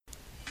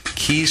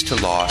Keys to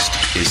Lost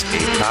is a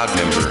proud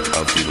member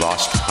of the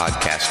Lost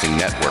Podcasting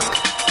Network.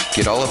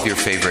 Get all of your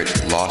favorite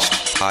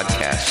Lost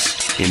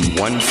podcasts in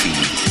one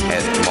feed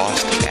at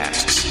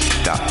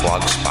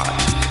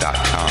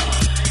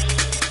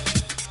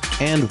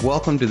lostcasts.blogspot.com. And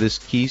welcome to this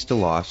Keys to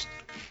Lost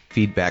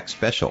feedback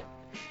special.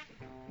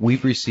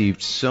 We've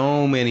received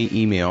so many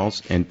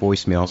emails and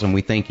voicemails, and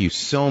we thank you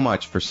so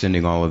much for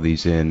sending all of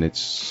these in.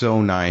 It's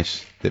so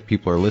nice that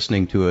people are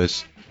listening to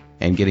us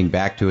and getting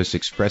back to us,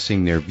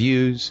 expressing their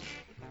views,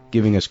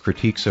 giving us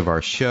critiques of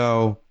our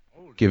show,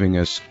 giving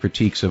us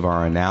critiques of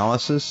our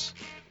analysis.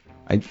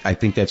 I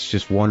think that's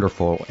just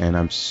wonderful, and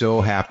I'm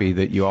so happy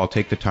that you all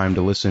take the time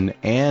to listen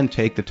and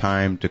take the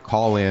time to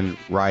call in,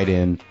 write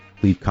in,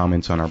 leave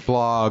comments on our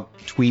blog,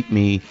 tweet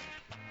me.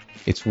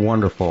 It's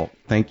wonderful.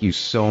 Thank you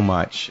so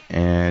much.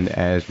 And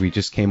as we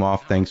just came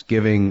off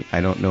Thanksgiving,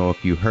 I don't know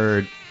if you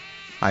heard,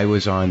 I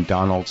was on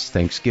Donald's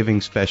Thanksgiving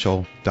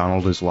special.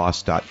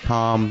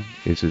 DonaldIsLost.com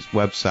is his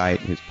website.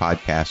 His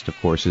podcast, of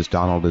course, is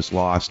Donald is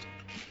Lost.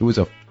 It was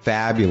a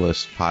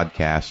fabulous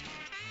podcast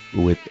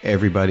with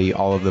everybody,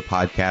 all of the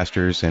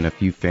podcasters and a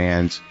few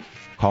fans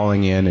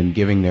calling in and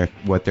giving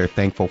what they're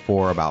thankful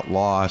for about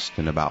Lost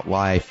and about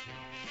life.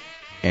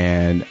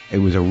 And it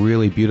was a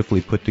really beautifully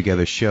put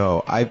together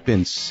show. I've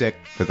been sick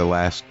for the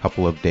last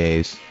couple of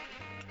days,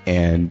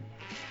 and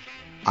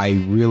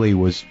I really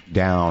was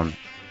down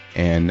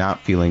and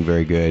not feeling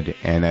very good,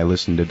 and I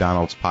listened to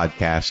Donald's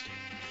podcast,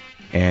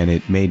 and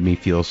it made me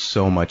feel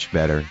so much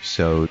better.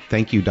 So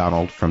thank you,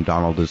 Donald, from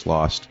Donald is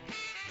Lost,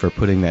 for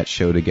putting that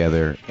show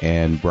together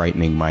and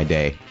brightening my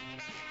day.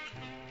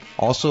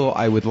 Also,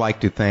 I would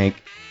like to thank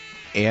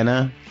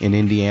Anna in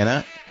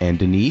Indiana and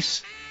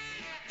Denise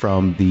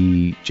from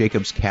the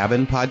Jacob's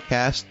Cabin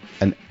podcast,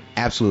 an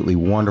absolutely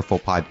wonderful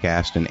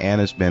podcast, and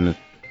Anna's been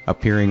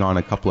appearing on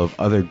a couple of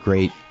other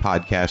great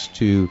podcasts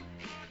too.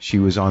 She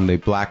was on the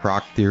Black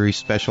Rock Theory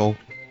special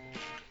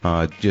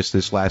just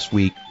this last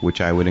week,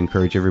 which I would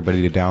encourage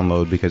everybody to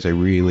download because I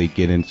really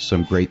get into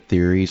some great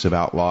theories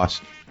about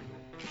Lost.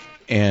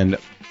 And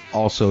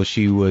also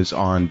she was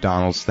on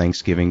Donald's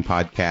Thanksgiving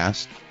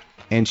podcast.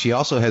 And she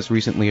also has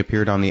recently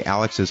appeared on the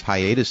Alex's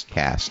Hiatus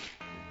cast,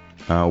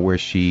 where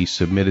she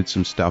submitted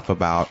some stuff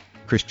about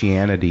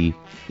Christianity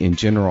in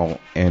general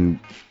and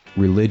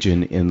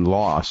religion in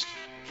Lost.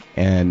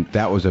 And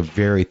that was a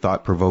very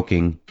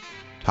thought-provoking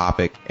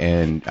topic,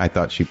 and I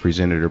thought she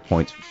presented her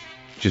points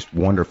just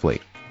wonderfully.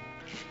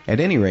 At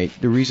any rate,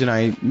 the reason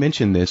I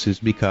mention this is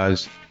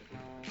because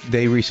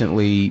they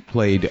recently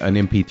played an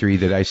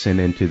MP3 that I sent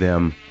in to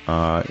them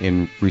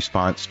in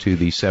response to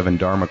the 7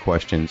 Dharma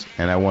questions,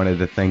 and I wanted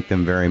to thank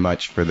them very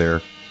much for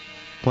their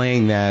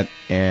playing that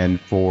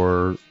and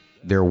for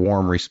their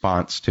warm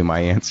response to my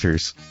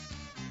answers.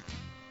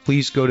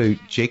 Please go to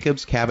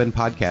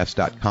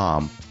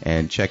jacobscabinpodcast.com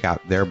and check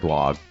out their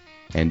blog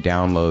and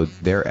download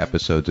their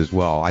episodes as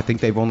well. I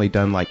think they've only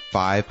done like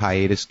 5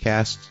 hiatus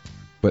casts,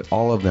 but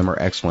all of them are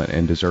excellent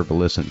and deserve a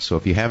listen. So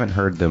if you haven't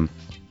heard them,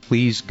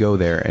 please go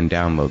there and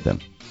download them.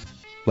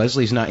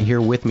 Leslie's not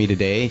here with me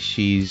today.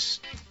 She's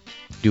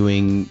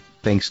doing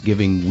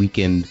Thanksgiving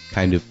weekend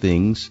kind of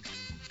things,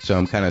 so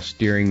I'm kind of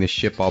steering the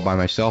ship all by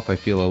myself. I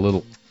feel a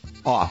little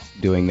off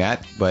doing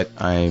that, but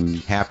I'm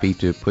happy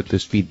to put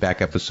this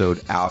feedback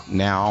episode out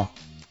now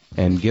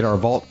and get our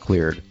vault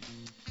cleared,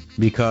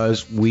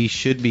 because we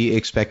should be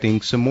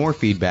expecting some more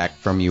feedback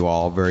from you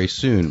all very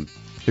soon.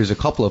 There's a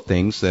couple of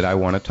things that I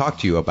want to talk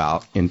to you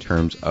about in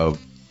terms of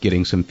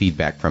getting some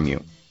feedback from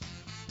you.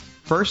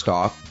 First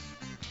off,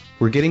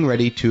 we're getting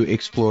ready to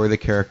explore the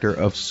character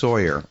of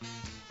Sawyer.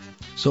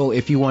 So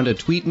if you want to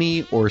tweet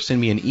me or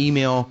send me an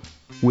email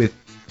with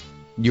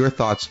your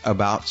thoughts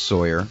about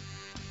Sawyer,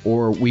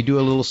 or we do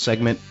a little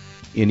segment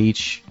in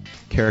each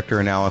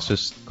character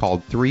analysis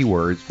called 3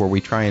 words, where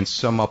we try and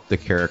sum up the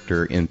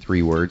character in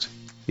 3 words.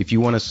 If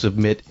you want to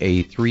submit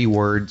a 3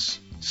 words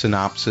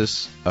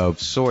synopsis of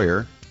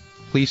Sawyer,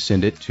 please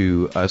send it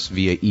to us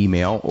via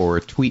email or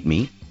tweet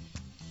me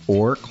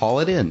or call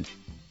it in.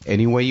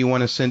 Any way you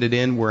want to send it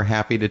in, we're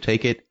happy to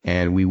take it,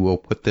 and we will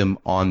put them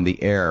on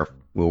the air.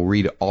 We'll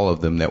read all of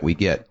them that we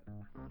get.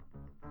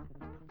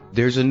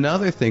 There's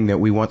another thing that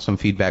we want some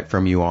feedback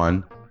from you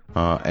on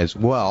as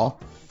well.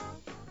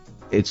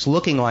 It's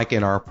looking like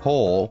in our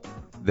poll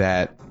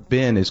that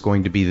Ben is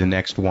going to be the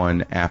next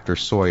one after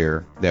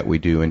Sawyer that we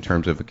do in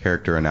terms of a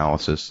character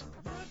analysis.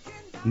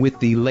 With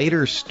the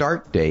later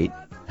start date,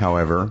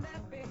 however,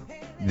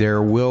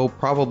 there will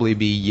probably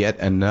be yet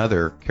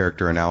another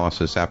character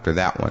analysis after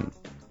that one.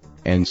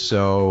 And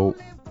so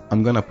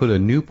I'm going to put a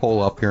new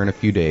poll up here in a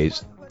few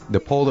days. The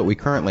poll that we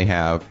currently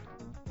have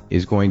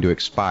is going to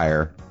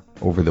expire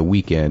over the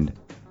weekend,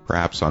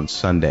 perhaps on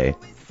Sunday.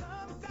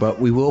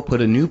 But we will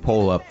put a new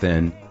poll up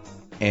then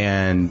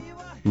and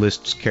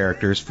lists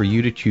characters for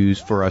you to choose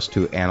for us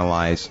to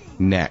analyze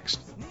next.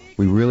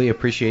 We really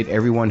appreciate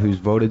everyone who's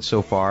voted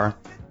so far.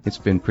 It's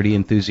been pretty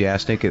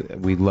enthusiastic.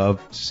 We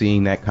love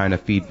seeing that kind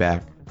of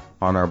feedback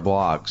on our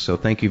blog. So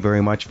thank you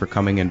very much for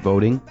coming and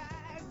voting,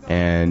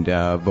 and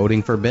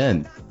voting for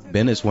Ben.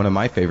 Ben is one of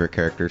my favorite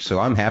characters, so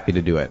I'm happy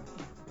to do it.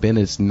 Ben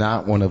is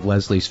not one of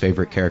Leslie's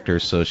favorite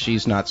characters, so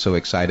she's not so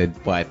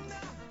excited, but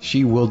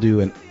she will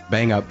do a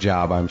bang-up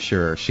job, I'm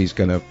sure. She's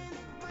going to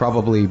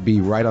probably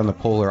be right on the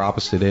polar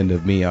opposite end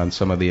of me on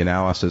some of the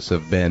analysis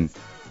of Ben,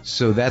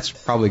 so that's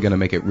probably going to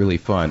make it really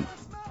fun.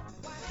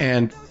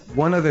 And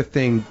one other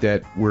thing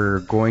that we're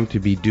going to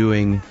be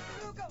doing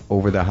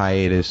over the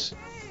hiatus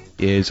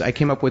is I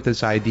came up with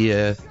this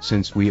idea,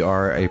 since we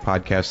are a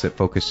podcast that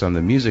focuses on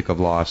the music of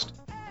Lost,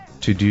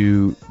 to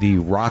do the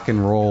rock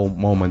and roll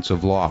moments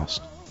of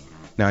Lost.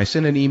 Now, I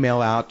sent an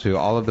email out to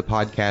all of the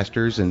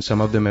podcasters, and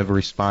some of them have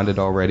responded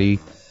already.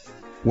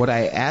 What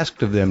I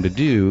asked of them to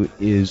do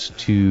is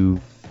to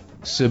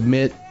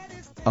submit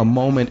a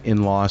moment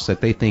in Lost that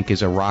they think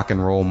is a rock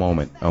and roll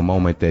moment, a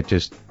moment that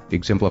just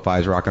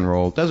exemplifies rock and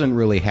roll. It doesn't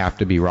really have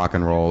to be rock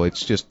and roll.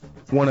 It's just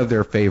one of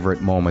their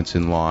favorite moments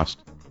in Lost.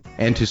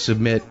 And to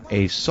submit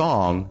a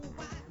song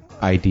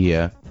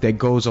idea that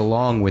goes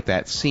along with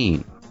that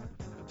scene.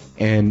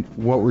 And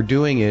what we're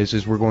doing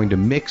is we're going to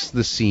mix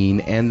the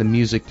scene and the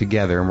music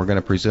together, and we're going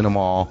to present them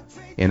all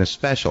in a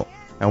special.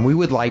 And we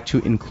would like to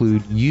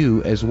include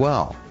you as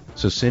well.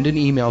 So send an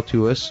email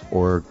to us,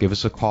 or give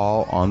us a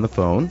call on the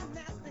phone,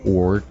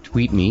 or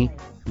tweet me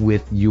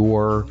with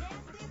your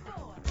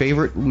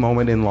favorite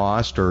moment in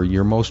Lost, or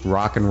your most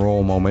rock and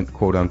roll moment,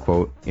 quote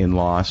unquote, in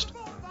Lost,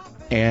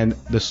 and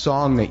the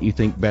song that you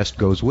think best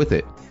goes with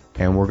it.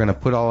 And we're going to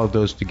put all of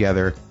those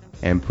together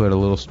and put a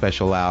little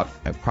special out,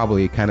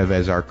 probably kind of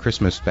as our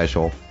Christmas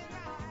special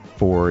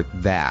for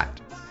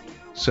that.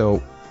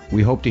 So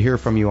we hope to hear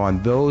from you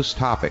on those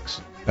topics.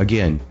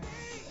 Again,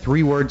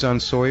 3 words on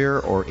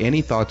Sawyer or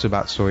any thoughts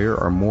about Sawyer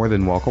are more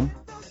than welcome.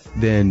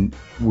 Then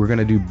we're going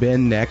to do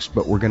Ben next,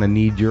 but we're going to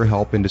need your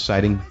help in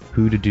deciding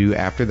who to do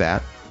after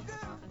that.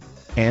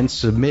 And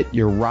submit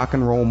your rock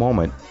and roll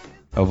moment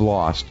of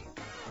Lost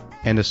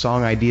and a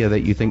song idea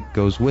that you think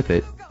goes with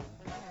it,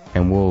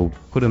 and we'll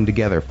put them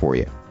together for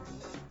you.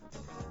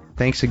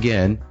 Thanks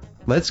again.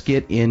 Let's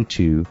get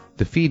into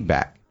the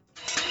feedback.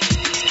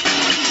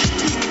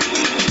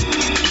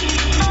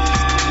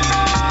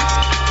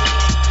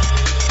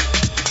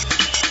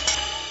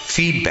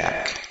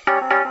 Feedback.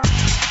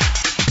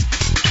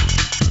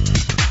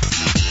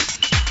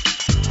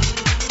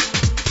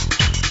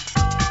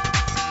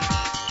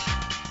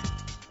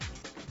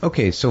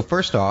 Okay, so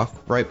first off,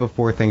 right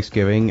before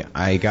Thanksgiving,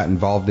 I got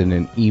involved in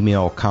an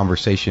email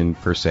conversation,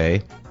 per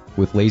se,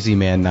 with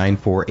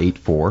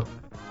LazyMan9484,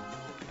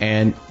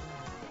 and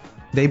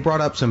they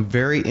brought up some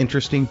very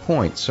interesting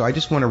points, so I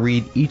just want to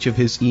read each of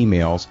his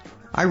emails.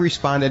 I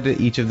responded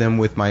to each of them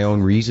with my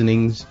own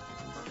reasonings,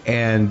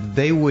 and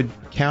they would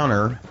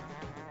counter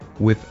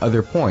with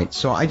other points.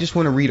 So I just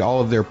want to read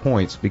all of their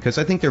points, because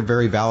I think they're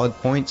very valid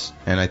points,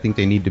 and I think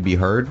they need to be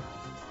heard.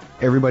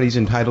 Everybody's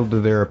entitled to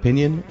their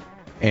opinion,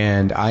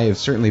 and I have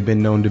certainly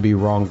been known to be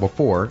wrong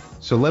before.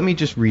 So let me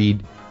just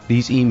read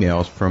these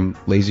emails from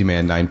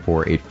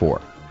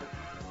LazyMan9484.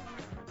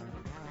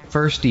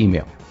 First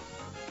email.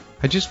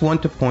 I just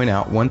want to point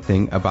out one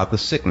thing about the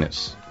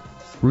sickness.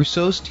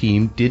 Rousseau's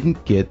team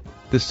didn't get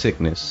the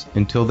sickness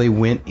until they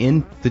went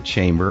in the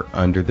chamber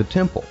under the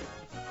temple.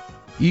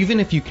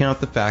 Even if you count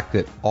the fact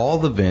that all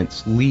the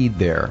vents lead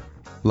there,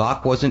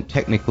 Locke wasn't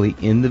technically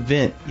in the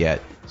vent yet,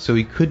 so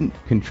he couldn't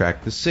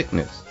contract the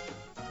sickness.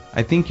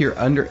 I think you're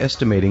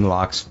underestimating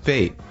Locke's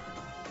fate.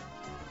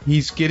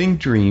 He's getting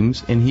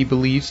dreams, and he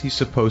believes he's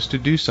supposed to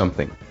do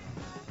something.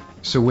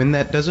 So when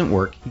that doesn't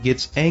work, he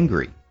gets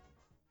angry.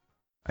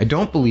 I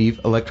don't believe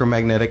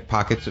electromagnetic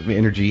pockets of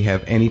energy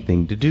have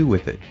anything to do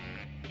with it.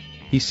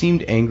 He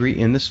seemed angry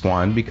in the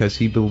Swan because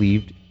he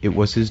believed it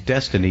was his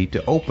destiny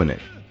to open it.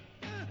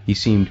 He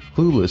seemed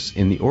clueless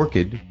in the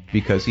Orchid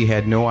because he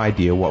had no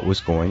idea what was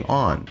going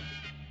on.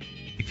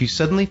 If you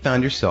suddenly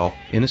found yourself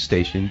in a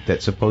station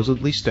that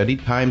supposedly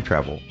studied time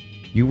travel,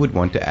 you would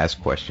want to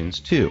ask questions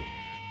too.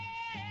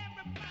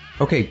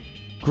 Okay,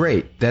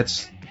 great.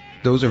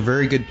 Those are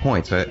very good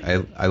points.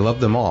 I love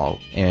them all,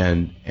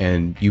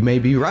 and you may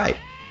be right.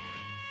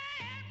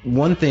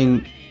 One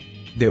thing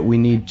that we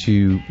need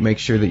to make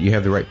sure that you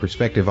have the right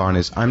perspective on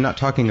is I'm not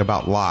talking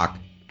about Locke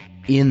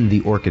in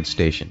the Orchid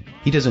station.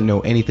 He doesn't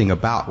know anything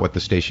about what the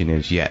station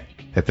is yet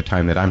at the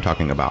time that I'm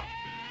talking about.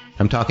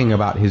 I'm talking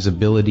about his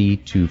ability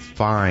to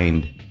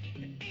find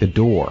the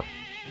door.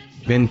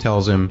 Ben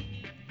tells him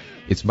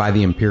it's by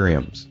the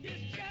Imperiums,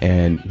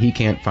 and he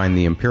can't find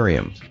the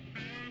Imperiums.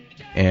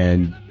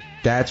 And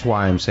that's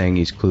why I'm saying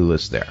he's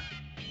clueless there.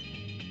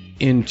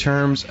 In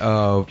terms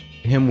of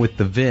him with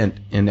the vent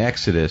in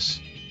Exodus,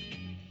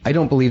 I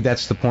don't believe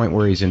that's the point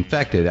where he's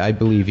infected. I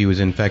believe he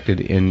was infected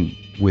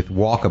with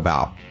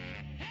Walkabout.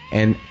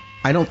 And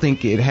I don't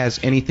think it has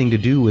anything to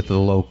do with the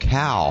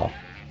locale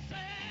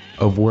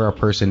of where a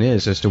person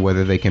is as to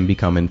whether they can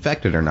become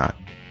infected or not.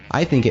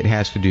 I think it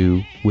has to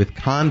do with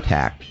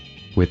contact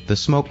with the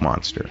smoke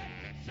monster.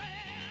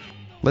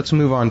 Let's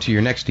move on to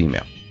your next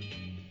email.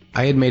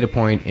 I had made a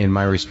point in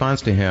my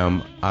response to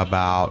him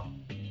about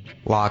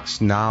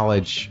Locke's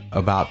knowledge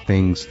about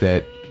things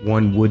that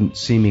one wouldn't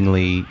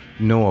seemingly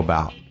know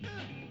about.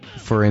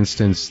 For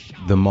instance,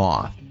 the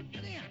moth.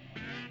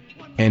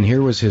 And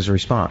here was his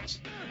response.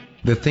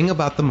 The thing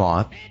about the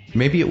moth,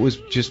 maybe it was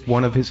just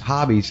one of his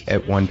hobbies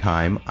at one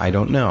time, I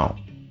don't know.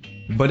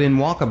 But in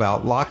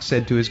Walkabout, Locke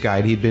said to his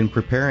guide he'd been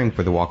preparing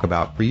for the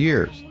walkabout for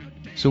years,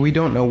 so we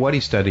don't know what he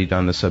studied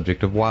on the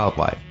subject of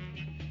wildlife.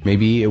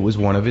 Maybe it was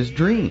one of his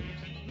dreams.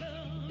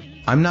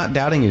 I'm not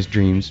doubting his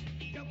dreams,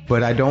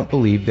 but I don't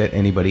believe that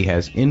anybody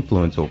has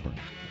influence over him.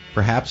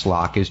 Perhaps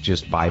Locke is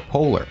just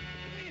bipolar.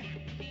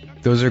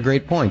 Those are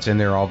great points, and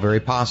they're all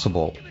very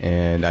possible,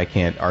 and I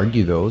can't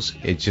argue those.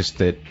 It's just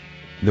that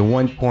the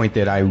one point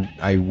that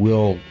I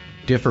will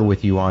differ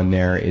with you on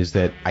there is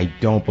that I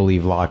don't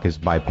believe Locke is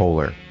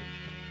bipolar.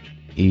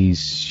 He's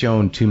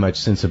shown too much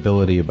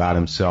sensibility about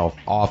himself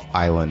off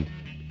island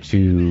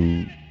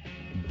to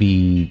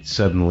be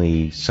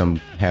suddenly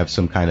have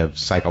some kind of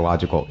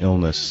psychological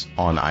illness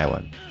on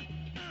island,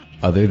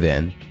 other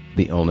than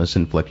the illness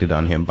inflicted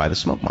on him by the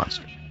smoke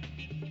monster.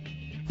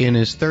 In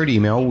his third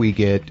email, we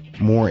get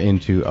more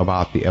into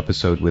about the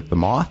episode with the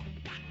moth,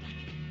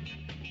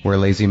 where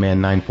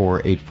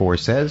LazyMan9484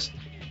 says,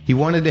 he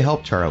wanted to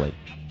help Charlie.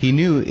 He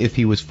knew if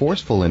he was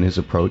forceful in his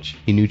approach,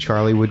 he knew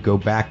Charlie would go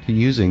back to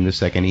using the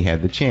second he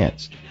had the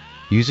chance.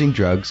 Using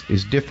drugs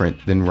is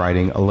different than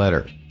writing a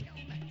letter.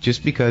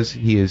 Just because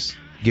he is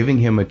giving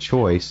him a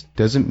choice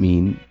doesn't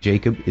mean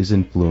Jacob is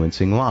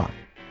influencing Locke.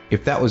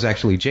 If that was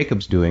actually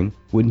Jacob's doing,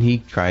 wouldn't he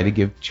try to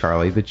give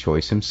Charlie the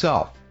choice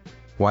himself?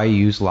 Why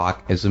use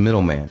Locke as a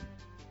middleman?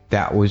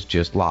 That was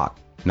just Locke,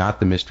 not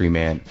the mystery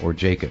man or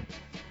Jacob.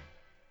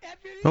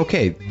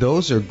 Okay,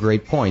 those are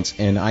great points,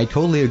 and I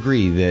totally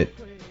agree that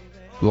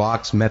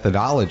Locke's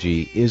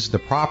methodology is the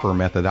proper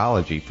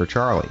methodology for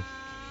Charlie.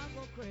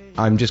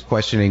 I'm just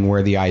questioning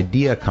where the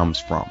idea comes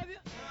from.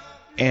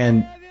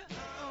 And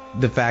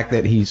the fact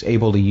that he's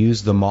able to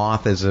use the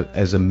moth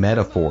as a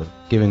metaphor,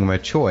 giving him a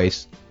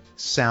choice,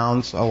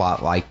 sounds a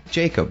lot like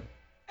Jacob.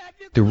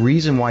 The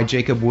reason why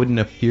Jacob wouldn't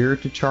appear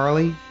to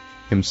Charlie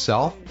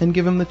himself and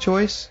give him the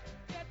choice?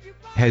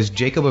 Has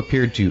Jacob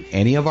appeared to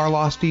any of our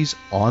Losties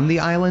on the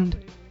island?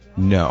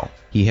 No,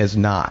 he has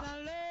not.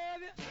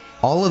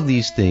 All of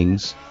these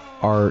things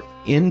are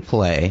in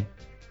play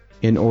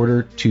in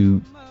order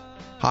to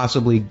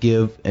possibly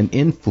give an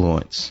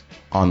influence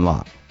on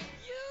Locke.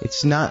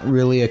 It's not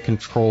really a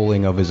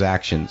controlling of his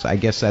actions. I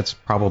guess that's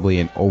probably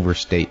an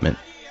overstatement.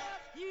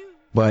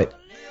 But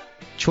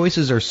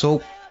choices are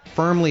so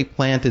firmly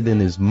planted in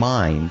his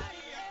mind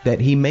that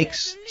he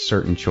makes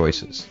certain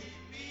choices.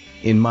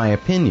 In my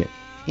opinion,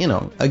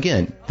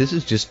 again, this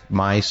is just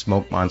my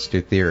smoke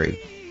monster theory.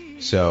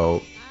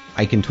 So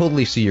I can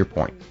totally see your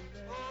point.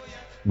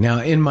 Now,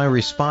 in my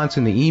response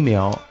in the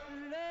email,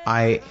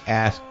 I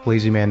asked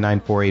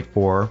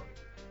LazyMan9484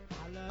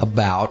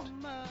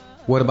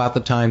 what about the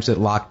times that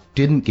Locke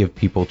didn't give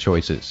people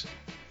choices?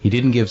 He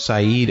didn't give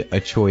Sayid a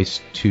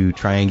choice to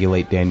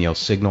triangulate Danielle's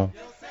signal.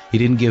 He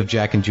didn't give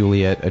Jack and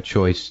Juliet a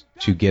choice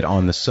to get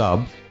on the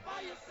sub.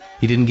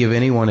 He didn't give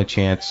anyone a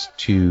chance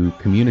to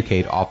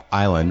communicate off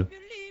island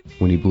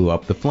when he blew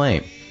up the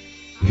flame.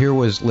 Here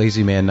was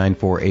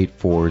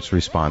LazyMan9484's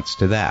response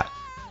to that.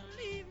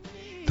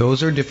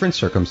 Those are different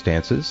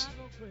circumstances.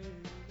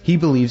 He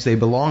believes they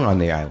belong on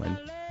the island.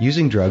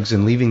 Using drugs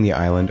and leaving the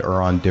island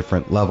are on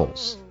different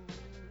levels.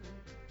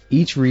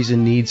 Each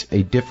reason needs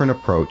a different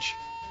approach.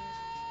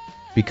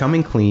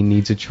 Becoming clean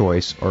needs a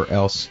choice, or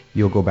else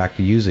you'll go back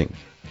to using.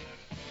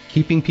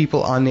 Keeping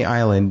people on the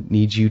island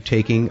needs you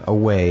taking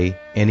away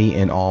any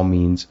and all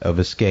means of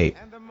escape.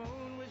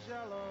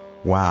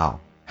 Wow,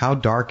 how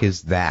dark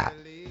is that?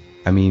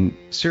 I mean,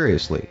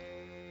 seriously.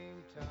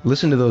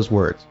 Listen to those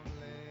words.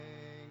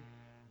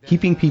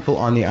 Keeping people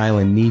on the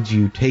island needs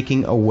you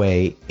taking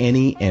away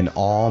any and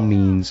all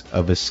means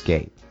of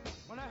escape.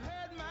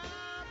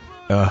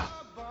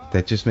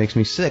 That just makes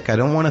me sick. I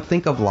don't want to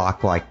think of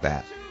Locke like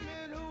that.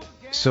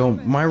 So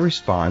my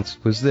response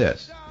was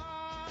this.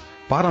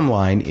 Bottom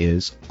line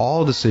is,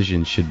 all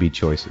decisions should be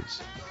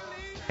choices.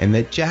 And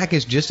that Jack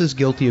is just as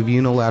guilty of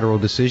unilateral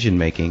decision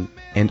making,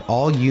 and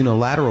all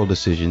unilateral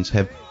decisions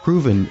have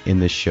proven in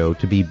this show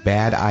to be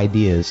bad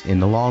ideas in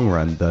the long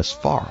run thus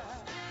far.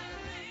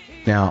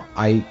 Now,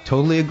 I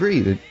totally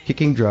agree that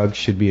kicking drugs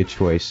should be a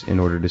choice in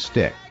order to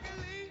stick.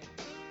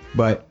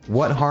 But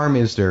what harm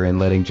is there in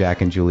letting Jack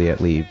and Juliet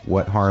leave?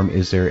 What harm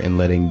is there in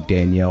letting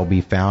Danielle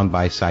be found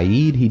by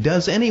Sayid? He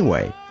does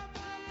anyway,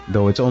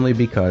 though it's only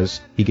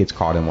because he gets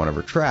caught in one of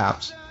her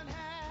traps.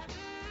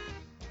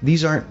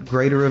 These aren't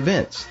greater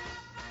events.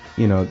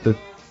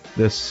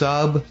 The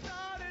sub,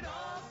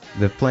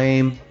 the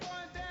flame,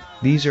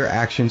 these are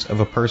actions of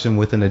a person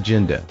with an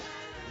agenda.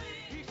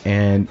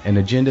 And an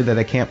agenda that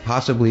I can't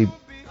possibly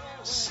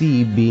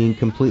see being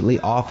completely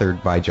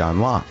authored by John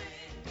Locke.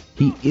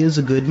 He is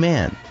a good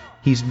man.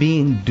 He's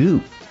being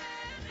duped.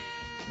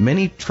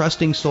 Many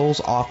trusting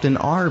souls often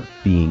are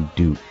being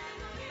duped.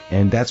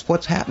 And that's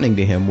what's happening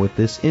to him with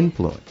this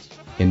influence,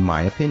 in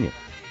my opinion.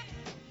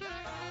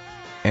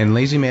 And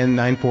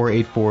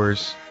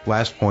LazyMan9484's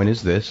last point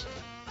is this.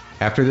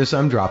 After this,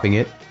 I'm dropping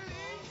it.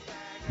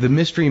 The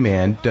mystery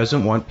man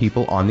doesn't want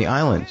people on the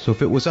island, so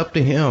if it was up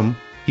to him,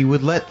 he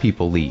would let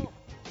people leave.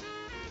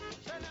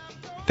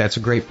 That's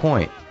a great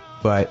point.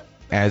 But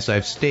as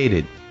I've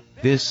stated,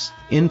 this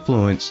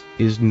influence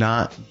is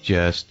not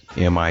just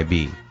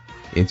MIB.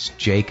 It's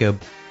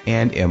Jacob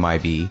and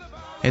MIB.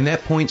 And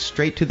that points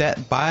straight to that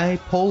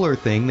bipolar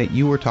thing that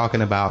you were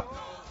talking about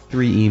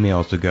 3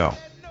 emails ago.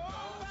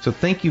 So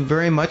thank you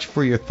very much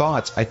for your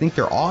thoughts. I think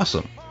they're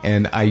awesome.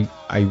 And I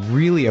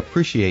really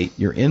appreciate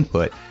your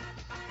input.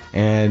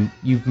 And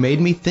you've made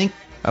me think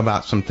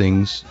about some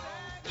things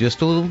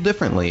just a little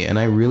differently. And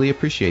I really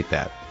appreciate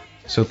that.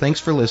 So thanks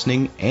for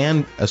listening,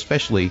 and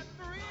especially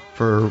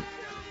for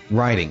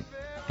writing.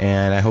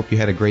 And I hope you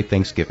had a great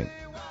Thanksgiving.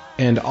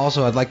 And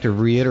also, I'd like to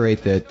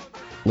reiterate that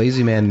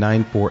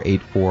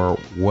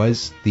LazyMan9484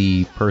 was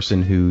the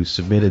person who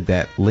submitted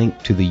that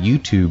link to the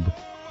YouTube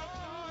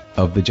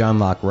of the John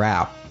Locke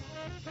rap,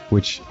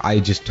 which I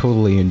just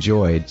totally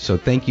enjoyed. So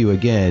thank you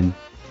again,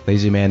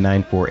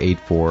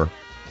 LazyMan9484,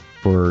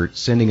 for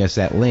sending us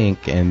that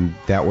link. And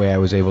that way I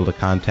was able to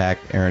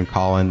contact Aaron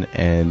Collin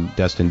and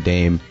Dustin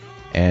Dame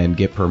and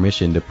get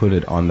permission to put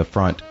it on the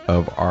front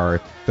of our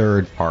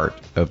 3rd part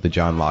of the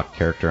John Locke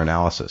character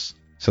analysis.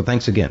 So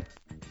thanks again.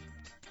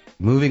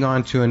 Moving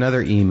on to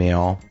another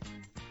email.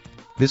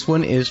 This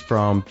one is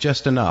from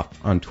Just Enough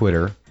on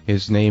Twitter.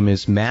 His name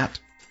is Matt,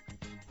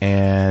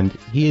 and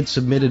he had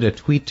submitted a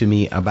tweet to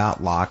me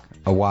about Locke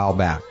a while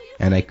back,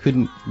 and I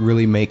couldn't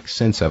really make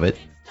sense of it.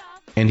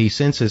 And he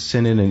since has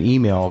sent in an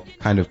email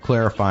kind of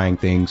clarifying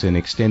things and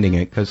extending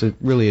it, because it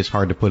really is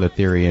hard to put a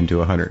theory into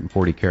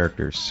 140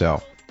 characters.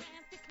 So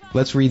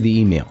let's read the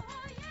email.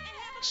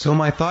 So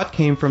my thought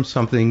came from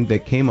something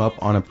that came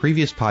up on a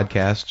previous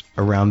podcast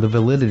around the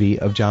validity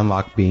of John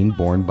Locke being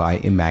born by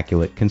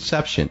Immaculate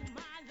Conception.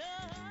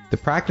 The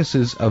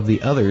practices of the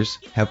others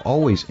have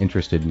always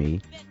interested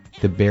me: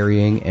 the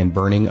burying and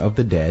burning of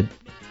the dead,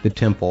 the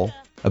temple,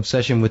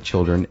 obsession with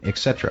children,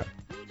 etc.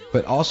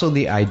 But also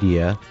the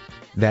idea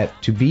that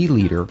to be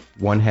leader,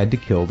 one had to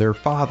kill their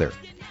father,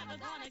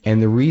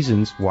 and the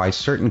reasons why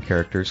certain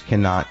characters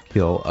cannot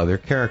kill other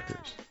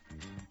characters.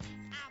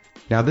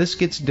 Now this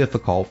gets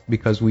difficult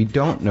because we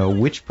don't know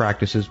which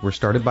practices were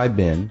started by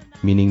Ben,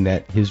 meaning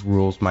that his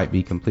rules might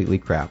be completely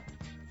crap,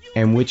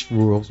 and which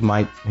rules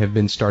might have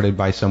been started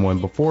by someone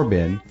before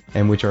Ben,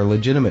 and which are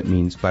legitimate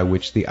means by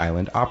which the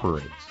island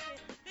operates.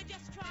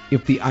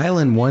 If the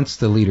island wants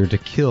the leader to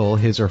kill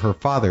his or her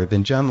father,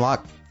 then John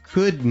Locke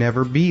could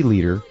never be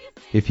leader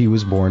if he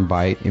was born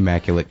by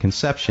Immaculate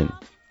Conception.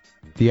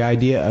 The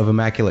idea of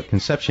Immaculate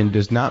Conception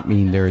does not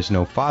mean there is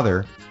no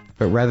father,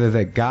 but rather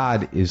that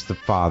God is the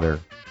father,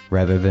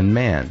 rather than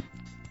man.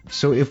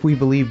 So if we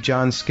believe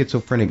John's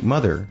schizophrenic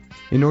mother,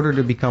 in order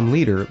to become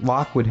leader,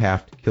 Locke would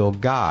have to kill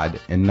God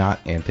and not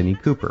Anthony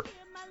Cooper.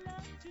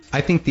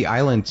 I think the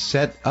island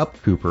set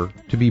up Cooper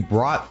to be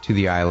brought to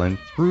the island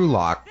through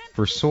Locke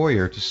for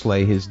Sawyer to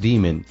slay his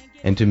demon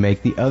and to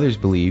make the others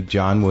believe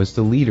John was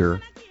the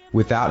leader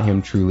without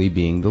him truly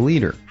being the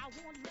leader.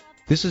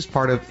 This is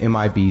part of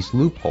MIB's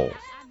loophole.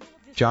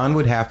 John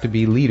would have to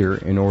be leader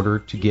in order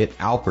to get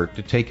Alpert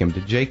to take him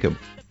to Jacob.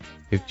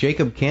 If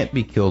Jacob can't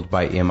be killed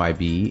by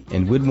MIB,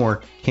 and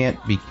Widmore can't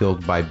be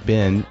killed by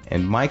Ben,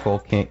 and Michael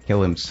can't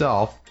kill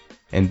himself,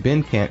 and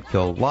Ben can't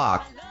kill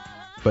Locke,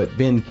 but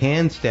Ben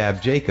can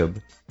stab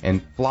Jacob,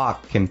 and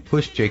Flock can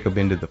push Jacob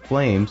into the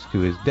flames to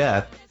his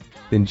death,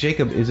 then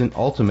Jacob isn't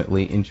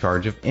ultimately in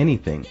charge of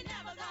anything.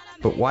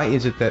 But why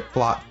is it that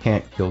Flock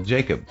can't kill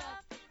Jacob?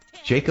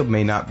 Jacob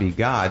may not be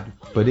God,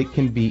 but it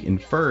can be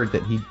inferred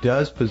that he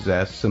does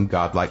possess some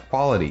godlike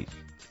qualities.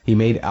 He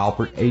made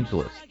Alpert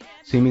ageless,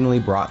 seemingly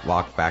brought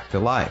Locke back to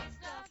life,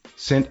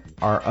 sent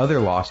our other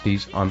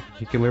losties on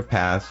particular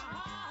paths,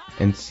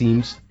 and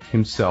seems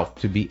himself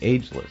to be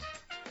ageless.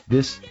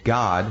 This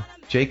God,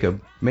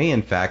 Jacob, may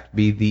in fact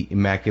be the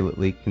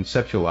immaculately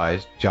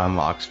conceptualized John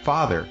Locke's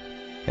father,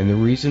 and the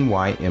reason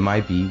why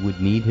MIB would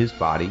need his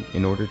body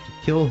in order to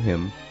kill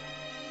him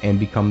and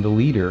become the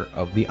leader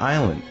of the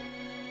island.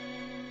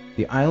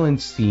 The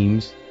island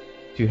seems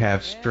to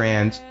have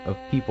strands of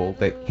people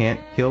that can't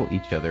kill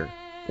each other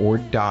or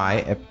die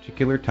at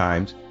particular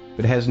times,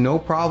 but has no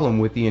problem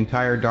with the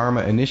entire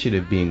Dharma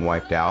initiative being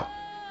wiped out,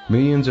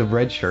 millions of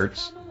red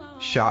shirts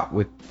shot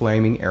with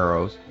flaming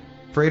arrows,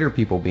 freighter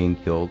people being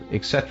killed,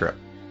 etc.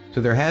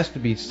 So there has to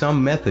be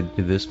some method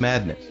to this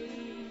madness.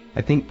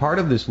 I think part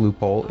of this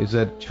loophole is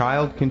that a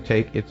child can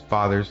take its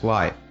father's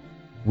life.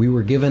 We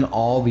were given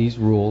all these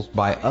rules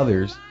by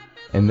others,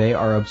 and they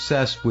are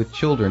obsessed with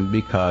children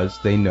because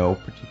they know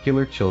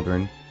particular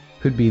children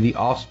could be the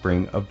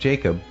offspring of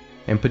Jacob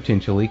and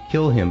potentially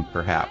kill him,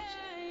 perhaps.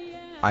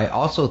 I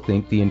also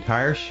think the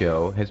entire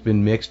show has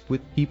been mixed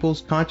with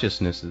people's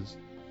consciousnesses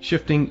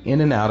shifting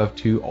in and out of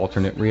two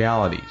alternate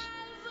realities.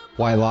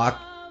 Why Locke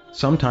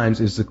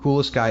sometimes is the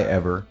coolest guy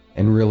ever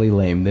and really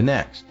lame the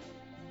next.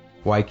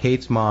 Why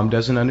Kate's mom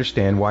doesn't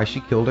understand why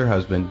she killed her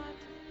husband.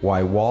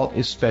 Why Walt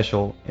is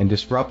special and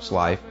disrupts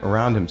life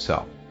around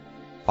himself.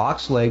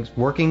 Locke's legs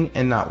working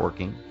and not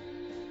working.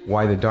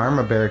 Why the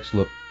Dharma barracks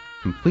look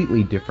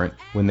completely different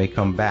when they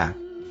come back.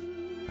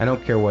 I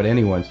don't care what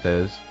anyone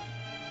says,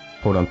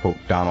 quote unquote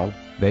Donald,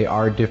 they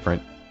are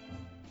different.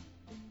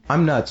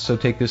 I'm nuts, so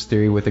take this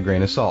theory with a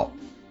grain of salt.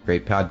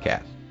 Great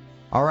podcast.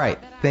 All right.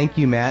 Thank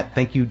you, Matt.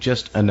 Thank you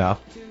just enough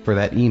for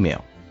that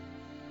email.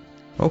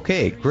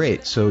 Okay,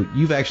 great. So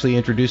you've actually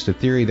introduced a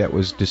theory that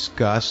was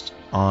discussed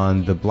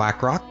on the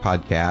Black Rock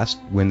podcast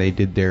when they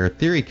did their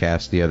theory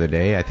cast the other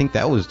day. I think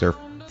that was their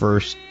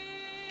first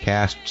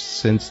cast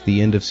since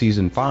the end of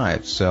season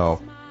 5.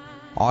 So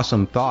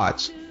awesome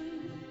thoughts.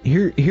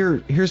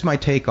 Here's my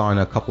take on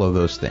a couple of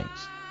those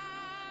things.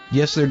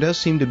 Yes, there does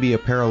seem to be a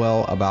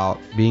parallel about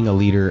being a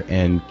leader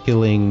and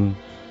killing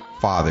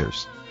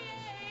fathers.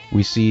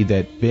 We see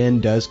that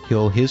Ben does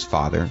kill his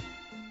father,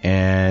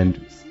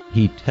 and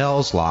he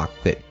tells Locke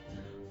that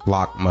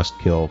Locke must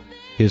kill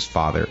his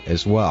father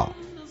as well.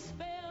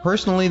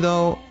 Personally,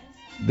 though,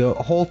 the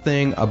whole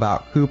thing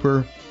about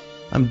Cooper,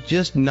 I'm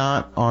just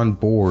not on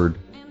board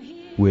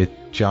with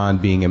John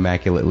being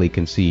immaculately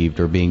conceived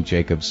or being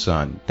Jacob's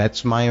son.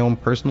 That's my own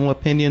personal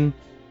opinion.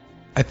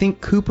 I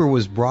think Cooper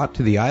was brought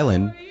to the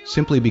island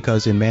simply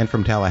because in Man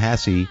from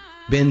Tallahassee,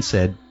 Ben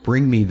said,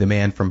 "Bring me the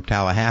man from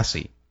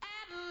Tallahassee."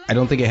 I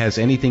don't think it has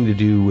anything to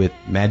do with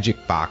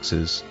magic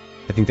boxes.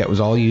 I think that was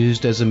all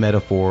used as a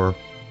metaphor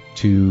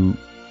to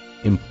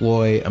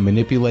employ a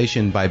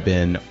manipulation by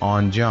Ben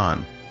on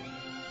John.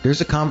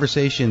 There's a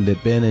conversation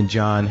that Ben and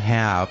John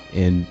have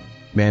in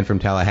Man from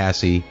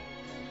Tallahassee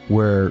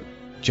where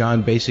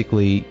John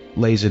basically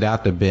lays it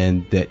out to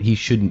Ben that he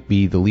shouldn't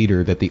be the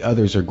leader, that the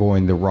others are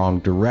going the wrong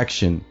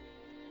direction.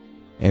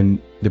 And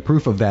the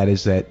proof of that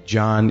is that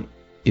John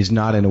is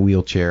not in a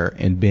wheelchair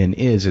and Ben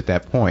is at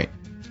that point.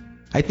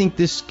 I think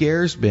this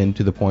scares Ben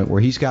to the point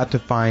where he's got to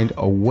find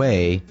a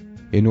way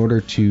in order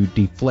to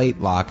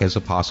deflate Locke as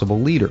a possible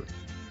leader.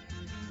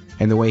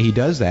 And the way he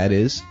does that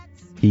is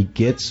he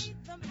gets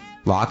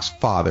Locke's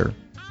father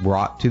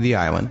brought to the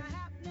island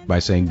by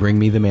saying, "Bring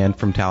me the man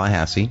from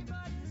Tallahassee."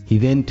 He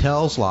then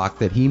tells Locke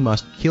that he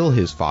must kill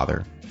his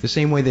father, the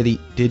same way that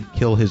he did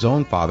kill his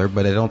own father,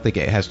 but I don't think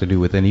it has to do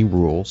with any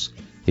rules.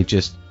 It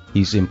just,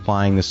 he's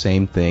implying the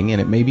same thing,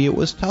 and maybe it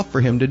was tough for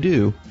him to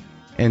do,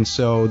 and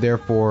so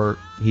therefore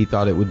he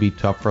thought it would be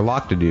tough for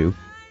Locke to do,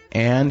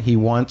 and he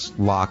wants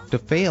Locke to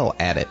fail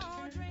at it,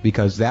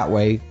 because that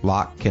way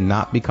Locke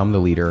cannot become the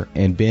leader,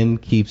 and Ben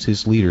keeps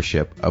his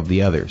leadership of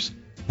the others.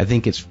 I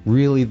think it's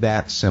really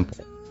that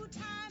simple.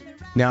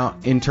 Now,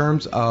 in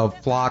terms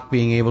of Locke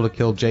being able to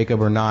kill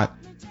Jacob or not,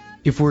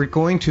 if we're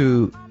going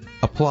to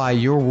apply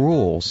your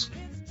rules,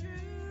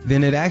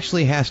 then it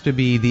actually has to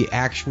be the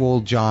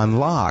actual John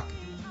Locke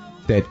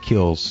that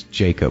kills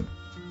Jacob,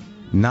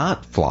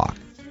 not Flock.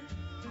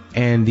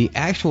 And the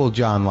actual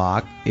John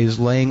Locke is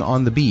laying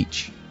on the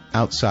beach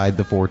outside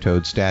the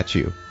four-toed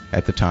statue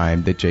at the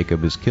time that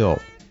Jacob is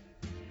killed.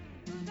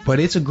 But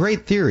it's a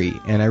great theory,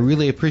 and I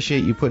really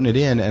appreciate you putting it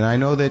in, and I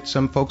know that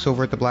some folks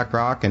over at the Black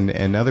Rock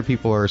and other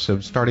people are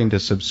starting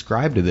to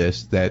subscribe to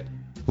this, that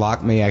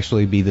Locke may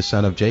actually be the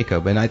son of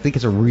Jacob, and I think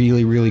it's a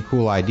really, really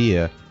cool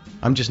idea.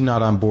 I'm just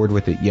not on board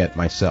with it yet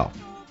myself.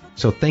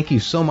 So thank you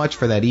so much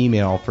for that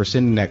email, for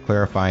sending that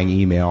clarifying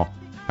email.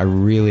 I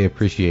really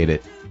appreciate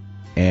it,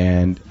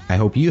 and I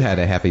hope you had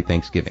a happy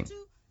Thanksgiving.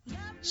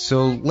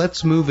 So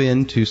let's move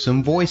into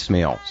some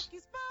voicemails.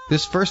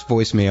 This first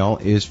voicemail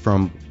is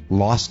from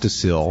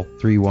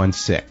Lostacil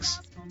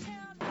 316.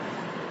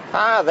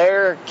 Hi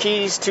there,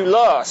 Keys to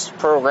Lost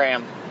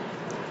program.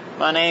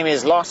 My name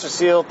is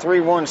Lostacil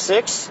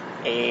 316,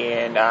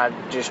 and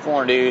I just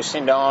wanted to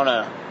send on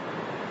a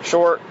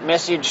short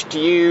message to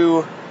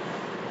you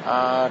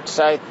to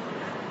say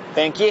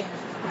thank you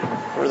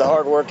for the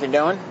hard work you're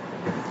doing.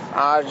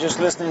 I was just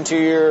listening to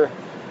your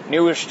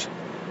newest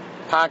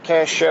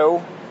podcast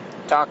show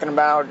talking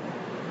about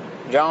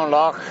John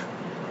Locke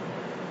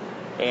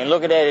and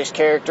looking at his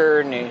character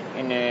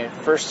in the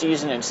first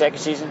season and second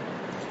season,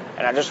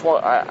 and I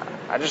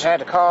just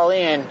had to call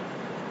in,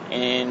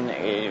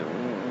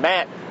 and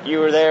Matt, you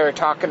were there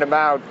talking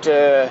about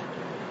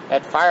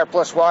that Fire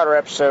Plus Water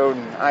episode,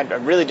 and I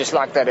really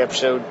disliked that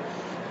episode,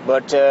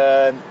 but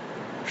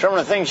some of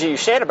the things you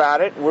said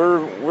about it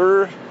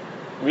were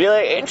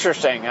really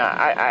interesting.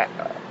 I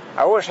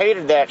always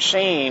hated that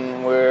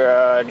scene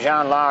where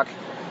John Locke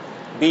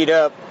beat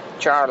up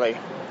Charlie.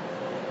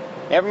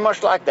 Never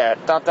much like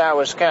that. Thought that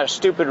was kind of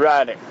stupid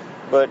writing.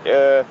 But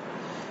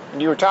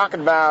you were talking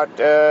about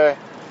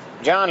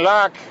John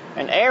Locke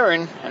and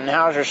Aaron and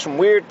how there's some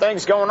weird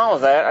things going on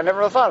with that. I never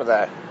really thought of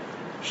that.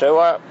 So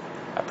I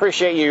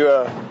appreciate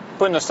you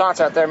putting those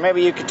thoughts out there.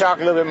 Maybe you could talk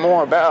a little bit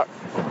more about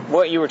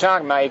what you were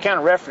talking about. You kind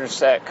of referenced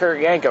that Kurt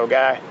Yanko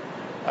guy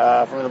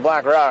from the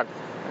Black Rock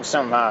and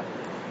some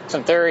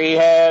theory he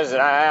has,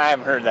 and I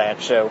haven't heard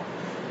that. So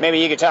maybe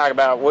you could talk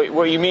about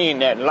what you mean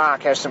that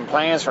Locke has some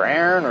plans for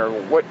Aaron, or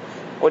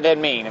what that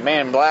mean? A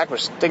man in black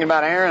was thinking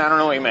about Aaron? I don't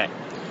know what you meant.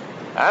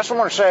 I also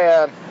want to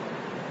say,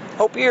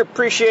 hope you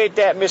appreciate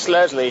that Miss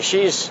Leslie.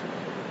 She's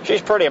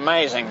pretty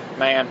amazing,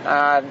 man.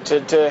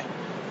 To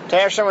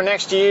have someone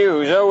next to you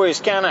who's always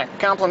kind of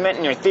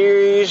complimenting your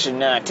theories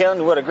and telling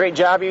you what a great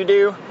job you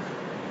do,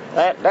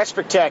 that's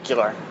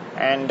spectacular.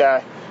 And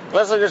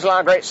Leslie does a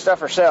lot of great stuff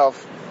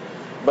herself,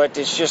 but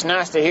it's just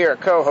nice to hear a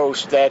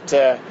co-host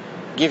that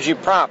gives you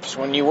props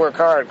when you work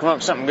hard, come up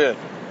with something good.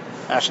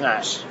 That's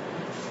nice.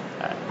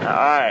 All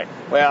right.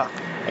 Well,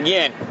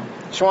 again,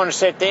 just want to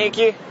say thank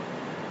you.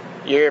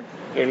 Your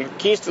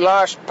Keys to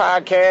Lost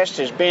podcast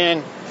has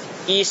been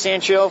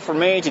essential for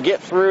me to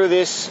get through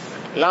this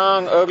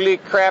long, ugly,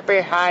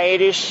 crappy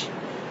hiatus,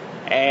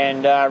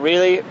 and I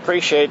really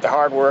appreciate the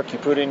hard work you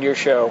put into your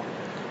show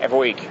every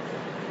week.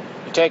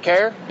 You take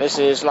care. This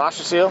is Lost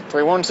to Seal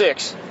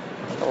 316.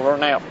 Over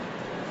and out.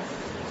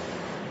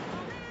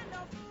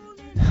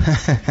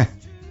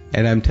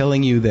 And I'm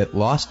telling you that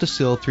Lost to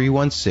Seal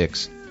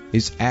 316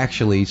 is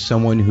actually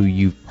someone who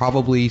you've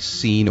probably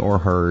seen or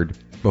heard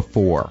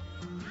before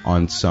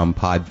on some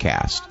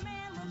podcast.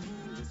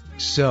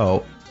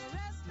 So,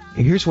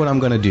 here's what I'm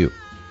going to do.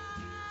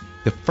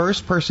 The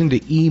first person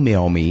to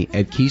email me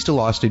at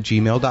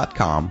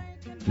keystolost@gmail.com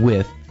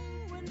with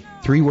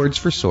 3 words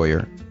for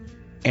Sawyer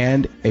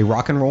and a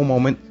rock and roll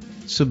moment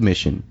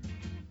submission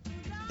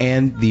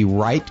and the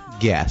right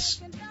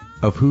guess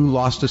of who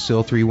Lost to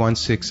Seal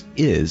 316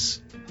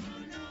 is,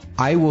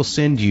 I will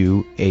send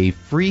you a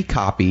free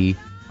copy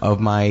of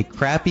my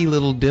crappy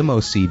little demo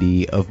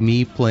CD of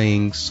me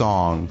playing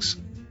songs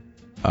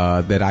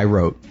that I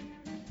wrote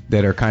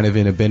that are kind of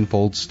in a Ben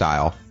Folds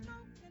style.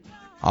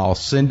 I'll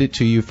send it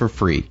to you for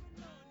free.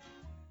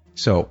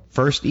 So,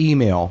 first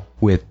email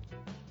with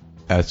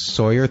a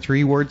Sawyer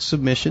 3-word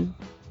submission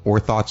or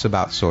thoughts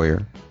about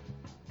Sawyer,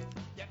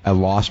 a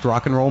lost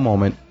rock and roll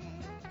moment,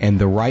 and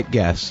the right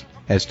guess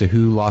as to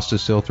who Lost to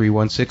Seal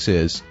 316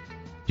 is,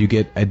 you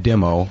get a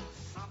demo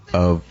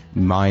of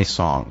my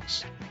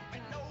songs.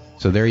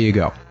 So there you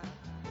go.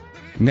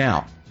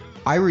 Now,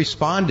 I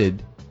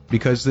responded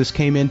because this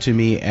came into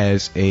me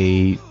as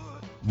a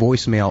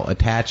voicemail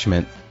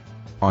attachment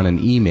on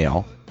an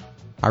email.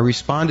 I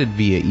responded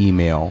via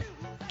email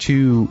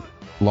to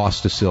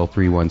Lost to Seal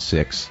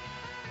 316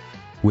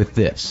 with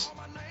this.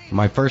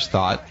 My first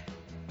thought,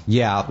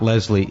 yeah,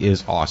 Leslie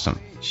is awesome.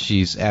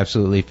 She's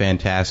absolutely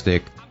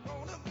fantastic.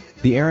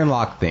 The Aaron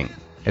Locke thing.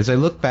 As I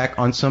look back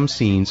on some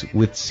scenes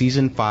with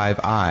Season 5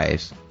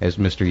 eyes, as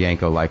Mr.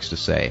 Yanko likes to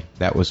say,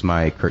 that was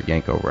my Kurt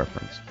Yanko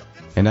reference,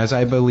 and as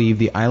I believe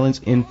the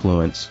island's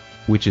influence,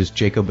 which is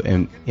Jacob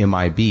and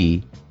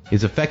MIB,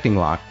 is affecting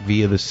Locke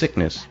via the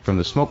sickness from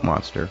the smoke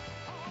monster,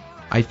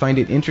 I find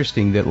it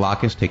interesting that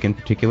Locke has taken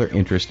particular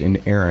interest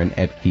in Aaron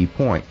at key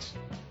points.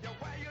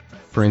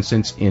 For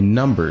instance, in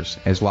Numbers,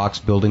 as Locke's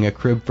building a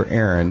crib for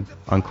Aaron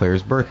on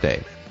Claire's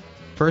birthday.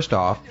 First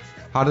off,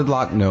 how did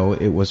Locke know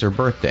it was her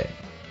birthday?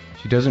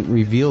 She doesn't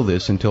reveal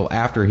this until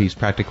after he's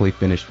practically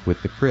finished with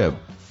the crib,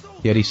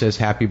 yet he says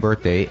happy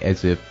birthday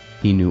as if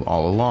he knew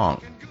all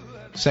along.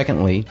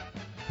 Secondly,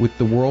 with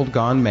the world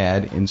gone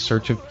mad in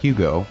search of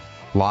Hugo,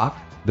 Locke,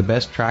 the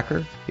best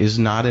tracker, is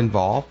not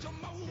involved.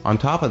 On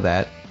top of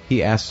that,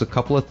 he asks a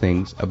couple of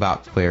things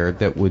about Claire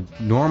that would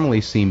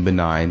normally seem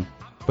benign,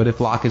 but if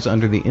Locke is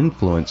under the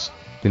influence,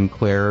 then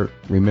Claire,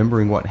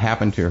 remembering what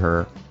happened to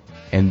her,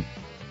 and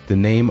the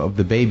name of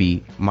the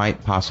baby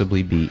might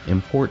possibly be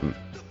important.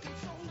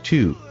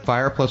 2.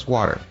 Fire plus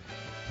water.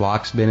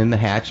 Locke's been in the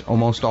hatch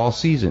almost all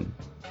season.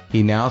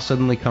 He now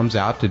suddenly comes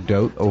out to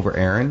dote over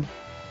Aaron.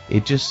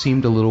 It just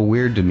seemed a little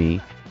weird to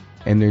me,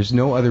 and there's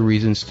no other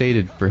reason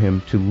stated for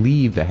him to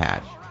leave the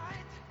hatch.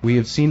 We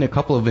have seen a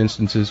couple of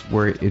instances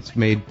where it's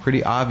made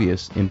pretty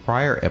obvious in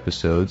prior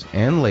episodes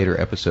and later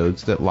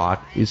episodes that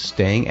Locke is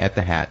staying at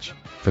the hatch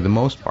for the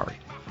most part,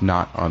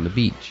 not on the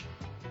beach.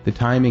 The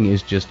timing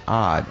is just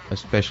odd,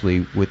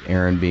 especially with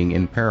Aaron being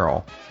in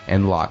peril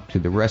and Locke to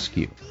the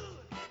rescue.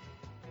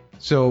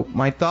 So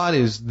my thought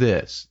is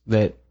this,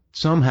 that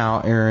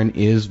somehow Aaron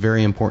is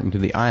very important to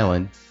the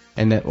island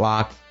and that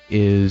Locke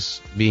is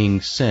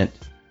being sent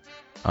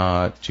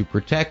to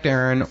protect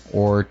Aaron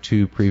or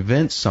to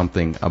prevent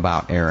something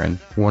about Aaron.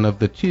 One of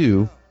the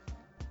two.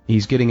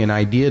 He's getting an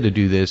idea to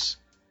do this.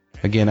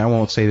 Again, I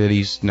won't say that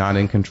he's not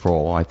in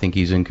control. I think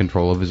he's in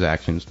control of his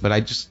actions, but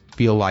I just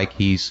feel like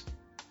he's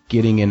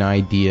getting an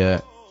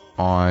idea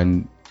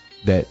on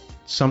that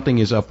something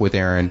is up with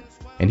Aaron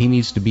and he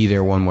needs to be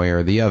there one way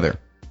or the other.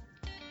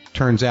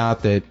 Turns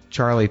out that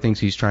Charlie thinks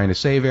he's trying to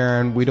save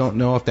Aaron. We don't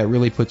know if that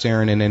really puts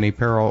Aaron in any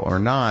peril or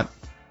not.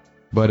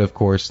 But of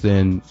course,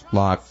 then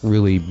Locke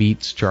really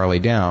beats Charlie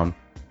down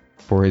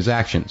for his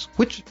actions,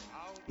 which,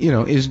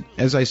 is,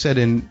 as I said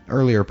in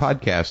earlier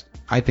podcast,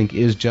 I think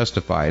is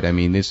justified. I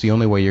mean, it's the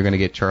only way you're going to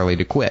get Charlie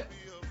to quit.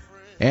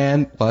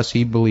 And plus,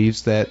 he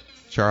believes that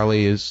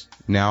Charlie is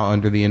now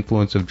under the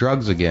influence of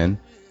drugs again,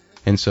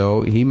 and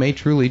so he may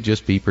truly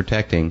just be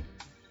protecting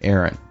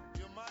Aaron.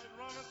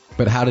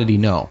 But how did he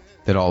know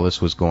that all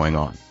this was going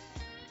on?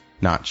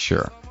 Not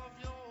sure.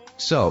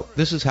 So,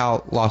 this is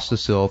how Lost to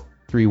Seal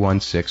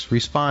 316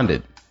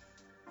 responded.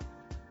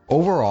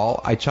 Overall,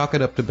 I chalk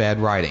it up to bad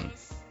writing.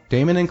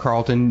 Damon and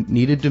Carlton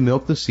needed to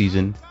milk the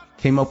season,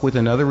 came up with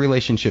another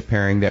relationship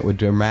pairing that would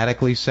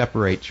dramatically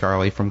separate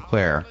Charlie from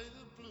Claire,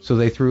 so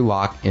they threw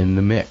Locke in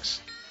the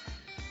mix.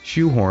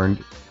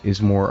 Shoehorned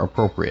is more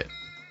appropriate.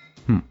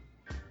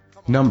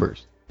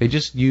 Numbers. They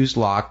just used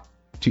Locke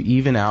to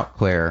even out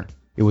Claire.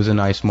 It was a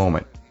nice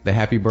moment. the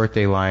happy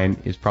birthday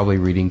line is probably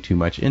reading too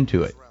much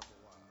into it.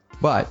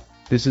 But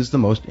this is the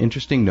most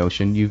interesting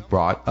notion you've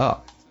brought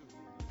up.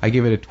 I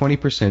give it a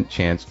 20%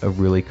 chance of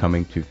really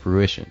coming to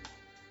fruition.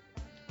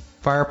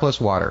 Fire plus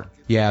water.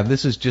 Yeah,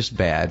 this is just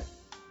bad.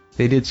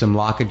 They did some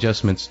lock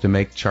adjustments to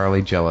make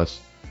Charlie jealous,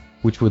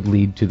 which would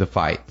lead to the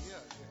fight.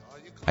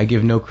 I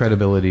give no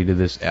credibility to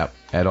this ep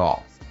at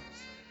all.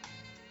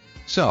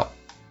 So,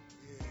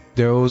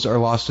 those are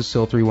Lost to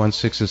Sil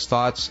 316's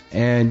thoughts,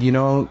 and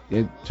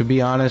to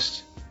be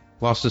honest,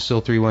 Lost to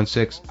Sil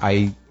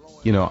 316,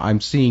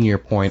 I'm seeing your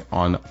point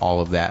on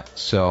all of that,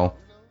 so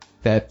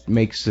that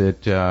makes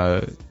it,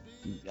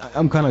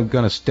 I'm kind of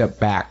going to step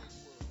back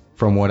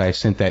from what I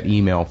sent that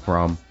email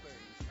from,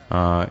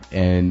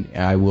 and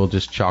I will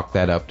just chalk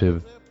that up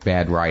to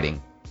bad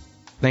writing.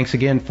 Thanks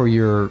again for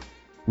your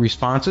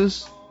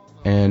responses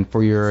and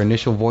for your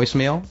initial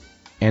voicemail,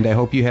 and I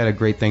hope you had a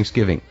great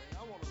Thanksgiving.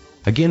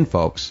 Again,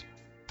 folks,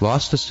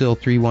 Lost to Sil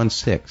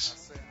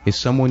 316 is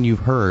someone you've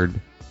heard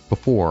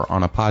before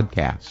on a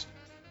podcast.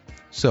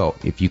 So,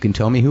 if you can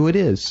tell me who it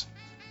is,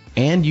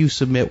 and you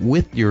submit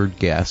with your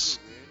guess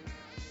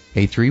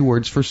a 3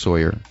 words for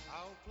Sawyer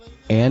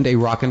and a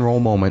rock and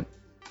roll moment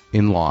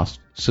in Lost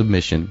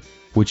submission,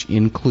 which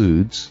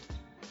includes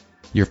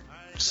your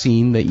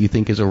scene that you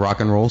think is a rock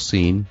and roll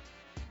scene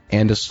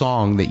and a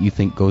song that you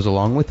think goes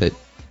along with it.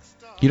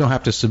 You don't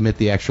have to submit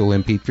the actual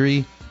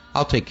MP3.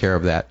 I'll take care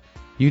of that.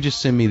 You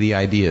just send me the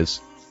ideas,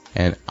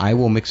 and I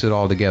will mix it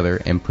all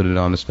together and put it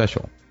on a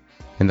special.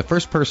 And the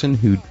first person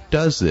who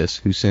does this,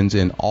 who sends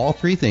in all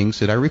 3 things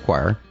that I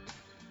require,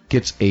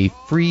 gets a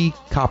free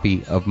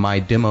copy of my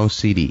demo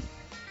CD.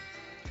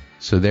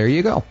 So there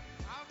you go.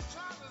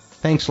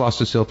 Thanks, Lost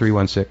to Sil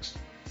 316.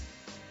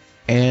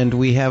 And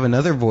we have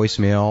another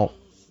voicemail.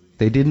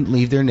 They didn't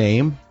leave their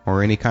name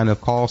or any kind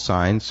of call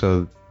sign,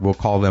 so we'll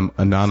call them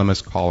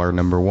Anonymous Caller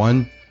Number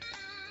 1,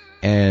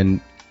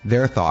 and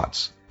their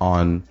thoughts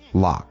on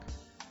Locke.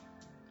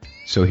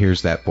 So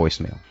here's that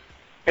voicemail.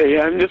 Hey,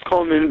 I'm just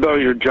calling in about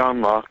your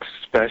John Locke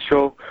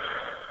special.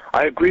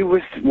 I agree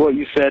with what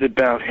you said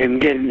about him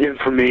getting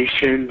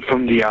information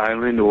from the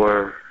island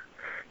or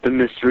the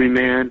mystery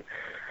man,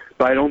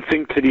 but I don't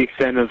think to the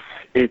extent of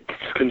it's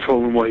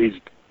controlling what he's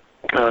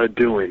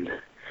doing.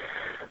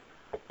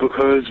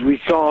 Because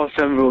we saw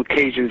several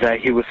occasions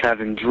that he was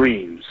having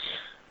dreams,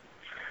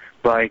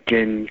 like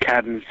in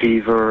Cabin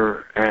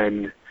Fever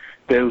and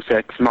Deus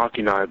Ex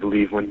Machina, I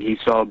believe, when he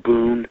saw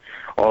Boone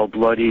all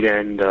bloodied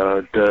and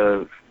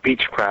the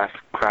Beechcraft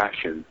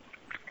crashing.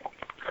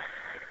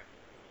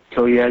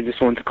 So yeah, I just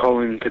wanted to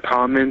call in to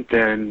comment,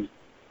 and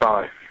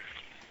bye.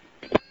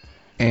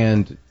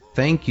 And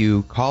thank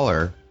you,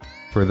 caller,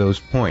 for those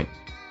points.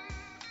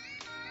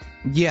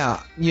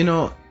 Yeah,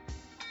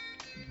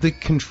 the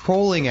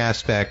controlling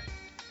aspect,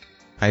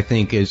 I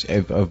think, is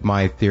of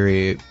my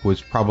theory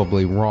was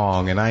probably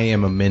wrong, and I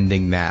am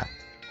amending that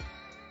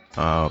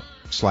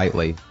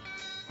slightly.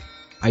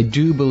 I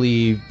do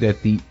believe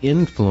that the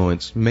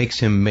influence makes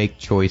him make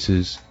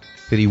choices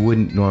that he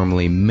wouldn't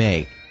normally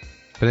make,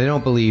 but I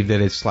don't believe that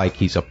it's like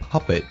he's a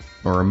puppet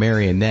or a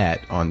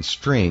marionette on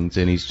strings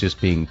and he's just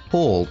being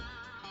pulled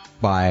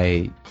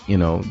by,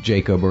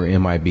 Jacob or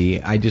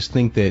MIB. I just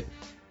think that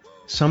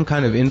some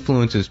kind of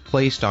influence is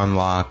placed on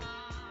Locke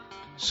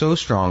so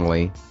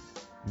strongly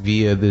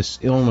via this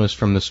illness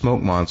from the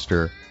smoke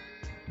monster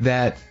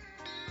that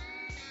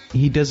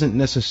he doesn't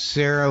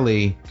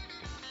necessarily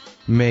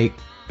make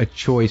a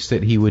choice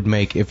that he would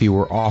make if he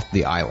were off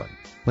the island.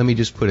 Let me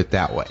just put it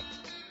that way.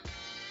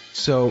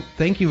 So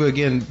thank you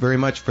again very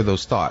much for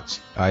those thoughts.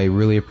 I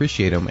really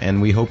appreciate them,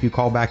 and we hope you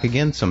call back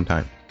again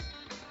sometime.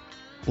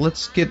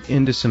 Let's get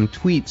into some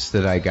tweets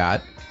that I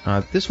got.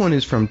 This one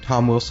is from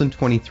Tom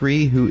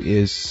Wilson23, who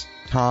is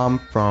Tom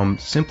from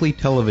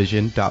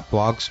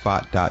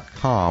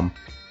simplytelevision.blogspot.com.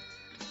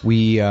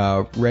 We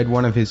read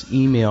one of his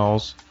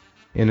emails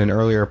in an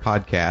earlier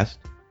podcast,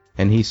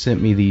 and he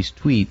sent me these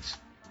tweets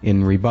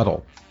in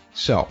rebuttal.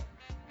 So,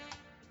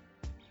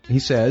 he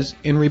says,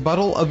 in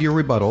rebuttal of your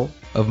rebuttal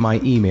of my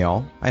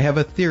email, I have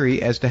a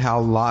theory as to how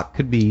Locke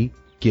could be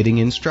getting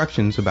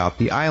instructions about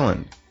the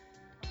island.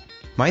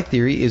 My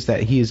theory is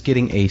that he is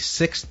getting a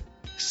sixth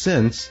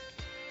sense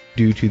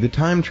due to the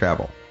time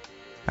travel.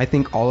 I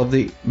think all of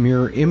the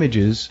mirror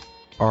images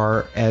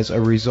are as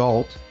a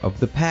result of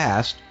the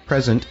past,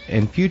 present,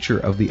 and future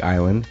of the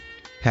island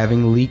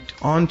having leaked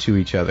onto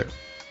each other.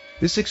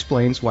 This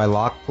explains why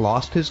Locke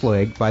lost his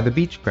leg by the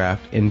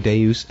Beechcraft in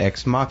Deus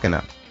Ex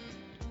Machina.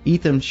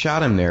 Ethan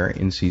shot him there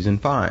in Season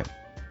 5.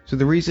 So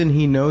the reason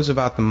he knows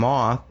about the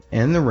moth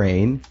and the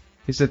rain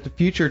is that the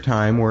future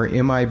time where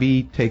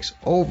MIB takes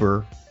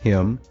over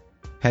him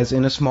has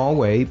in a small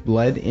way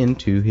bled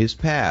into his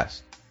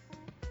past.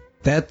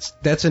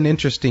 That's an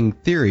interesting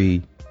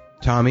theory,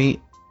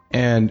 Tommy,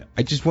 and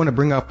I just want to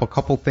bring up a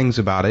couple things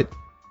about it.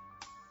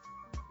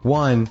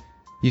 One,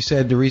 you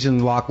said the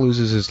reason Locke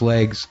loses his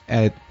legs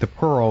at the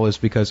Pearl is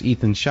because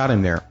Ethan shot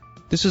him there.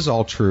 This is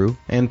all true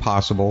and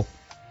possible,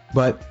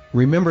 but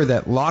remember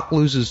that Locke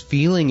loses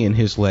feeling in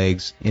his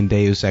legs in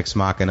Deus Ex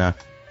Machina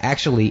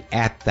actually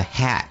at the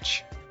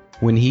hatch.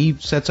 when he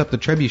sets up the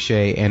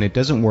trebuchet and it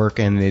doesn't work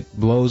and it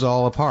blows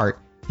all apart,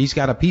 he's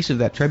got a piece of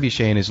that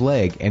trebuchet in his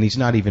leg and he's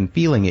not even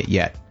feeling it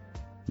yet.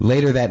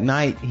 Later that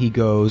night, he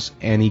goes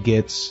and he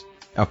gets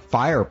a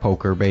fire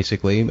poker,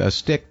 basically, a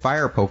stick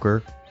fire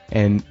poker,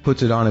 and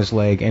puts it on his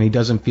leg, and he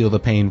doesn't feel the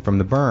pain from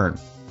the burn.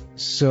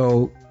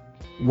 So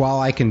while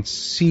I can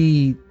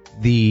see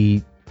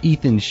the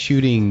Ethan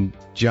shooting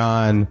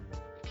John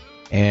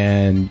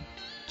and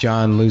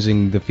John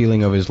losing the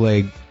feeling of his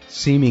leg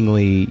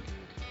seemingly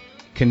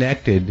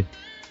connected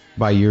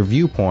by your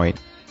viewpoint,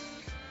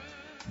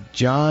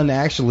 John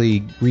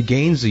actually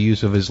regains the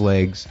use of his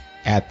legs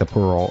at the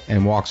Pearl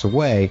and walks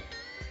away.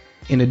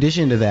 In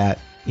addition to that,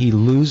 he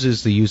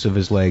loses the use of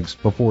his legs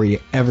before he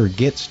ever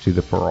gets to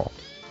the Pearl.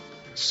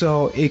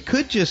 So it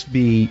could just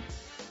be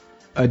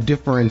a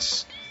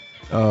difference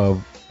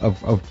of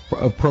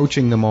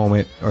approaching the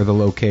moment or the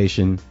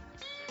location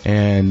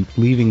and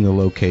leaving the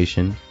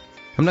location.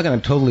 I'm not going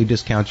to totally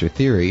discount your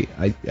theory.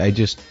 I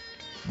just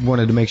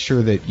wanted to make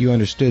sure that you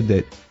understood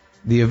that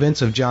the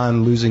events of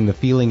John losing the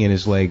feeling in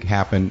his leg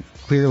happened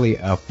clearly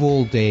a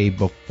full day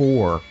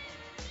before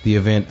the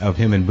event of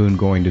him and Boone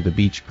going to the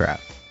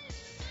Beechcraft.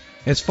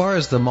 As far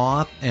as the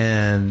moth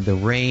and the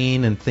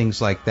rain and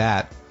things like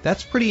that,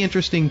 that's pretty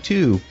interesting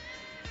too.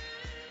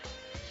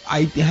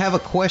 I have a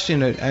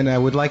question, and I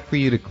would like for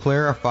you to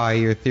clarify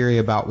your theory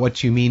about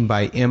what you mean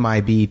by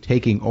MIB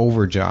taking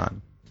over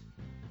John.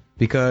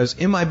 Because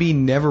MIB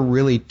never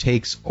really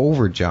takes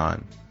over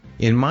John.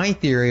 In my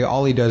theory,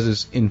 all he does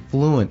is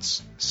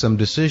influence some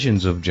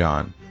decisions of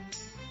John.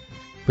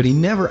 But he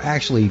never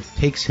actually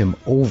takes him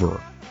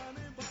over.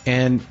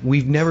 And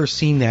we've never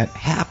seen that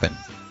happen.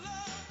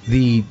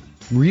 The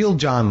real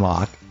John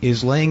Locke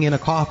is laying in a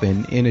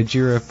coffin in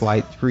Ajira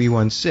Flight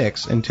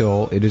 316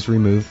 until it is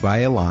removed by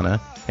Ilana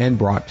and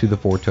brought to the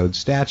four-toed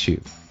statue.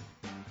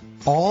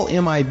 All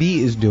MIB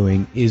is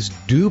doing is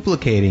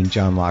duplicating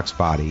John Locke's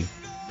body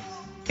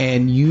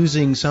and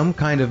using some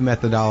kind of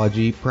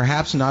methodology,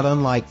 perhaps not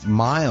unlike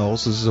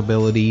Miles'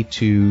 ability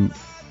to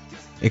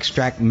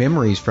extract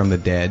memories from the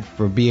dead,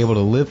 for be able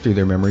to live through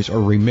their memories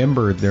or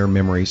remember their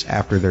memories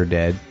after they're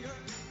dead.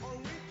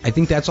 I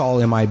think that's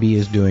all MIB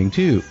is doing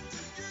too.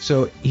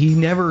 So he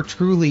never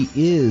truly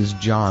is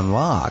John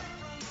Locke.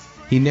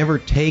 He never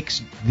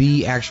takes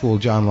the actual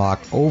John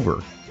Locke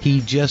over.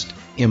 He just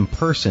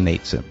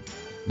impersonates him.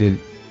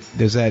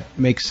 Does that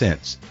make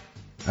sense?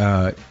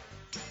 I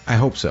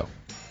hope so.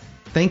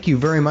 Thank you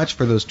very much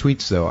for those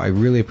tweets, though. I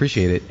really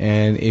appreciate it.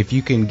 And if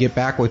you can get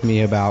back with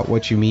me about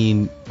what you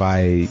mean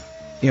by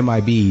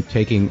MIB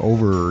taking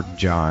over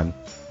John,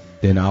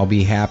 then I'll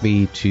be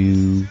happy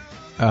to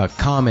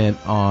comment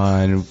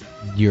on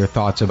your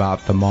thoughts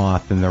about the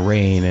moth and the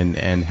rain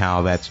and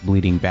how that's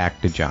bleeding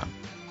back to John.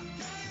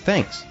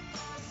 Thanks.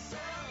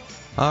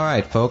 All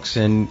right, folks,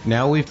 and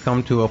now we've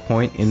come to a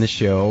point in the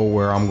show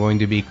where I'm going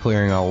to be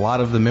clearing a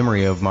lot of the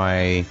memory of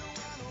my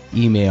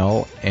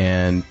email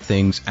and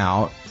things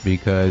out,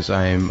 because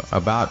I'm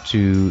about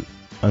to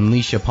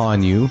unleash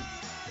upon you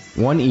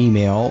one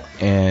email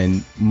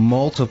and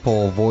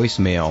multiple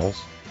voicemails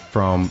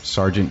from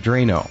Sergeant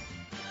Drano.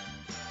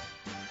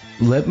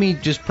 Let me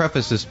just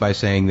preface this by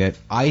saying that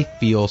I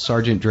feel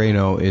Sergeant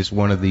Drano is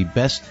one of the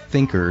best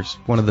thinkers,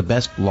 one of the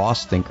best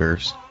lost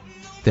thinkers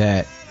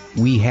that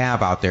we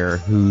have out there,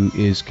 who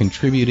is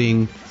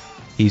contributing.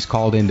 He's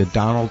called into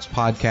Donald's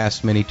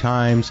podcast many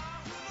times.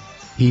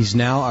 He's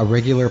now a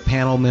regular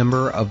panel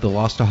member of the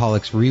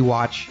Lostaholics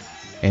Rewatch,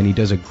 and he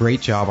does a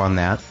great job on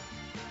that.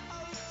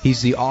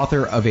 He's the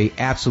author of a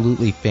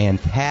absolutely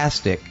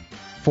fantastic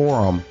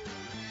forum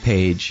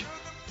page,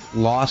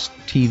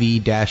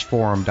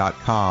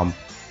 losttv-forum.com,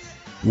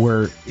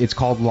 where it's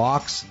called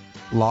Locke's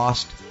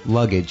Lost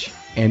Luggage,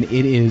 and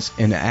it is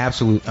an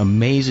absolute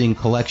amazing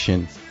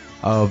collection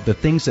of the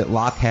things that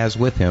Locke has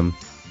with him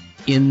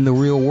in the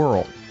real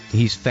world.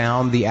 He's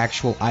found the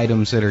actual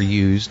items that are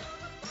used.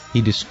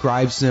 He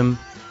describes them,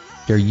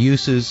 their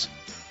uses,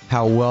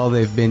 how well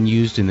they've been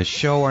used in the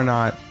show or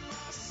not.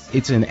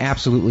 It's an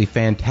absolutely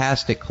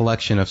fantastic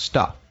collection of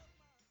stuff.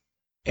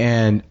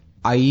 And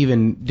I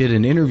even did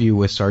an interview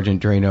with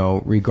Sergeant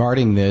Drano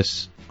regarding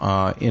this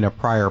in a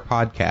prior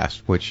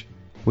podcast, which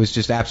was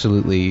just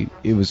absolutely,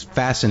 it was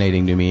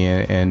fascinating to me.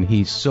 And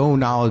he's so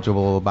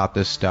knowledgeable about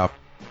this stuff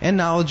and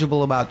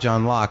knowledgeable about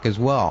John Locke as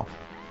well,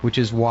 which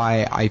is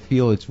why I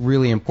feel it's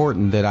really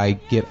important that I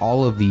get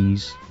all of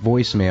these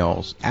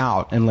voicemails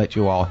out and let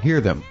you all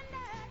hear them.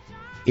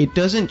 It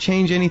doesn't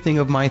change anything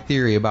of my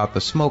theory about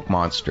the smoke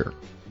monster,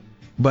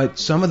 but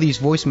some of these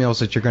voicemails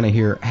that you're going to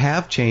hear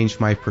have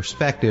changed my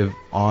perspective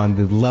on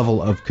the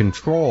level of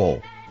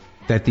control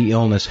that the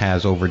illness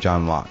has over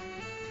John Locke.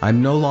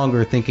 I'm no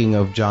longer thinking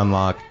of John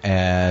Locke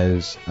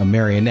as a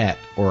marionette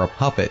or a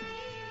puppet,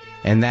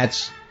 and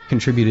that's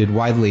contributed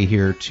widely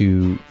here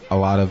to a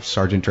lot of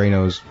Sergeant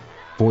Drano's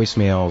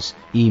voicemails,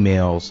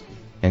 emails,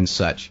 and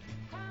such.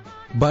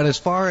 But as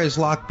far as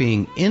Locke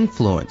being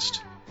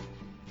influenced,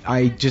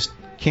 I just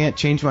can't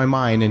change my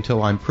mind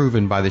until I'm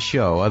proven by the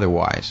show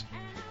otherwise.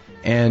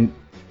 And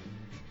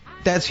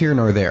that's here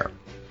nor there.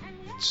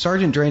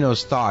 Sergeant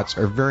Drano's thoughts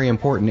are very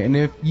important, and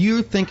if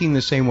you're thinking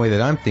the same way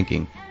that I'm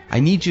thinking, I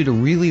need you to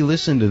really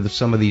listen to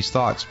some of these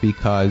thoughts,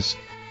 because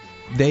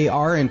they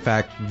are, in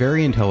fact,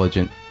 very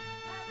intelligent,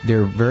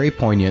 they're very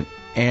poignant,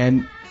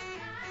 and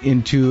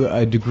into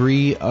a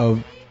degree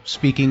of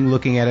speaking,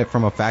 looking at it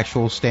from a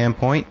factual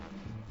standpoint,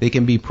 they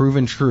can be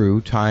proven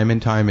true time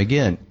and time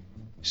again.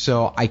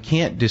 So I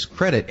can't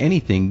discredit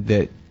anything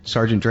that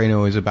Sergeant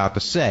Drano is about to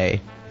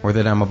say, or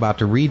that I'm about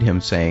to read him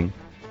saying.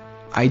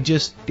 I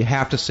just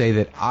have to say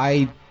that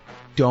I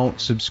don't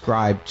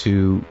subscribe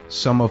to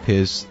some of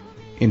his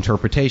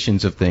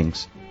interpretations of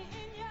things.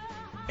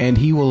 And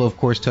he will, of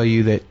course, tell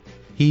you that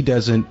he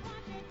doesn't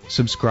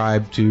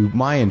subscribe to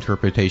my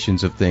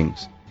interpretations of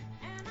things.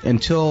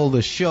 Until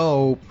the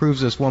show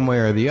proves us one way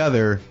or the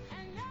other,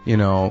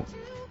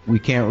 we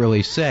can't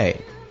really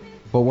say.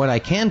 But what I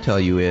can tell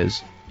you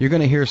is, you're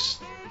going to hear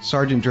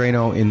Sergeant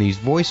Drano in these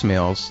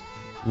voicemails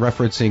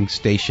referencing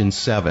Station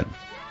 7.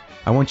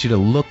 I want you to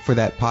look for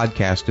that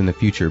podcast in the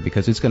future,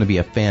 because it's going to be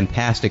a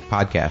fantastic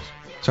podcast.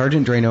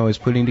 Sergeant Drano is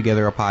putting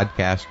together a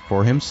podcast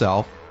for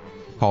himself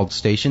called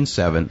Station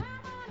 7,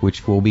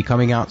 which will be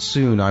coming out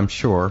soon, I'm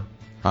sure,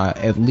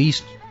 at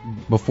least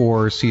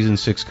before Season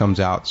 6 comes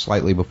out,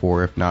 slightly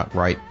before, if not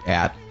right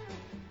at.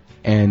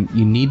 And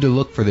you need to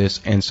look for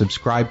this and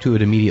subscribe to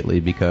it immediately,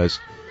 because,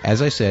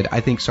 as I said, I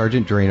think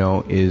Sergeant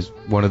Drano is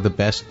one of the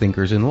best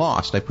thinkers in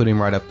Lost. I put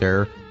him right up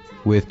there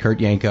with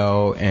Kurt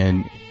Yanko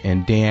and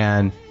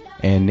Dan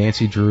and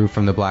Nancy Drew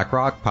from the Black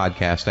Rock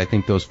podcast. I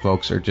think those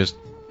folks are just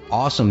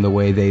awesome, the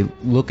way they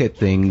look at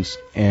things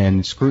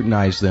and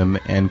scrutinize them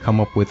and come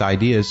up with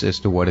ideas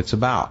as to what it's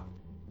about.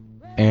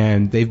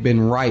 And they've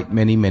been right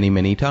many, many,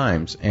 many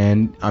times.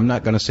 And I'm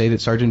not going to say that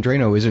Sergeant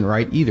Drano isn't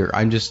right either.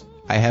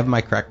 I have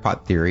my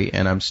crackpot theory,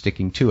 and I'm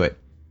sticking to it.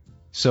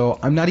 So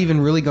I'm not even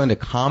really going to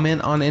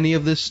comment on any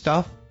of this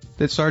stuff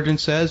that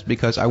Sergeant says,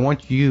 because I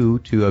want you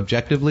to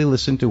objectively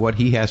listen to what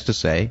he has to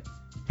say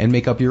and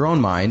make up your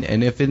own mind.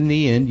 And if in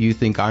the end you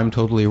think I'm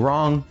totally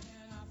wrong,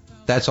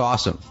 that's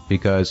awesome,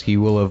 because he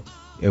will have,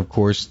 of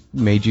course,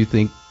 made you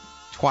think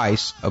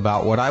twice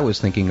about what I was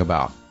thinking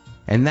about.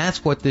 And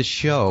that's what this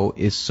show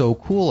is so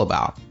cool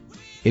about.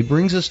 It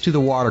brings us to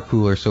the water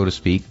cooler, so to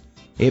speak.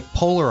 It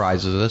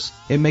polarizes us.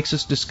 It makes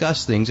us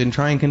discuss things and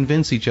try and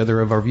convince each other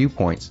of our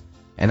viewpoints.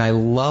 And I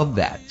love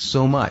that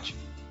so much.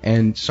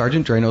 And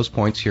Sergeant Drano's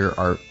points here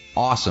are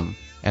awesome,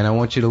 and I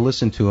want you to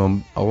listen to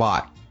them a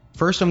lot.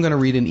 First, I'm going to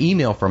read an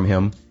email from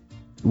him,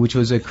 which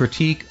was a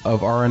critique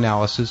of our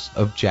analysis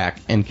of Jack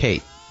and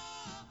Kate.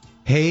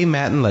 Hey,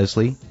 Matt and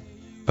Leslie.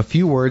 A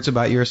few words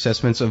about your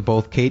assessments of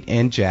both Kate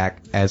and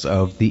Jack as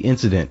of the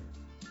incident.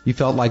 You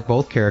felt like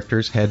both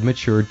characters had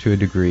matured to a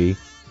degree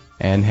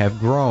and have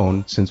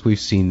grown since we've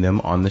seen them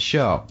on the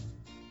show.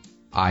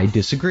 I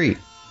disagree.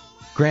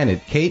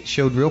 Granted, Kate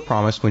showed real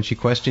promise when she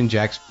questioned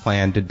Jack's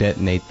plan to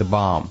detonate the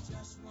bomb,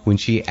 when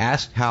she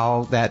asked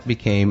how that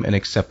became an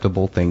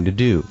acceptable thing to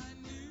do.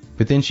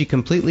 But then she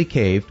completely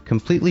caved,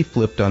 completely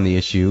flipped on the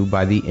issue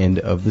by the end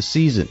of the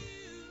season,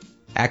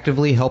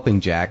 actively helping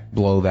Jack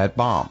blow that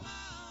bomb.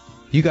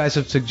 You guys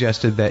have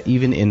suggested that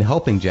even in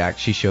helping Jack,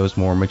 she shows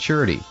more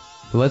maturity.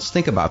 But let's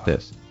think about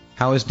this.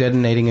 How is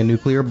detonating a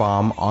nuclear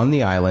bomb on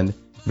the island,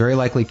 very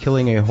likely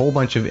killing a whole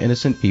bunch of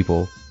innocent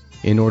people,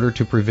 in order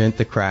to prevent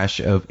the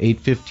crash of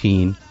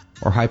 815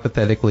 or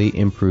hypothetically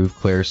improve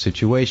Claire's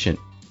situation?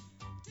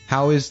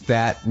 How is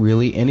that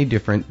really any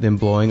different than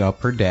blowing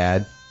up her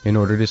dad in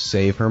order to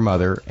save her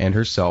mother and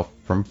herself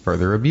from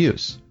further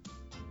abuse?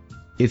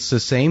 It's the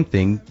same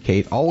thing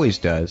Kate always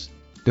does,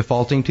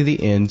 defaulting to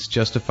the ends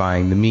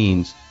justifying the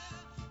means,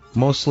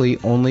 mostly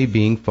only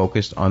being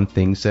focused on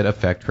things that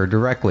affect her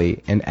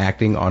directly and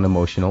acting on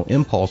emotional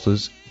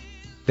impulses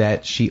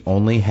that she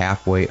only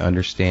halfway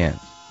understands.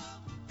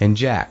 And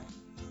Jack.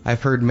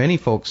 I've heard many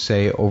folks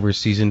say over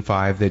Season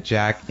 5 that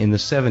Jack in the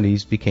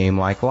 70s became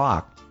like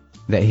Locke,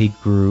 that he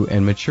grew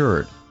and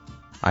matured.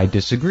 I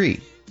disagree.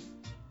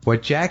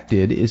 What Jack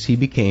did is he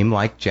became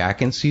like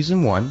Jack in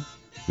Season 1,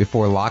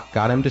 before Locke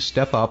got him to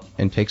step up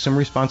and take some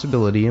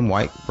responsibility in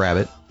White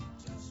Rabbit.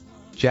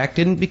 Jack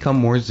didn't become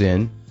more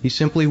zen, he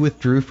simply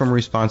withdrew from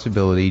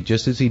responsibility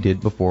just as he did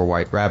before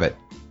White Rabbit.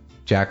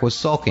 Jack was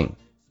sulking.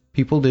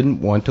 People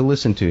didn't want to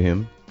listen to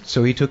him,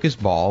 so he took his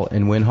ball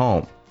and went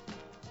home.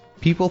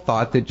 People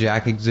thought that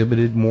Jack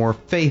exhibited more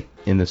faith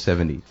in the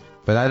 70s,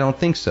 but I don't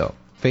think so.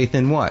 Faith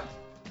in what?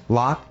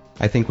 Locke,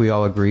 I think we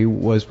all agree,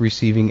 was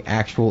receiving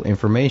actual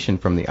information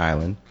from the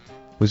island,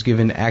 was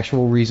given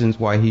actual reasons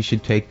why he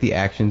should take the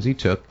actions he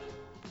took.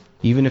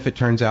 Even if it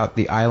turns out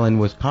the island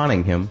was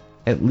conning him,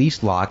 at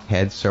least Locke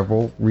had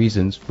several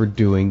reasons for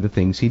doing the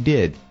things he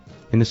did.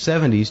 In the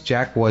 70s,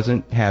 Jack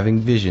wasn't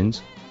having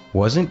visions,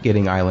 wasn't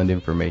getting island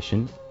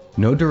information,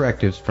 no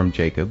directives from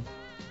Jacob.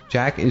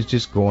 Jack is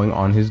just going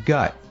on his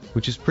gut,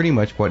 which is pretty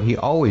much what he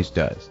always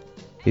does.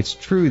 It's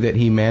true that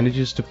he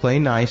manages to play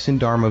nice in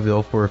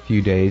Dharmaville for a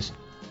few days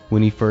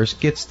when he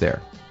first gets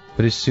there,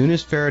 but as soon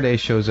as Faraday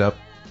shows up,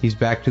 he's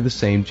back to the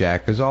same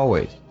Jack as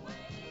always.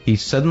 He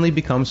suddenly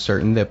becomes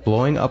certain that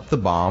blowing up the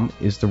bomb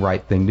is the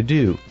right thing to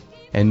do.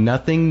 and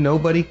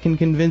nobody can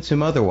convince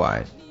him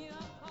otherwise.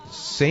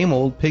 Same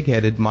old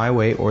pig-headed my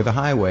way or the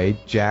highway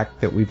Jack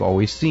that we've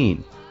always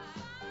seen.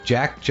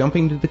 Jack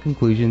jumping to the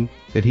conclusion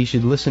that he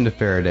should listen to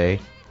Faraday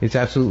is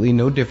absolutely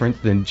no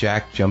different than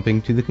Jack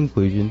jumping to the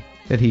conclusion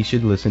that he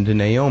should listen to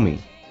Naomi.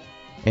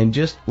 And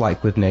just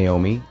like with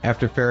Naomi,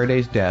 after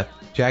Faraday's death,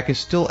 Jack is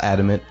still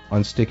adamant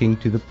on sticking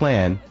to the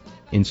plan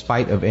in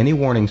spite of any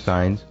warning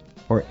signs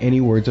or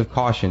any words of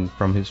caution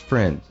from his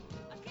friends.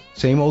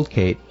 Same old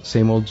Kate,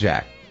 same old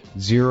Jack.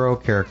 Zero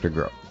character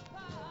growth.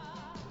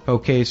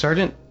 Okay,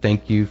 Sergeant,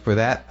 thank you for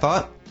that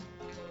thought.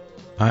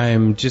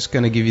 I'm just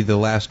going to give you the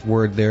last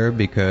word there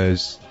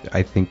because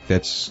I think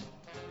that's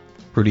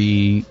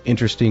pretty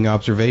interesting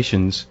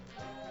observations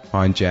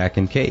on Jack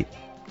and Kate.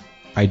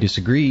 I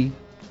disagree,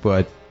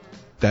 but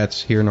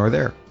that's here nor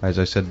there, as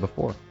I said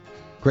before.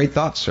 Great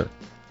thoughts, sir.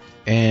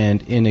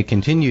 And in a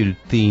continued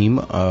theme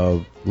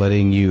of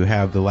letting you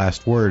have the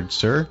last word,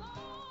 sir,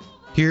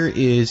 here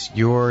is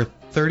your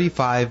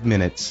 35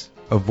 minutes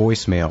of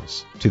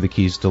voicemails to the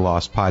Keys to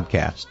Lost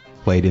podcast,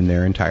 played in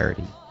their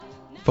entirety.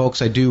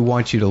 Folks, I do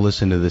want you to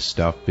listen to this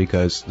stuff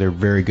because they're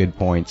very good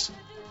points,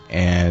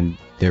 and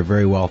they're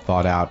very well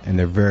thought out, and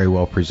they're very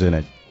well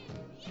presented.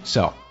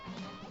 So,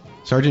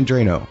 Sergeant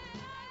Drano,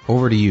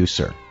 over to you,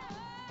 sir.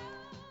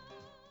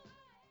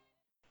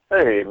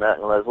 Hey, Matt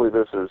and Leslie,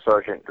 this is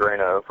Sergeant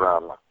Drano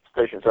from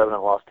Station 7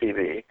 and Lost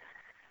TV.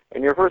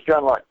 In your first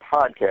John Locke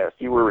podcast,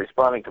 you were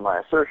responding to my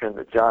assertion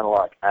that John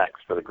Locke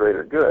acts for the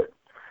greater good.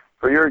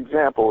 For your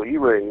example, you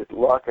raised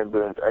Locke and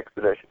Boone's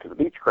expedition to the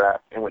Beechcraft,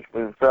 in which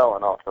Boone fell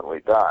and ultimately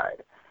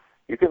died.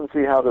 You couldn't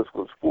see how this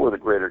was for the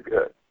greater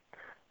good.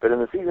 But in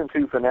the Season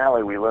 2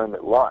 finale, we learned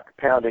that Locke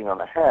pounding on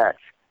the hatch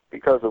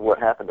because of what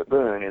happened to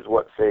Boone is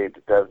what saved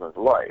Desmond's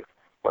life,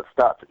 what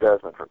stopped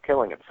Desmond from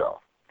killing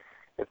himself.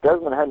 If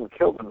Desmond hadn't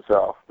killed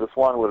himself, the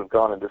Swan would have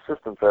gone into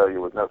system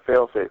failure with no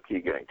failsafe key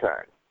getting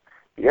turned.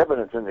 The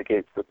evidence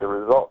indicates that the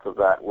results of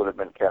that would have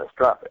been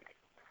catastrophic.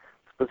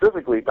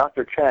 Specifically,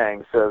 Dr.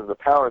 Chang says the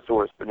power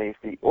source beneath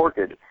the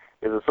Orchid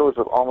is a source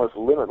of almost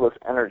limitless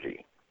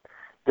energy.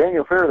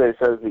 Daniel Faraday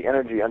says the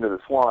energy under the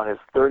Swan is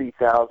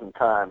 30,000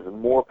 times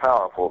more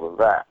powerful than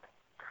that.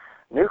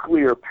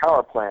 Nuclear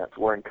power plants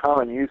were in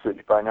common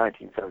usage by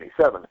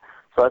 1977,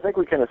 so I think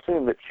we can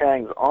assume that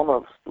Chang's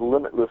almost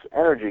limitless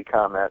energy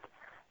comment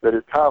that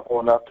is powerful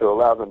enough to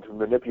allow them to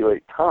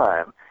manipulate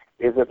time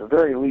is at the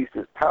very least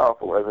as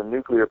powerful as a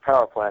nuclear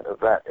power plant of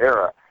that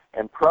era,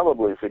 and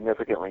probably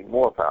significantly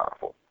more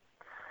powerful.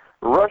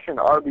 Russian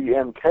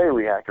RBMK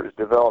reactors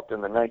developed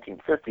in the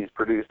 1950s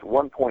produced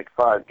 1.5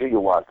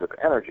 gigawatts of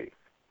energy.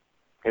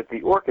 If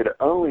the Orchid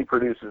only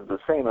produces the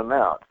same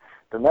amount,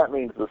 then that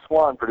means the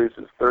Swan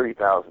produces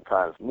 30,000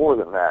 times more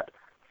than that,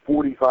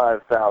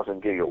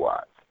 45,000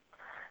 gigawatts.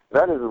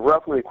 That is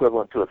roughly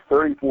equivalent to a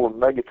 34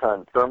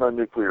 megaton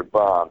thermonuclear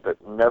bomb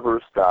that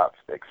never stops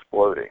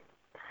exploding.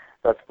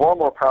 That's far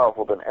more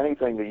powerful than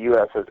anything the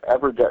U.S. has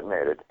ever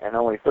detonated, and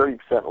only 30%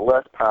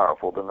 less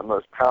powerful than the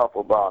most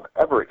powerful bomb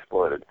ever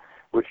exploded,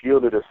 which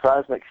yielded a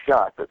seismic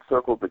shock that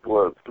circled the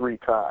globe 3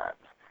 times.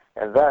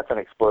 And that's an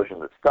explosion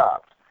that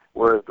stops,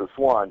 whereas the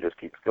Swan just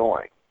keeps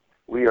going.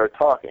 We are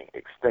talking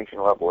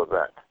extinction-level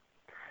event.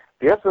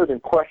 The episode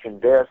in question,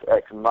 Deus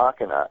Ex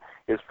Machina,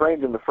 is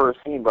framed in the first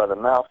scene by the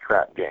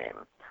mousetrap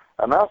game.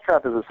 A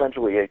mousetrap is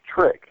essentially a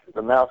trick.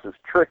 The mouse is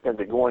tricked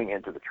into going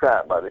into the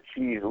trap by the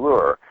cheese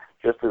lure,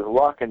 just as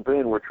Locke and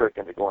Boone were tricked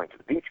into going to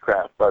the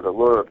Beechcraft by the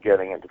lure of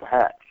getting into the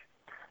hatch.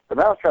 The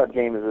mousetrap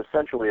game is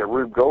essentially a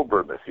Rube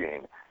Goldberg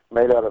machine,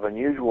 made out of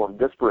unusual and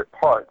disparate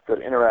parts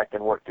that interact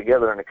and work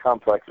together in a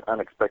complex,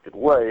 unexpected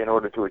way in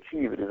order to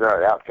achieve a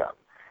desired outcome.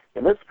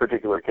 In this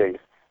particular case,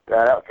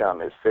 that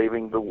outcome is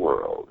saving the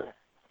world.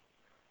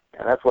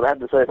 And that's what I have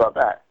to say about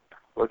that.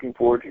 Looking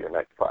forward to your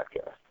next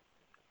podcast.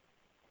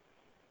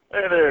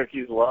 Hey there,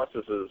 Keys to Lost.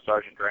 This is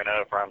Sergeant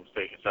Drano from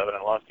Station 7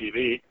 and Lost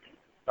TV.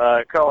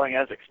 Calling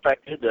as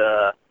expected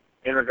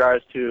in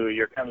regards to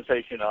your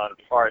conversation on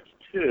Part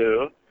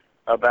 2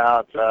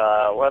 about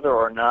whether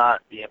or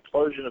not the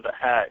implosion of the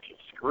hatch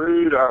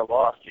screwed our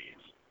losties.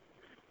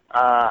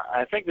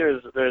 I think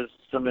there's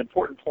some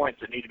important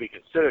points that need to be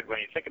considered when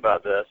you think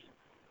about this.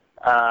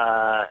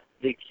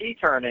 The key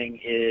turning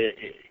is,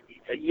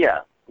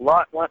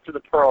 Locke went to the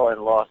Pearl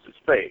and lost his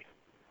faith.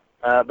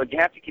 But you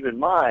have to keep in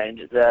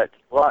mind that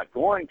Locke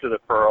going to the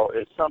Pearl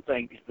is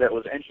something that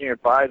was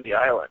engineered by the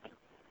island.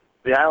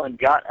 The island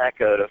got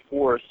Echo to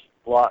force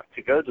Locke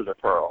to go to the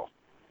Pearl.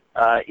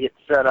 It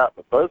set up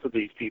both of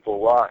these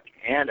people, Locke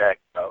and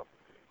Echo,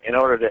 in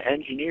order to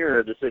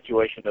engineer the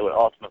situation that would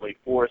ultimately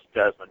force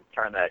Desmond to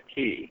turn that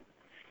key.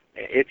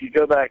 If you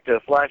go back to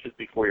Flashes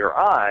Before Your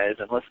Eyes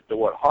and listen to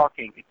what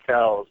Hawking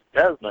tells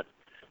Desmond,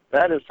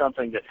 that is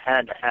something that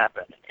had to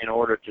happen in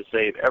order to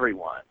save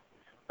everyone.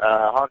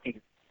 Hawking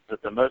says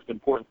that the most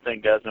important thing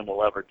Desmond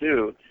will ever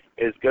do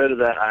is go to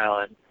that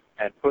island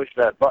and push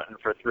that button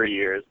for 3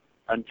 years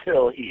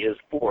until he is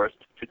forced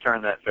to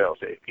turn that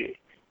failsafe key.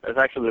 That's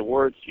actually the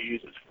words to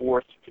use, is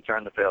forced to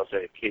turn the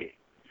failsafe key.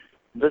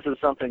 This is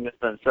something that's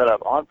been set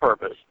up on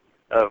purpose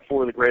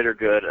for the greater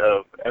good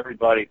of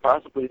everybody,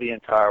 possibly the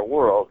entire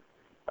world,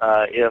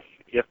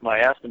 if my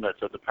estimates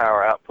of the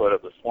power output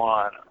of the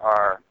Swan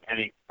are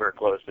anywhere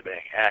close to being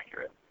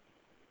accurate.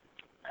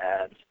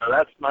 And so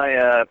that's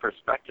my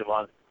perspective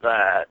on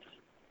that.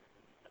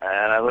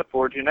 And I look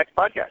forward to your next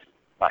podcast.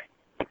 Bye.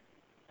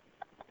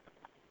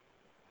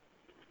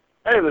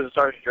 Hey, this is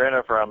Sergeant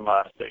Drano from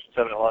Station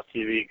 7 at Lost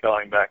TV,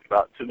 calling back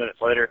about 2 minutes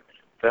later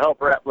to help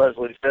wrap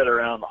Leslie's head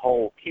around the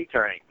whole key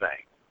turning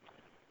thing.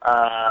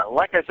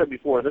 Like I said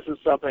before, this is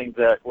something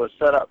that was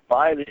set up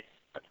by the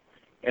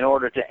in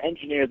order to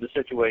engineer the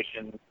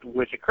situation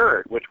which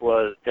occurred, which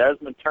was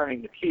Desmond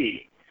turning the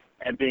key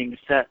and being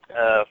sent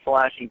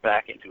flashing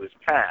back into his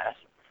past.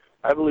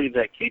 I believe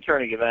that key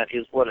turning event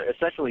is what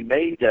essentially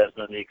made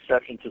Desmond the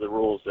exception to the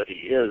rules that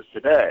he is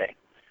today.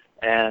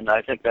 And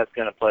I think that's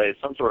going to play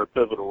some sort of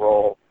pivotal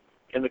role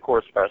in the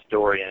course of our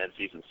story and in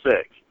Season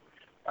 6.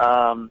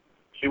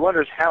 She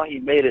wonders how he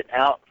made it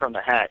out from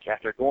the hatch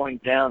after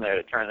going down there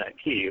to turn that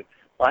key.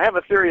 Well, I have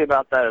a theory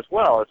about that as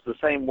well. It's the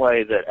same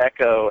way that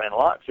Echo and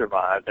Locke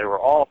survived. There were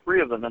all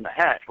three of them in the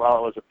hatch while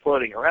it was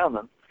floating around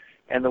them.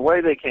 And the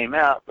way they came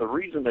out, the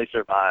reason they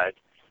survived,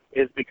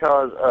 is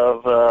because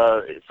of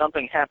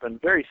something happened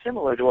very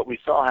similar to what we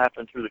saw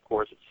happen through the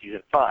course of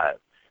Season 5.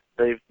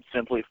 They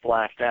simply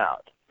flashed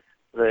out.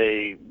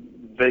 They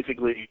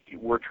basically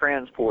were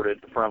transported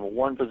from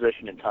one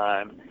position in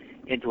time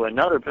into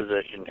another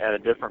position at a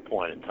different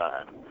point in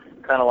time.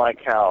 Kind of like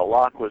how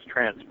Locke was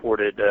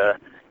transported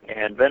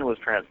and Ben was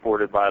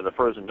transported by the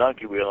frozen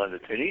donkey wheel into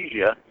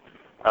Tunisia.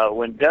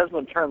 When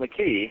Desmond turned the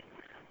key,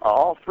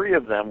 all three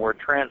of them were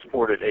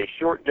transported a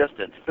short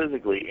distance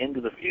physically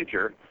into the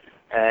future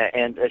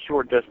and a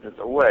short distance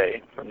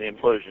away from the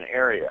implosion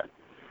area.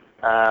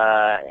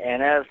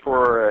 And as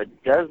for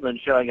Desmond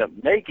showing up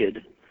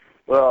naked,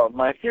 well,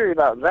 my theory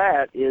about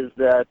that is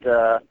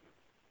that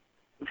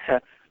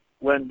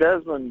when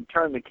Desmond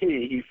turned the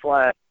key, he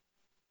flashed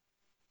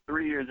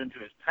 3 years into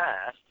his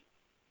past.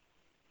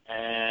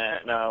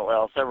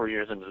 Several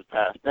years into his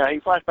past. Now, he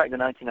flashed back to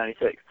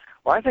 1996.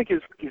 Well, I think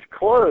his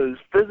clothes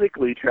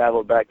physically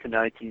traveled back to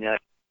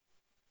 1996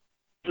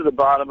 to the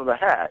bottom of the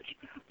hatch.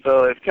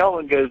 So if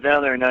Kelvin goes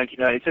down there in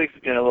 1996,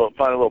 he's going to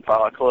find a little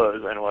pile of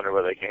clothes and wonder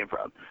where they came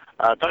from.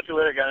 Talk to you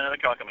later. Got another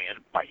call coming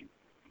in. Bye.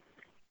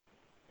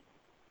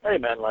 Hey,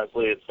 man,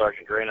 Leslie. It's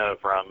Sergeant Drano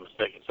from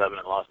Station 7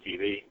 at Lost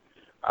TV.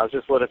 I was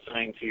just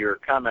listening to your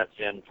comments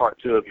in Part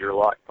 2 of your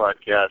Locke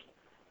podcast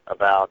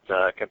about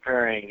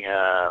comparing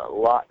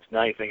Locke's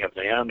knifing of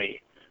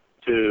Naomi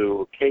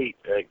to Kate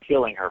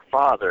killing her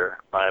father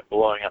by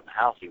blowing up the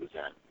house he was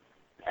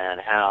in,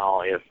 and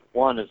how if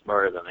one is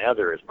murder, then the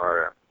other is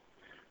murder.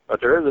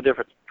 But there is a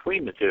difference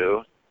between the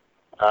two.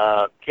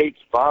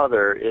 Kate's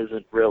father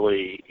isn't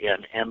really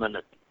an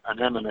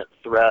imminent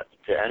threat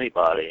to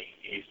anybody.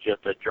 He's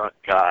just a drunk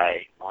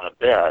guy on a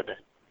bed,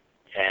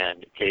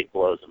 and Kate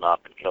blows him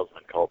up and kills him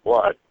in cold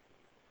blood.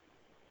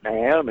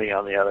 Naomi,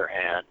 on the other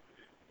hand,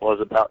 was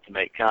about to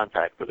make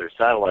contact with her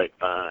satellite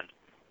phone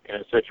in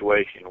a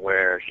situation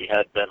where she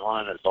had Ben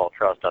Linus all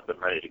trussed up and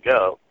ready to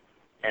go.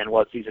 And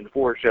what Season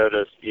 4 showed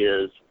us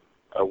is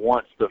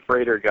once the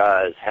freighter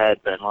guys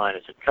had Ben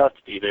Linus in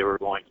custody, they were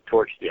going to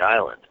torch the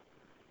island.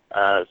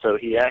 So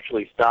he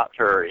actually stopped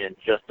her in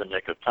just the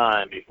nick of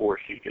time before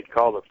she could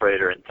call the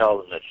freighter and tell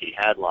them that she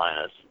had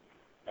Linus,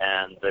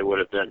 and they would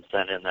have then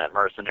sent in that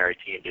mercenary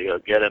team to go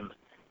get him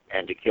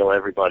and to kill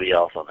everybody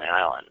else on the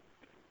island.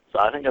 So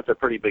I think that's a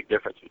pretty big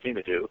difference between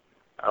the two.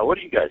 What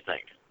do you guys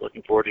think?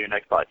 Looking forward to your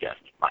next podcast.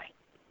 Bye.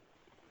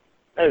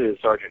 Hey, this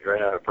is Sergeant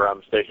Drano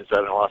from Station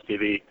 7 at Lost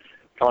TV,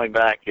 calling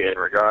back in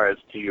regards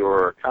to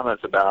your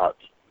comments about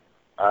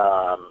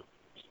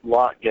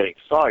Locke getting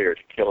Sawyer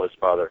to kill his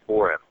father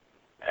for him,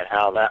 and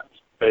how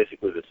that's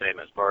basically the same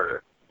as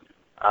murder.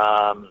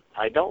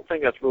 I don't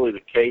think that's really the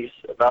case.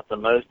 About the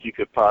most you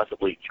could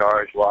possibly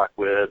charge Locke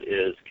with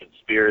is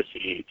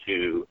conspiracy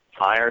to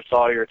hire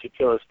Sawyer to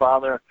kill his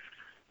father,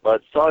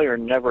 but Sawyer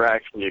never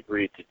actually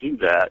agreed to do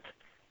that,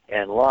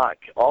 and Locke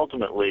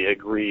ultimately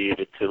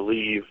agreed to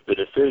leave the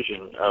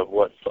decision of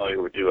what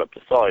Sawyer would do up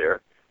to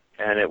Sawyer,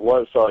 and it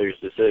was Sawyer's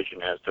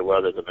decision as to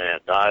whether the man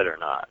died or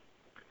not.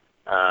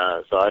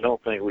 So I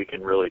don't think we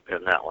can really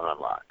pin that one on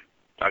Locke.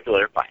 Talk to you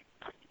later. Bye.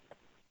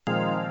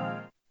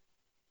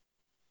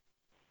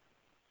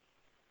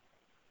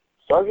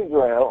 Sergeant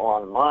Drano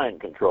on mind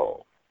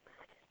control.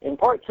 In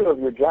Part 2 of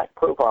your Jack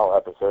Profile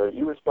episode,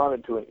 you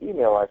responded to an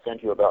email I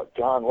sent you about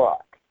John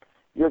Locke.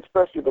 You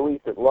expressed your belief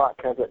that Locke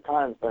has at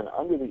times been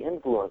under the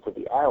influence of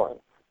the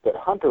island, that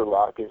Hunter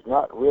Locke is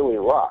not really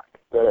Locke,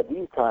 that at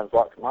these times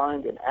Locke's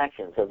mind and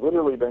actions have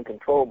literally been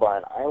controlled by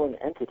an island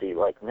entity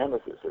like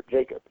Nemesis or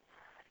Jacob.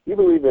 You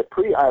believe that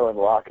pre-island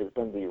Locke has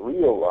been the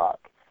real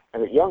Locke,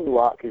 and that young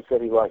Locke, who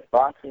said he liked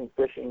boxing,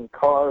 fishing,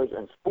 cars,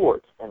 and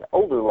sports, and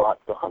older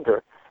Locke, the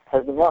hunter,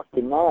 has been Locke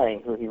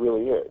denying who he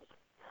really is.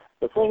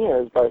 The thing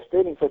is, by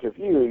stating such a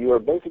view, you are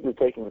basically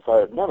taking the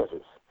side of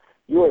Nemesis.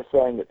 You are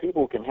saying that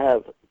people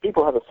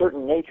have a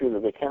certain nature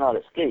that they cannot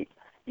escape.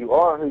 You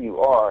are who you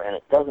are, and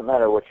it doesn't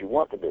matter what you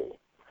want to be.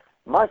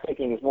 My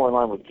thinking is more in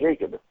line with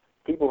Jacob,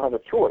 People have a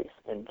choice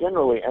and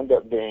generally end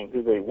up being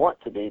who they want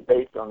to be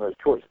based on those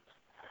choices.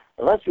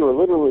 Unless you are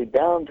literally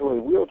bound to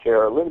a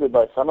wheelchair or limited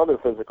by some other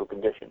physical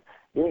condition,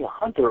 being a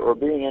hunter or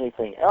being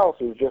anything else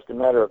is just a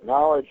matter of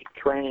knowledge,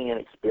 training, and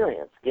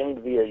experience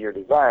gained via your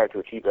desire to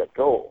achieve that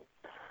goal.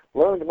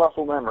 Learned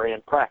muscle memory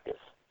and practice.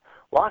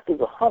 Locke is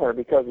a hunter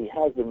because he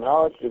has the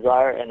knowledge,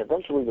 desire, and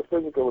eventually the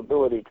physical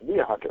ability to be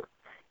a hunter.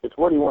 It's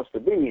what he wants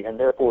to be, and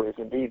therefore is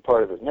indeed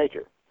part of his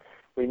nature.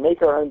 We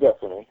make our own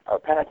destiny. Our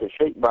path is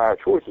shaped by our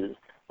choices,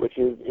 which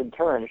is in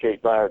turn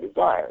shaped by our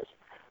desires.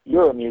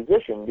 You're a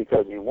musician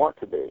because you want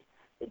to be.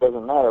 It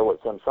doesn't matter what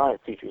some science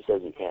teacher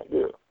says you can't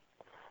do.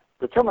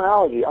 The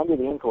terminology under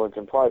the influence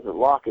implies that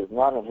Locke is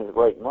not in his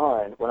right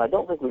mind, when I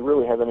don't think we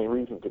really have any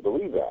reason to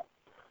believe that.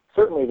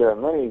 Certainly there are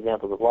many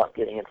examples of Locke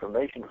getting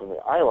information from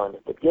the island,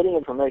 but getting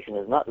information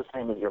is not the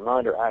same as your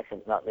mind or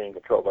actions not being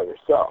controlled by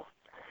yourself.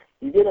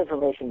 You get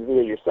information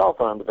via your cell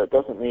phone, but that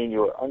doesn't mean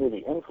you are under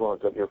the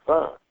influence of your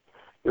phone.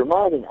 Your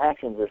mind and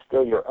actions are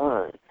still your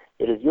own.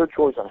 It is your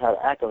choice on how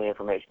to act on the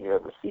information you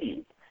have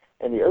received.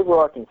 And the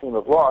overarching theme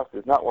of Lost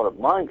is not one of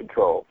mind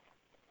control.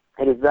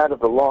 It is that of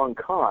the long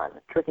con,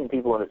 tricking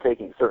people into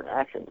taking certain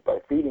actions by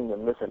feeding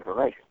them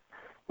misinformation.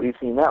 We've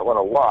seen that one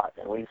a lot,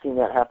 and we've seen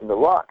that happen to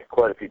Locke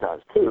quite a few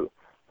times too.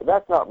 But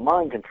that's not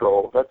mind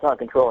control. That's not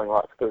controlling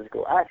Locke's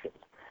physical actions.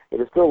 It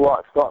is still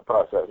Locke's thought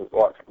processes,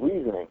 Locke's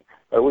reasoning,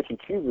 by which he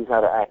chooses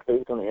how to act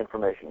based on the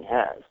information he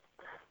has.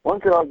 One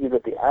could argue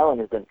that the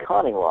island has been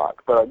conning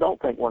Locke, but I don't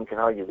think one can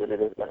argue that it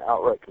has been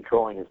outright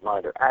controlling his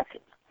mind or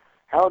actions.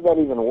 How would that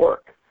even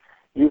work?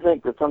 You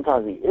think that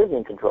sometimes he is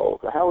in control,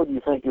 so how would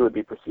you think you would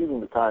be perceiving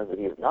the times that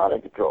he is not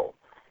in control?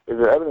 Is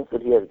there evidence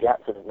that he has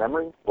gaps in his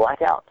memory?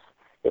 Blackouts?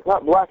 If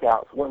not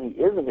blackouts, when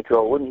he is in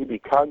control, wouldn't he be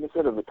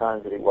cognizant of the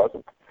times that he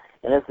wasn't?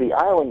 And if the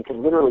island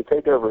can literally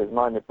take over his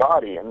mind and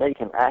body and make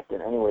him act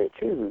in any way it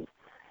chooses,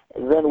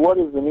 then what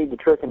is the need to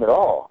trick him at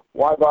all?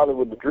 Why bother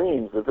with the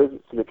dreams, the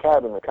visits to the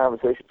cabin, the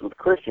conversations with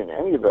Christian,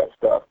 any of that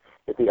stuff,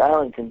 if the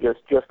island can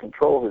just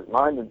control his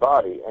mind and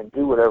body and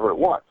do whatever it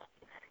wants?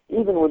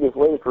 Even with his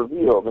latest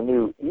reveal, the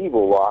new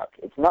evil Locke,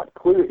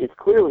 it's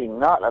clearly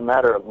not a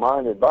matter of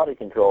mind and body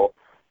control,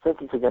 since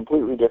it's a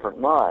completely different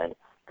mind,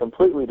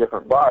 completely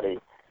different body,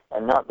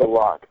 and not the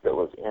Locke that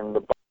was in the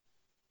body.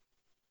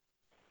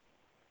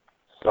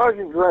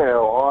 Sergeant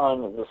Drano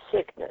on the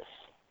sickness.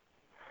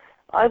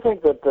 I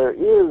think that there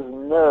is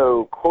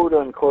no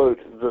quote-unquote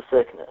the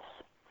sickness.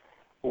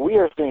 We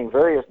are seeing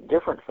various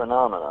different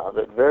phenomena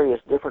that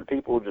various different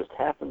people just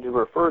happen to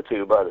refer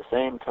to by the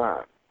same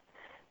term.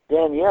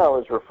 Danielle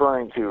is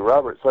referring to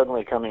Robert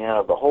suddenly coming out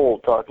of the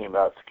hold talking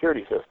about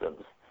security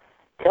systems.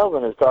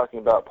 Kelvin is talking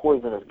about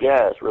poisonous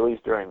gas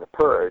released during the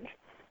purge.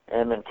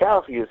 And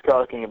Minkowski is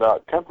talking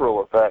about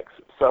temporal effects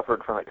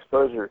suffered from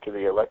exposure to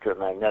the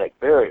electromagnetic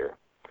barrier.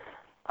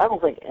 I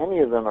don't think any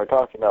of them are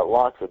talking about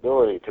Locke's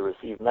ability to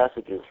receive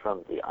messages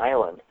from the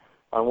island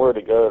on where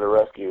to go to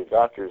rescue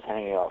doctors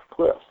hanging off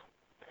cliffs.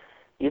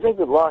 You think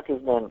that Locke has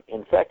been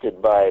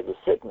infected by the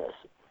sickness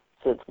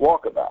since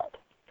Walkabout.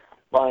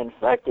 By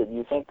infected,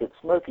 you think that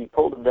Smokey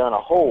pulled him down a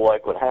hole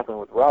like what happened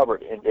with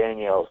Robert and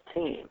Danielle's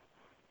team.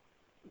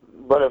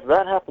 But if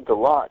that happened to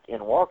Locke in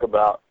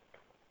Walkabout,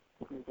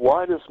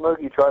 why does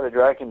Smokey try to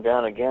drag him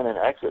down again in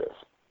Exodus?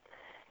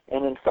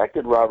 And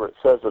infected Robert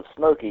says of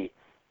Smokey,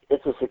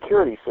 it's a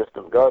security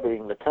system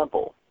guarding the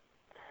temple.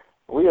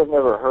 We have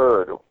never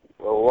heard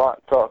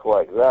Locke talk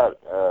like that,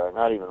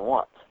 not even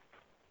once.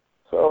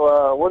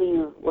 So what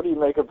do you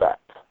make of that?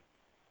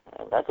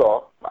 And that's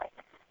all. Bye.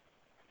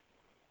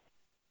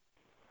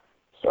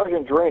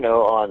 Sergeant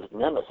Drano on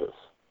Nemesis.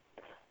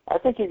 I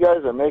think you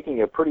guys are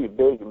making a pretty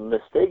big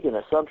mistaken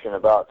assumption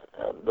about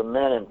the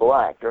Men in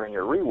Black during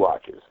your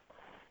rewatches.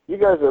 You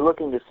guys are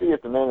looking to see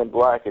if the Man in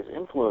Black is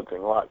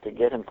influencing Locke to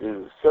get him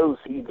to sow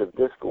seeds of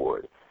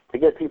discord, to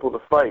get people to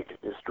fight,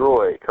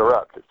 destroy,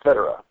 corrupt,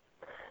 etc.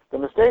 The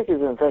mistake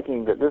is in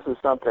thinking that this is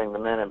something the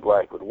Man in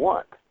Black would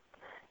want.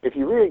 If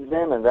you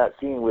re-examine that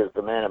scene with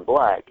the Man in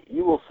Black,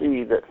 you will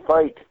see that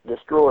fight,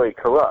 destroy,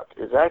 corrupt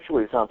is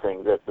actually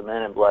something that the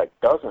Man in Black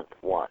doesn't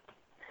want.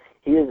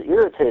 He is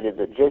irritated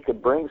that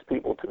Jacob brings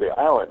people to the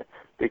island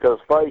because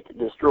fight,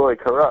 destroy,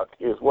 corrupt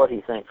is what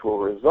he thinks will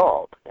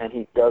result, and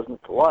he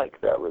doesn't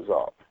like that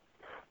result.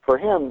 For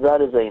him,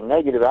 that is a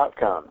negative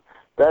outcome.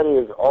 That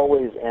is,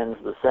 always ends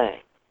the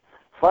same.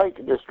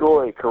 Fight,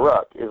 destroy,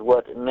 corrupt is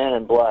what Man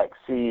in Black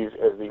sees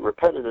as the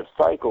repetitive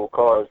cycle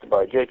caused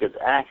by Jacob's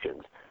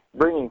actions,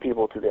 bringing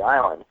people to the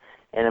island.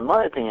 And in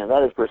my opinion,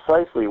 that is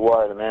precisely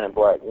why the Man in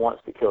Black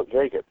wants to kill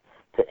Jacob,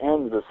 to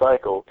end the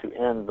cycle, to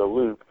end the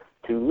loop,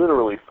 to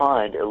literally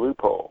find a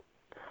loophole.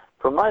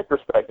 From my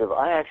perspective,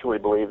 I actually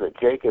believe that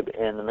Jacob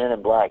and the Men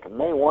in Black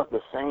may want the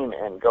same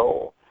end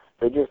goal.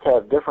 They just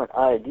have different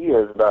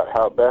ideas about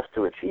how best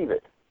to achieve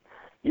it.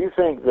 You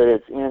think that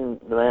it's in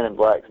the Man in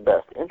Black's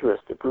best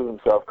interest to prove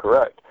himself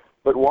correct,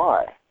 but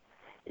why?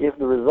 If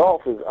the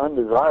result is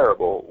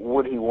undesirable,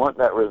 would he want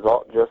that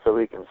result just so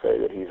he can say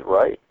that he's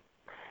right?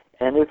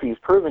 And if he's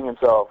proving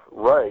himself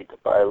right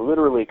by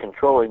literally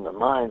controlling the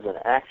minds and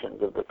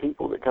actions of the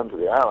people that come to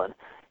the island,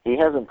 He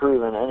hasn't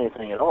proven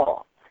anything at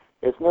all.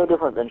 It's no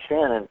different than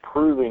Shannon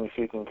proving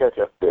she can catch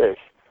a fish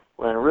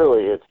when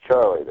really it's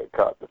Charlie that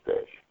caught the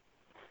fish.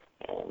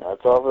 And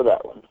that's all for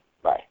that one.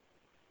 Bye.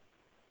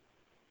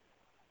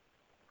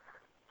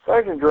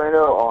 Sergeant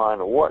Drano on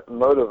what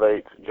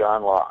motivates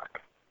John Locke.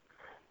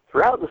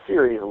 Throughout the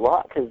series,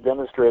 Locke has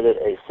demonstrated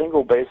a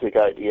single basic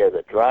idea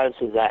that drives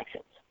his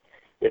actions.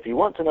 If you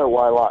want to know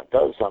why Locke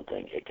does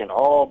something, it can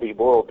all be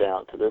boiled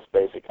down to this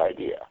basic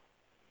idea.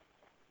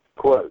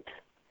 Quote,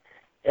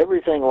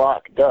 everything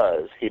Locke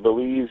does, he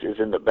believes is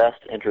in the best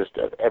interest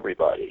of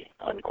everybody,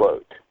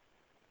 unquote.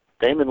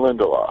 Damon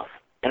Lindelof,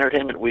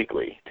 Entertainment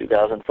Weekly,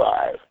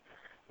 2005,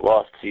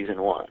 Lost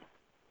Season 1.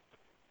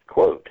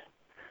 Quote,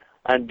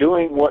 I'm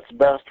doing what's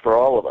best for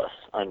all of us,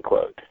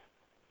 unquote.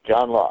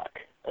 John Locke,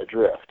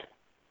 Adrift,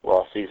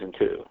 Lost Season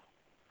 2.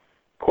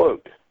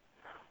 Quote,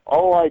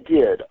 all I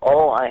did,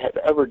 all I have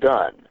ever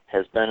done,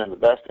 has been in the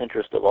best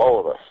interest of all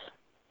of us,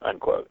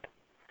 unquote.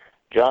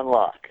 John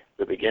Locke,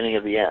 The Beginning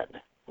of the End,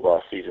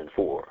 Lost Season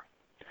 4.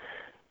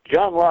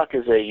 John Locke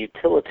is a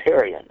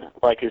utilitarian,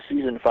 like his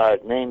Season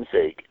 5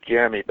 namesake,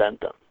 Jeremy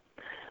Bentham,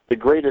 the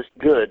greatest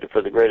good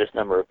for the greatest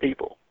number of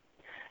people.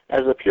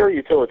 As a pure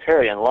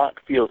utilitarian,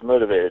 Locke feels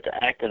motivated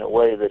to act in a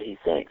way that he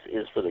thinks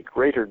is for the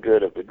greater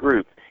good of the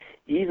group,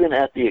 even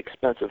at the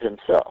expense of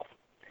himself.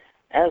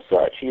 As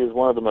such, he is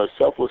one of the most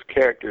selfless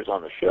characters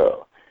on the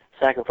show,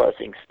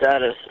 sacrificing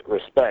status,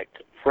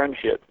 respect,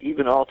 friendship,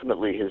 even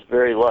ultimately his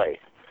very life,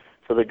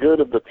 for the good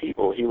of the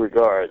people he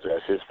regards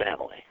as his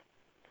family.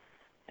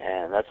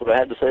 And that's what I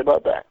had to say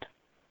about that.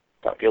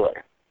 Talk to you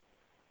later.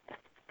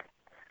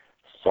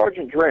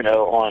 Sergeant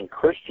Drano on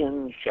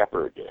Christian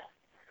Shepherd.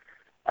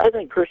 I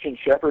think Christian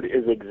Shepherd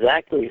is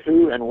exactly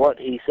who and what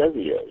he says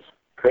he is.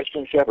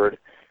 Christian Shepherd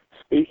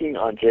speaking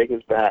on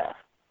Jacob's behalf.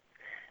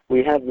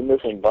 We have the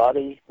missing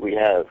body. We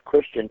have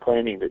Christian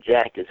claiming that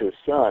Jack is his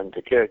son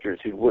to characters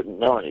who wouldn't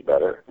know any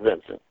better,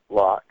 Vincent,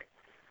 Locke.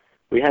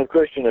 We have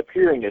Christian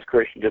appearing as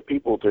Christian to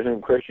people to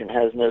whom Christian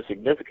has no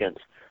significance,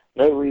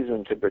 no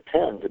reason to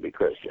pretend to be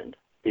Christian,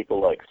 people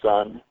like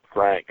Son,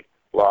 Frank,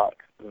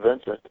 Locke,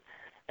 Vincent,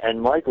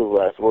 and Michael's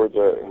last words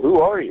are, who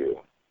are you?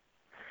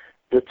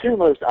 The two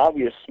most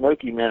obvious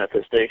smoky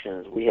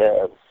manifestations we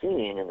have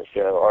seen in the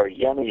show are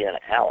Yemi and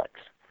Alex.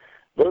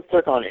 Both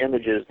took on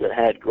images that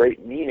had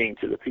great meaning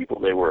to the people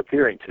they were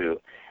appearing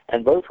to,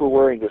 and both were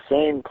wearing the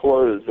same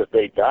clothes that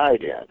they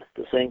died in,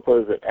 the same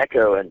clothes that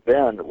Echo and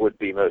Ben would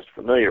be most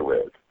familiar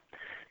with.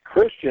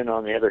 Christian,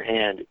 on the other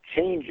hand,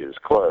 changes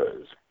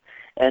clothes,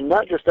 and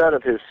not just out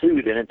of his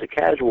suit and into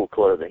casual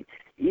clothing.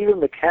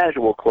 Even the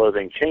casual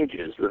clothing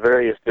changes the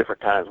various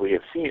different times we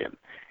have seen him.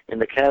 In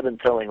the cabin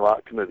telling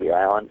Locke to move the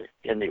island,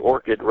 in the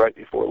orchid right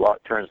before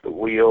Locke turns the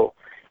wheel,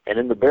 and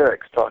in the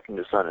barracks talking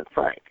to Son and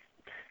Frank.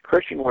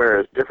 Christian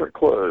wears different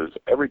clothes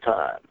every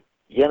time.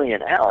 Yemi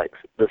and Alex,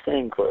 the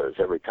same clothes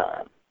every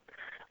time.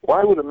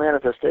 Why would a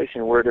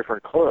manifestation wear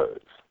different clothes?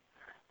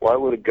 Why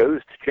would a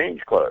ghost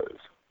change clothes?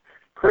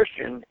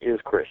 Christian is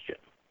Christian.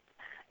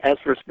 As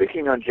for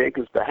speaking on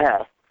Jacob's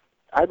behalf,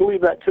 I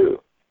believe that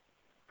too.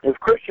 If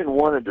Christian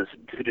wanted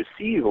to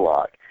deceive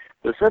Locke,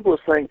 the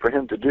simplest thing for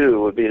him to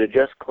do would be to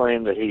just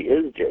claim that he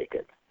is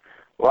Jacob.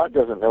 Locke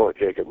doesn't know what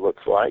Jacob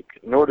looks like,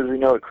 nor does he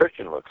know what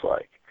Christian looks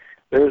like.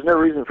 There is no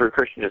reason for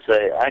Christian to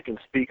say, I can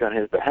speak on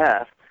his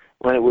behalf,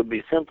 when it would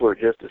be simpler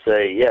just to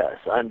say, yes,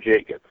 I'm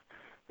Jacob.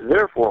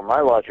 Therefore,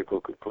 my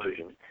logical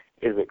conclusion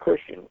is that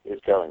Christian is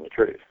telling the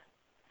truth.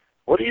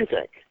 What do you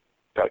think?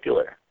 Talk to you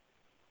later.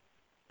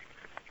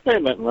 Hey,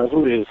 Matt and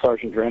Leslie, this is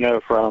Sergeant Drano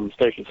from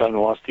Station 7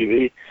 Lost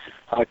TV,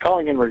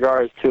 calling in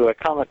regards to a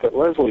comment that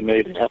Leslie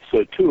made in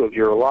Episode 2 of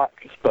your Locke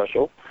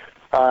special.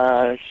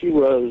 She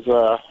was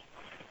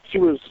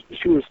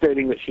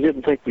stating that she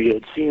didn't think we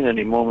had seen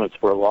any moments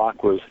where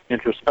Locke was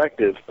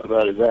introspective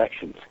about his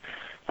actions.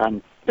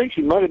 I think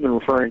she might have been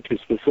referring to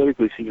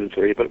specifically Season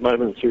 3, but it might have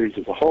been the series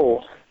as a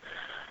whole.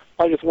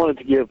 I just wanted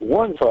to give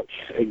one such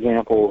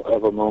example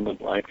of a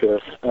moment like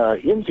this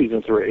in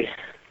Season 3,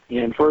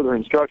 in further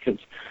instructions,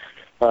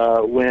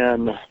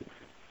 when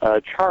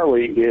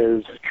Charlie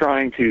is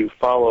trying to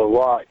follow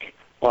Locke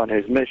on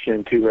his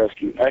mission to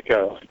rescue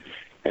Echo.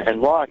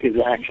 And Locke is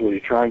actually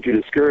trying to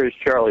discourage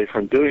Charlie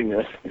from doing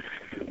this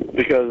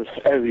because,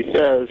 as he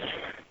says,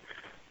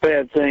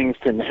 bad things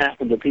can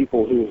happen to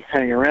people who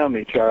hang around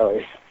me,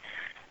 Charlie.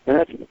 And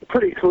that's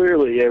pretty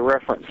clearly a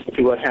reference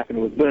to what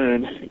happened with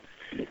Boone,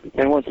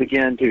 and once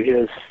again to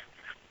his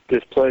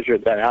displeasure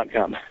at that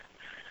outcome.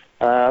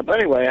 But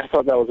anyway, I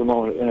thought that was a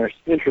moment of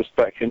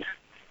introspection.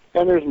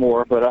 And there's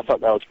more, but I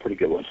thought that was a pretty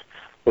good one.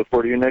 Look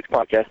forward to your next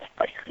podcast.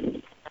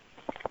 Bye.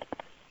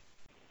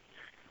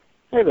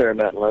 Hey there,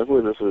 Matt and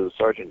Leslie. This is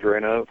Sergeant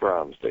Drano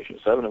from Station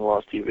 7 and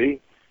Lost TV.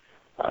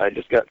 I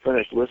just got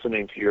finished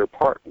listening to your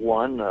Part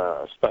 1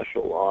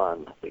 special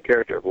on the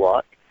character of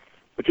Locke,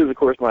 which is, of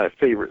course, my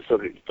favorite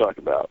subject to talk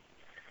about.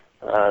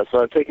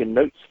 So I've taken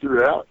notes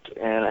throughout,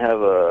 and I have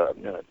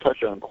I'm going to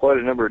touch on quite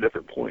a number of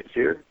different points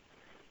here.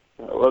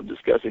 I love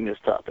discussing this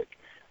topic.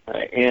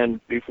 And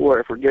before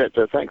I forget,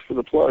 thanks for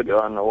the plug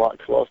on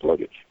Locke's Lost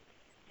Luggage.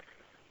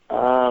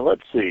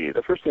 Let's see.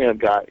 The first thing I've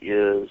got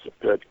is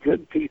that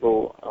good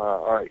people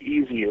are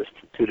easiest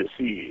to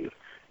deceive.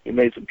 He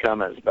made some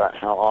comments about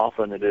how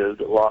often it is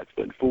that Locke's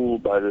been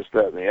fooled by this,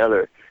 that, and the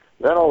other.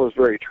 That all is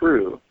very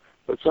true,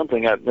 but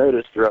something I've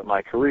noticed throughout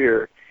my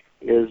career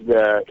is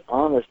that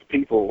honest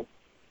people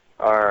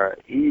are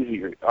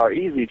easy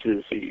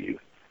to deceive,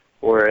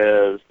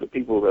 whereas the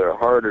people that are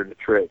harder to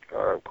trick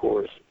are, of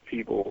course,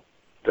 people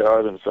that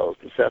are themselves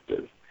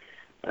deceptive.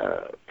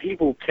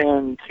 People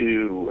tend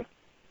to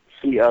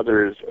see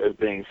others as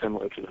being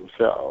similar to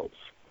themselves.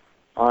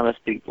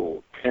 Honest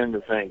people tend to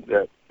think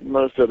that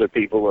most other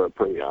people are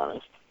pretty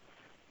honest,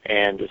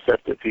 and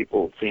deceptive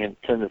people tend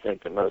to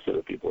think that most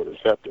other people are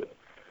deceptive.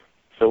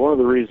 So one of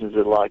the reasons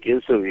that Locke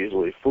is so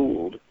easily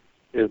fooled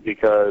is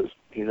because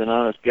he's an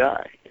honest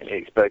guy, and he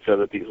expects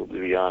other people to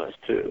be honest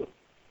too.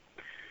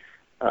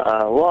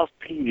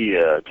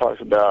 Lostpedia talks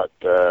about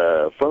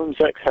phone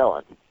sex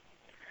Helen.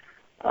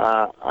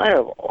 I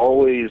have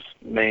always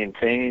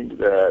maintained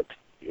that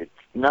it's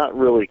not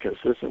really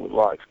consistent with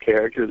Locke's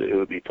character that he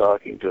would be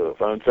talking to a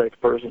phone sex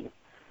person.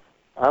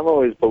 I've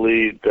always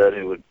believed that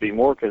it would be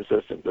more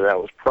consistent that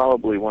was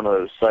probably one of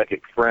those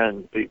psychic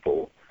friend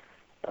people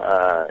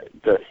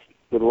that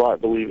with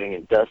Locke believing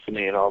in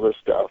destiny and all this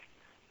stuff,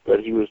 that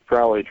he was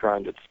probably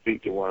trying to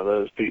speak to one of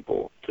those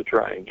people to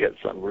try and get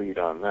some read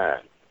on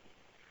that.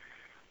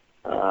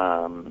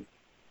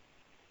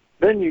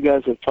 Then you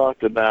guys have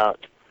talked about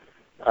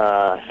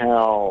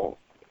how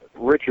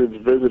Richard's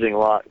visiting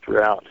Locke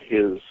throughout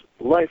his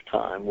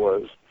lifetime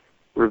was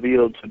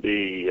revealed to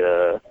be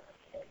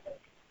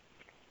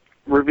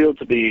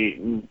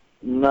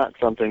not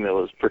something that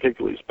was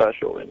particularly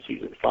special in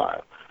season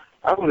 5.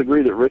 I would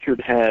agree that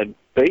Richard had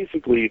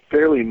basically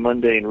fairly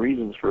mundane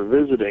reasons for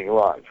visiting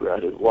Locke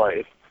throughout his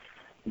life,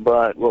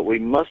 but what we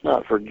must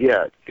not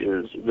forget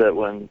is that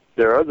when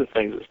there are other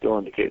things that still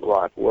indicate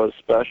Locke was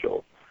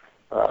special,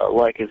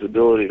 like his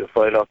ability to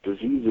fight off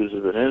diseases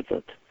as an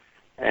infant,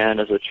 and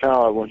as a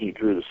child when he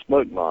drew the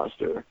smoke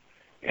monster,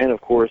 and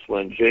of course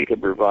when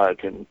Jacob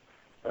revived him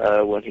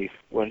when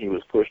he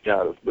was pushed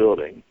out of the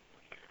building.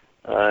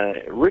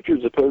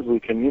 Richard supposedly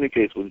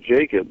communicates with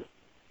Jacob,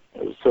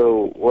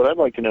 so what I'd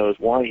like to know is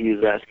why he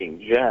is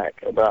asking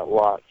Jack about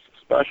Locke's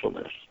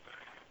specialness.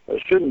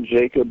 Shouldn't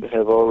Jacob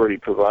have already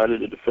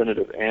provided a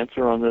definitive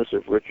answer on this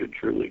if Richard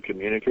truly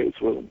communicates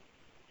with him?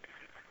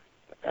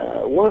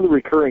 One of the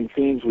recurring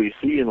themes we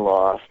see in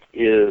Lost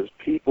is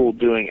people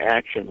doing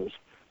actions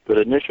that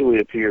initially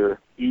appear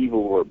evil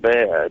or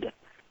bad,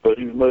 but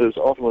whose motives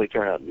ultimately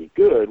turn out to be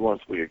good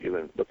once we are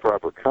given the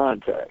proper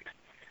context.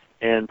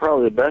 And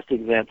probably the best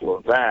example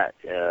of that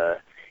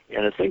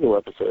in a single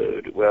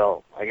episode,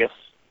 well, I guess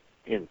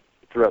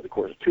throughout the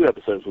course of 2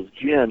 episodes, was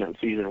Jin in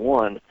season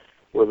 1,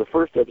 where the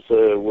first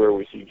episode where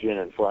we see Jin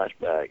in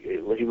flashback,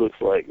 he looks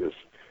like this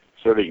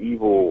sort of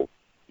evil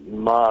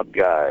mob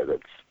guy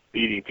that's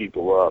beating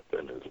people up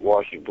and is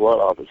washing blood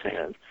off his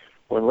hands,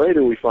 when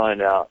later we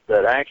find out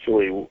that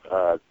actually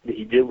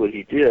he did what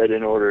he did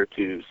in order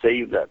to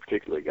save that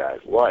particular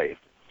guy's life.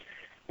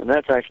 And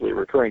that's actually a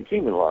recurring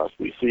theme in Lost.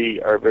 We see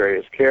our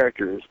various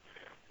characters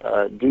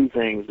do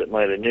things that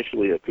might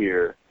initially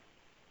appear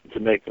to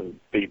make them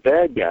be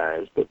bad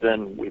guys, but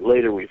then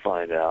later we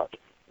find out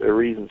there are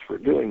reasons for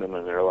doing them,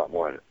 and they're a lot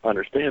more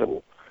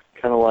understandable.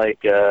 Kind of like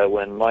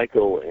when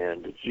Michael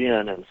and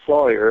Jin and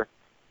Sawyer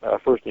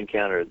first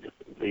encountered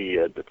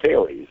the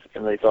Batailleys,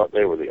 and they thought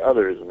they were the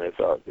others, and they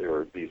thought they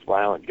were these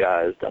violent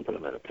guys dumping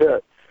them in a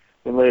pit.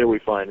 And later we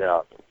find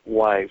out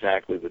why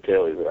exactly the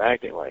Batailleys are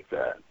acting like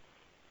that.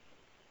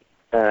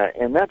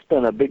 And that's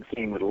been a big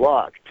theme with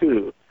Locke,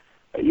 too.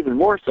 Even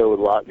more so with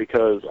Locke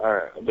because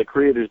the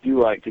creators do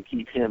like to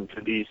keep him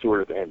to be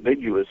sort of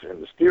ambiguous and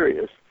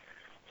mysterious.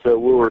 So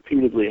we'll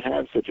repeatedly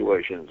have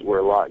situations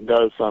where Locke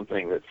does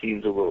something that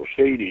seems a little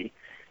shady,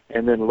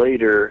 and then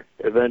later,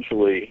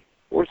 eventually,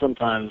 or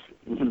sometimes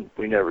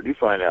we never do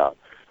find out,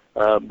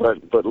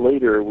 but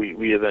later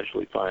we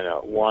eventually find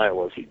out why it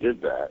was he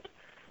did that.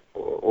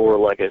 Or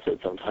like I said,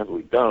 sometimes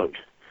we don't.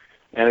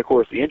 And of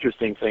course, the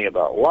interesting thing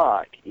about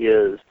Locke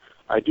is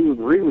I do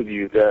agree with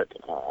you that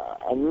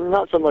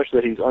not so much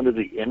that he's under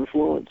the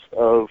influence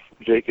of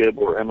Jacob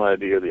or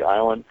MIB or the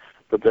island,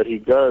 but that he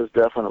does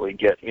definitely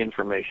get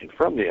information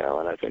from the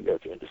island. I think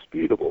that's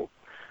indisputable.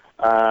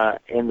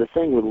 And the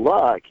thing with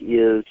Locke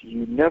is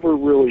you never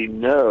really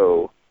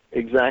know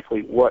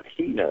exactly what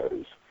he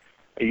knows.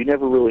 You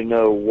never really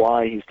know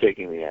why he's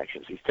taking the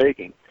actions he's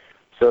taking.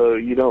 So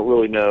you don't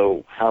really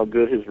know how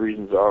good his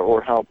reasons are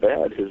or how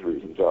bad his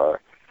reasons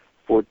are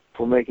for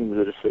making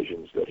the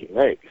decisions that he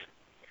makes.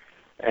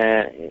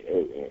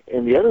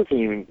 And the other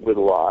thing with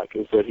Locke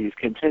is that he's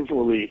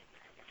continually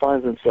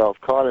finds himself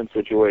caught in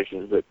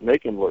situations that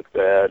make him look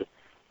bad,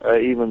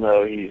 even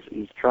though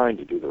he's trying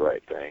to do the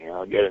right thing. And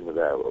I'll get into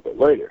that a little bit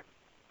later.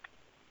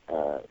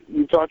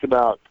 You talked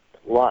about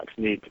Locke's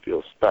need to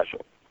feel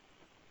special.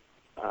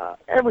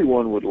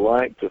 Everyone would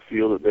like to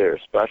feel that they're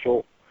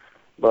special,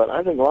 but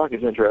I think Locke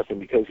is interesting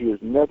because he has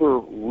never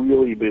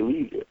really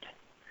believed it.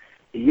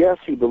 Yes,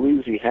 he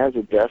believes he has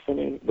a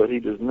destiny, but he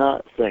does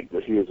not think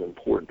that he is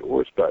important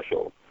or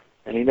special,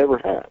 and he never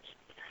has.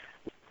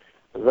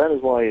 That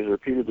is why he's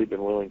repeatedly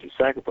been willing to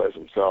sacrifice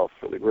himself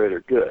for the greater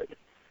good.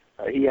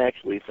 He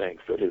actually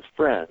thinks that his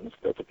friends,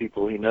 that the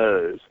people he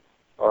knows,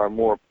 are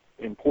more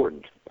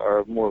important, are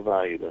of more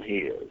value than he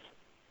is.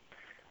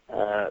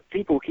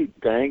 People keep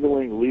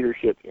dangling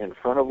leadership in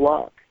front of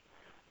Locke,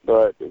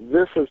 but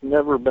this has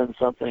never been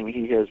something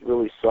he has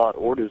really sought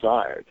or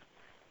desired.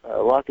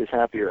 Locke is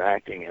happier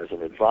acting as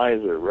an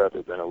advisor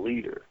rather than a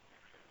leader.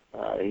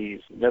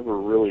 He's never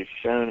really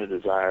shown a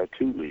desire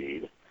to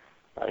lead.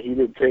 He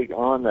did take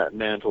on that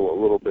mantle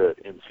a little bit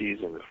in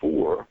season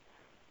 4,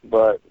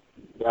 but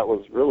that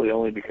was really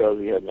only because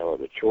he had no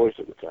other choice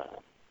at the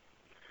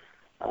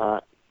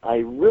time. I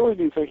really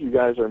do think you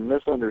guys are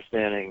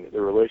misunderstanding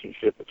the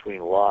relationship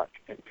between Locke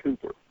and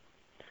Cooper.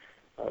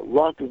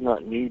 Locke does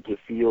not need to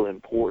feel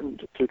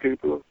important to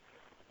Cooper.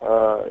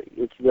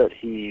 It's that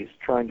he's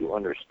trying to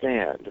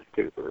understand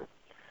Cooper.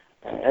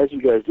 As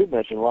you guys did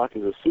mention, Locke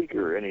is a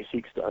seeker, and he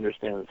seeks to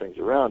understand the things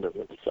around him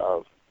and to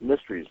solve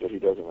mysteries that he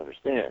doesn't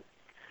understand.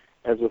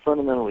 As a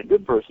fundamentally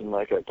good person,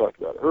 like I talked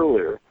about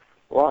earlier,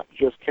 Locke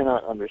just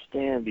cannot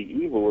understand the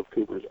evil of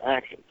Cooper's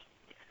actions,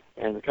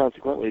 and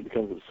consequently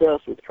becomes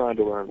obsessed with trying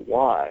to learn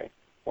why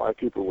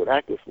Cooper would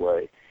act this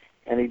way,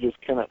 and he just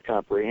cannot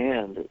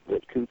comprehend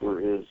that Cooper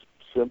is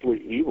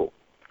simply evil.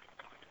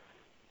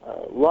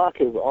 Locke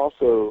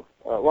also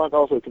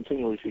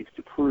continually seeks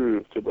to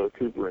prove to both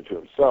Cooper and to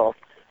himself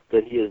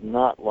that he is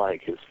not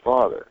like his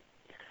father.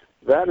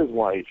 That is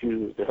why he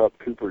chooses to help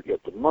Cooper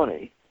get the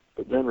money,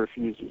 but then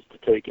refuses to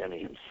take any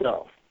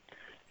himself.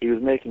 He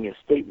was making a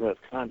statement of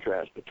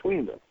contrast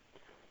between them.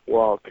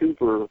 While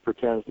Cooper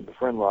pretends to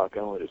befriend Locke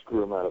only to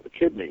screw him out of a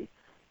kidney,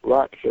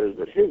 Locke shows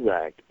that his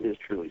act is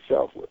truly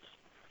selfless.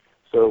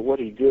 So what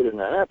he did in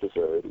that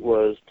episode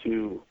was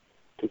to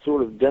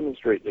sort of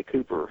demonstrate to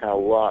Cooper how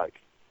Locke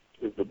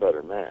is the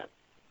better man.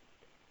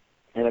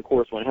 And of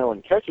course, when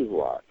Helen catches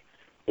Locke,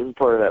 this is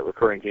part of that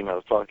recurring theme I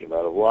was talking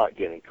about, of Locke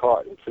getting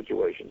caught in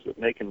situations that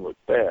make him look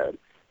bad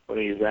when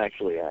he is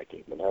actually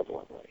acting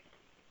benevolently.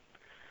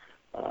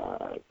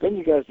 Then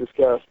you guys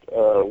discussed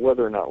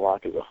whether or not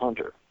Locke is a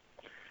hunter.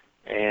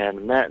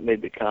 And Matt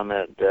made the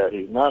comment that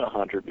he's not a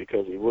hunter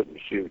because he wouldn't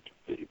shoot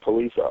the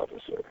police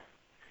officer.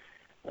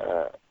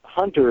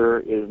 Hunter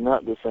is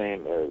not the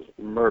same as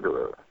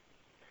murderer.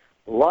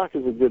 Locke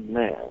is a good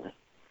man,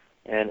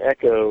 and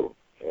Echo,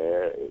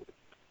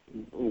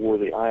 or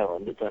the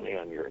island, depending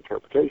on your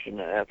interpretation,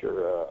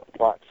 after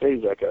Locke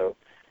saves Echo,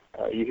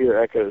 you hear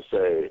Echo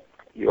say,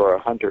 "You're a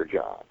hunter,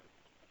 John."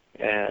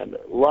 And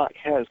Locke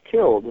has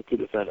killed to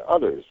defend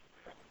others.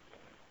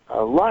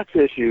 Locke's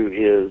issue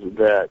is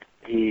that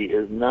he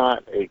is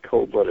not a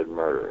cold-blooded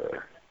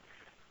murderer.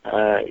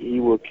 He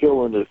will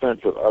kill in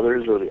defense of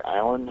others or the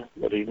island,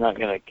 but he's not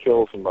going to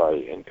kill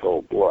somebody in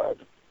cold blood,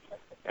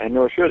 and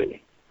nor should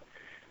he.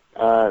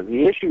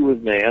 The issue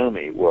with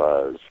Naomi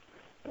was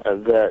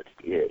that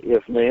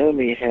if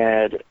Naomi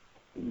had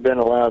been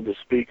allowed to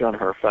speak on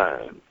her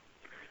phone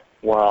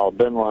while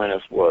Ben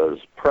Linus was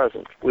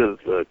present with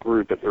the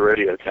group at the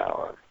radio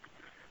tower,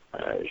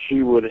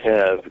 she would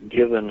have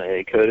given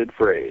a coded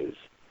phrase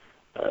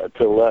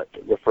to let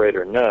the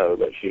freighter know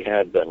that she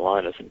had Ben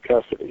Linus in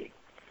custody.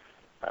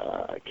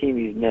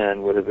 Keeney's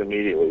men would have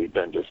immediately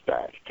been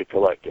dispatched to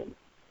collect him,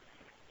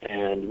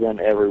 and then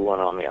everyone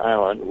on the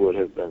island would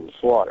have been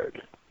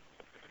slaughtered.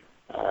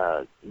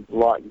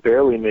 Locke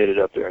barely made it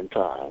up there in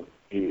time.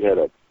 He had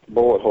a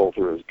bullet hole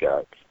through his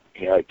gut.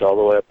 He hiked all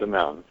the way up the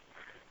mountain,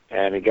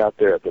 and he got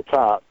there at the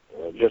top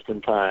just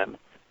in time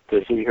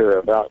to see her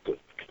about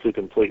to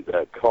complete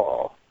that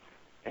call.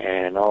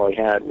 And all he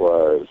had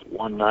was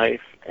one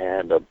knife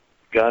and a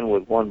gun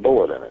with one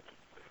bullet in it.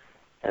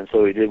 And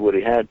so he did what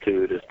he had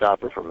to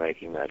stop her from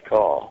making that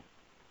call.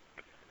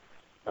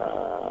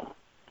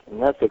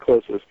 And that's the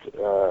closest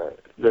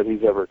that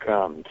he's ever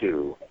come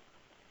to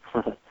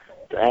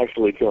to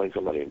actually killing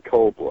somebody in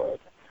cold blood.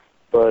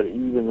 But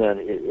even then,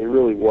 it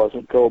really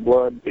wasn't cold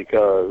blood,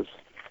 because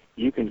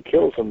you can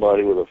kill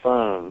somebody with a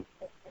phone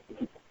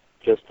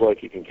just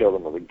like you can kill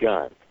them with a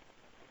gun.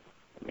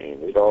 I mean,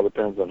 it all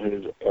depends on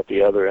who's at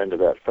the other end of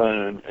that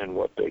phone and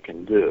what they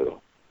can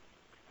do.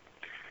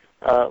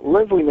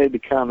 Leslie made the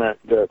comment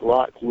that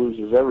Locke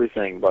loses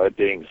everything by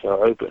being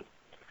so open.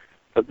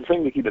 But the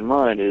thing to keep in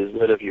mind is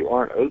that if you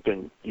aren't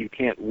open, you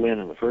can't win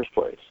in the first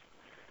place.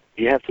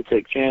 You have to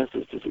take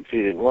chances to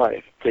succeed in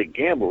life, take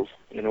gambles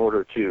in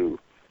order to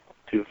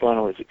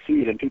finally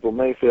succeed, and people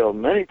may fail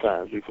many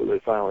times before they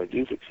finally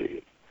do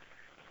succeed.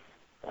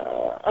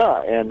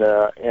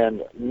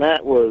 And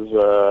Matt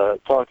was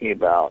talking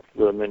about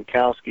the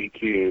Minkowski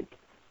cube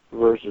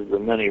versus the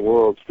many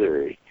worlds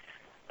theory,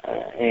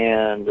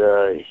 and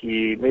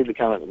he made the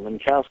comment that the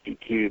Minkowski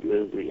cube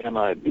is the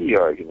MIB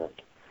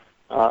argument.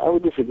 I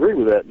would disagree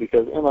with that,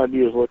 because MIB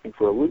is looking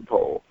for a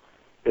loophole.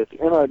 If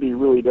MIB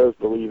really does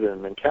believe in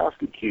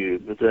Minkowski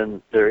cube,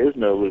 then there is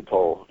no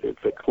loophole.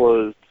 It's a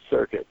closed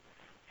circuit,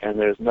 and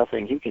there's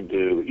nothing he can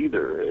do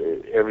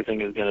either. Everything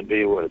is going to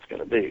be what it's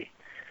going to be.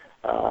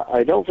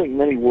 I don't think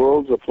many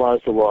worlds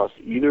applies to Lost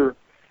either.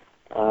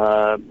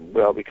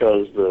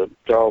 Because the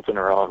Darlton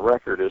are on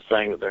record as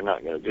saying that they're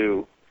not going to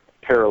do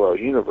parallel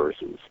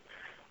universes.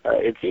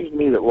 It seems to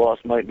me that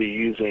Lost might be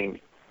using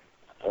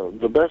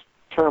the best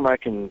term I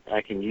can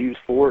use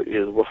for it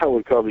is what I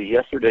would call the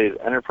Yesterday's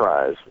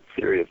Enterprise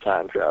theory of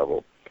time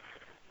travel,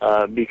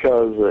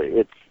 because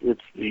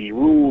it's the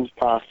rules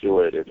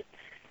postulated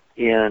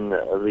in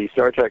the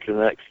Star Trek: The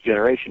Next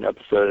Generation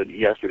episode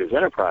Yesterday's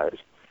Enterprise,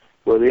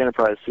 where the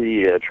Enterprise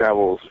C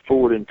travels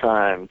forward in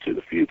time to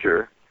the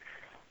future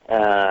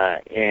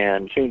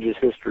and changes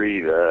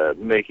history,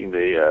 making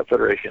the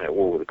Federation at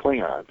war with the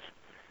Klingons.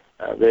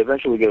 They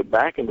eventually go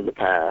back into the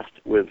past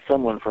with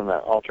someone from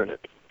that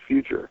alternate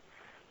future,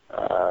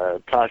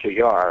 Tasha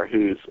Yar,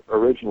 who's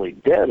originally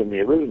dead in the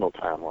original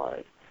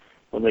timeline.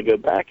 When they go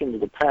back into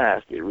the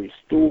past, it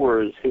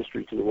restores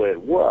history to the way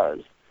it was,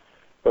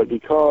 but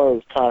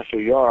because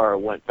Tasha Yar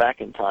went back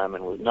in time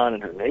and was not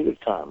in her native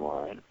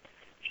timeline,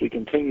 she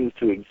continues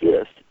to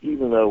exist,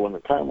 even though when the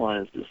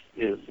timeline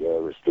is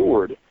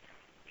restored,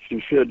 she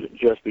should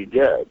just be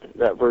dead.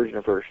 That version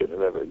of her shouldn't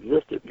have ever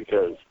existed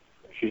because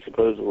they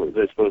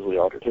supposedly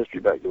altered history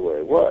back the way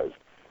it was.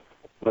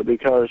 But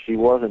because she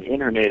wasn't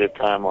in her native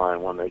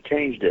timeline when they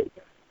changed it,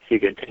 she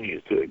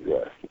continues to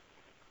exist.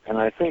 And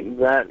I think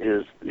that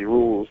is the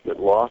rules that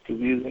Lost is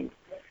using.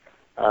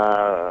 Those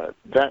are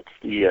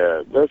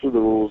the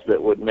rules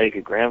that would make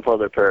a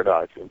grandfather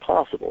paradox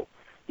impossible.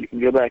 You can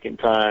go back in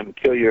time,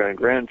 kill your own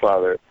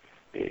grandfather.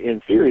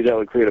 In theory, that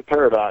would create a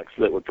paradox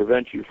that would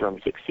prevent you from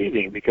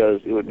succeeding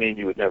because it would mean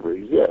you would never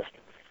exist.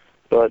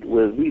 But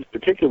with these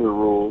particular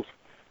rules,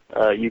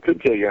 you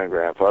could kill your own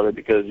grandfather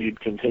because you'd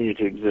continue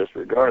to exist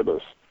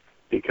regardless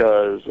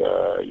because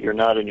you're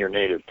not in your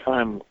native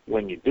time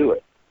when you do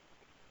it.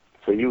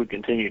 So you would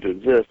continue to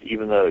exist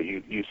even though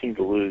you seem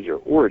to lose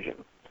your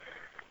origin.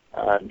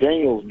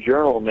 Daniel's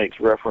journal makes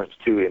reference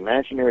to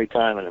imaginary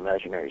time and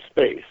imaginary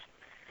space.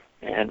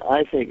 And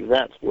I think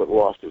that's what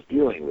Lost is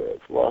dealing with.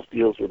 Lost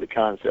deals with the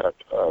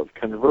concept of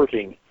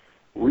converting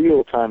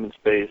real time and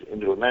space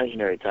into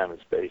imaginary time and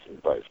space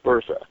and vice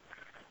versa.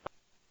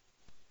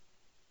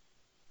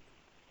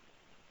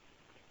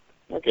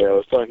 Okay, I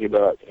was talking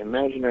about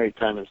imaginary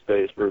time and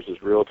space versus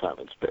real time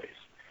and space.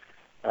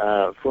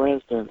 For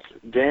instance,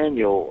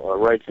 Daniel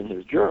writes in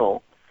his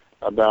journal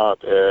about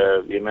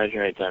the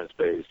imaginary time and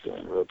space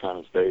and real time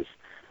and space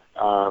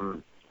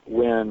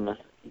when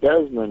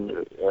Desmond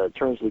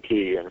turns the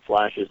key and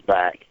flashes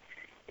back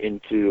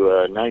into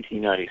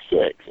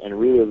 1996 and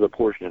relives a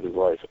portion of his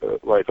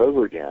life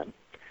over again.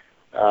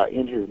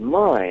 In his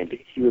mind,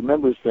 he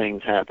remembers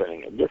things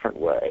happening a different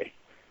way.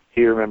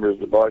 He remembers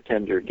the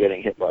bartender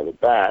getting hit by the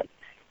bat.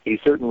 He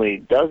certainly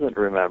doesn't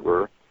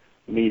remember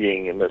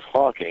meeting Miss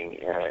Hawking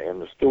in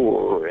the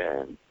store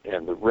and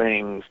the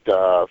ring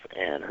stuff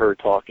and her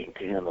talking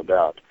to him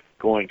about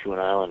going to an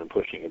island and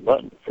pushing a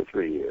button for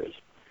 3 years.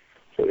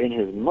 So in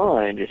his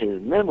mind, in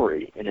his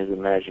memory, in his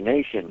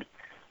imagination,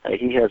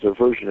 he has a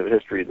version of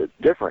history that's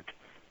different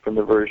from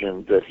the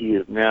version that he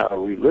is now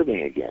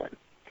reliving again.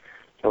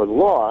 So with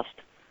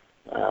Lost,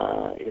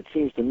 it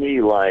seems to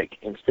me like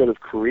instead of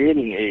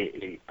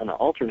creating an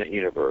alternate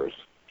universe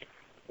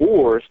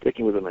or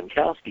sticking with the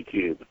Minkowski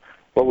cube,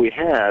 what we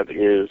have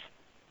is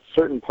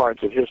certain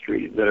parts of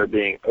history that are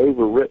being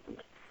overwritten,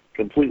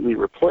 completely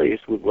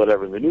replaced with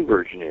whatever the new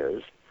version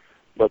is,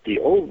 but the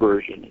old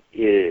version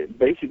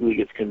basically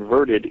gets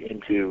converted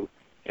into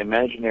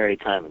imaginary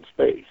time and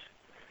space.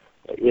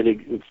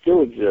 It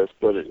still exists,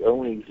 but it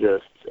only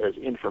exists as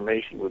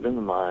information within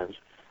the minds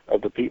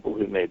of the people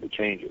who made the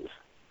changes.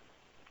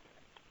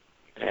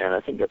 And I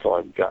think that's all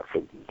I've got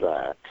for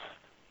that.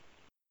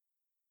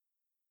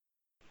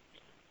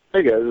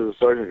 Hey guys, this is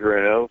Sergeant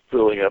Grano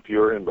filling up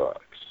your inbox.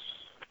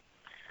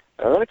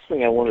 The next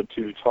thing I wanted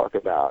to talk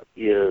about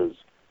is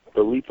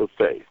the leap of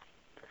faith.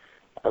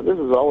 This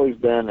has always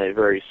been a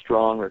very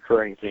strong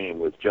recurring theme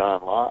with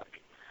John Locke,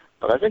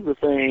 but I think the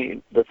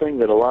thing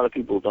that a lot of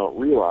people don't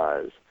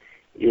realize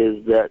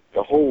is that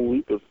the whole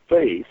leap of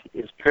faith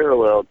is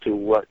parallel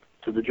to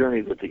the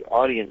journey that the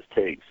audience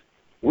takes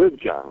with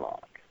John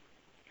Locke.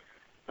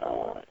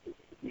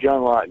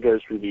 John Locke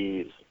goes through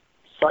these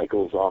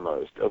cycles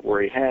almost of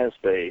where he has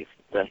faith,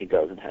 then he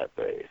doesn't have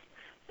faith,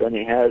 then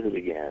he has it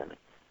again,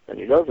 then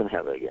he doesn't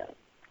have it again.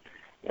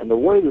 And the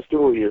way the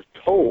story is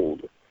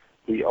told,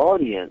 the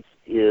audience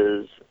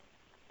is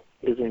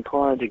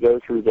inclined to go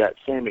through that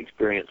same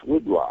experience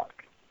with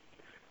Locke.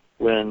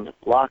 When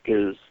Locke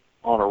is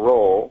on a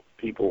roll,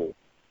 people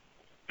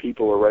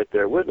are right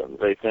there with him.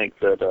 They think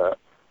that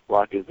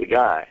Locke is the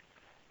guy.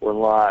 When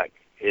Locke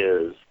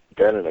is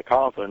dead in a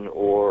coffin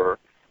or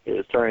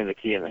is turning the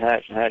key in the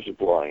hatch and the hatch is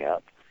blowing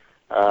up,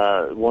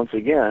 once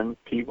again,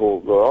 the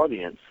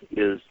audience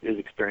is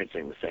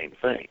experiencing the same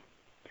thing.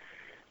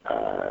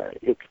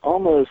 It's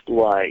almost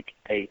like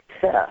a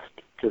test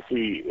to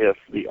see if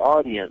the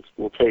audience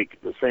will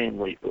take the same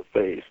leap of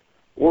faith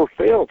or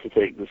fail to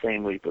take the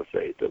same leap of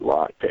faith that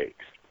Locke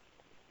takes.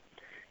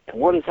 And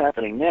what is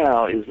happening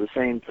now is the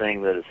same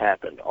thing that has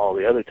happened all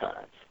the other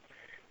times.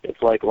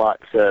 It's like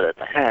Locke said at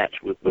the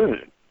hatch with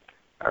Boone.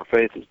 Our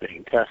faith is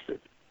being tested.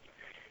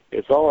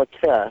 It's all a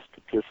test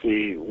to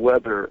see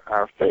whether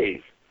our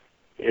faith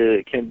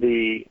can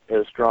be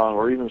as strong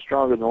or even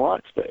stronger than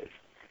Locke's faith.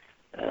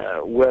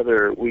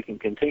 Whether we can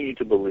continue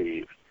to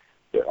believe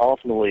that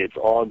ultimately it's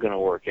all going to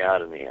work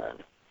out in the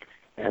end,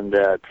 and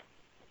that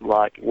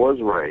Locke was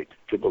right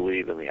to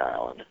believe in the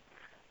island,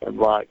 and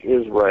Locke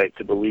is right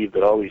to believe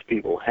that all these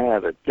people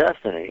have a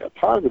destiny, a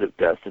positive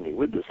destiny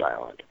with this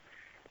island,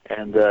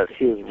 and that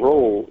his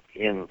role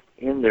in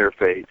their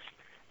fates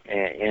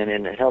and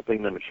in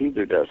helping them achieve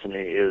their destiny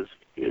is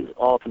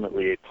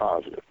ultimately a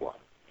positive one.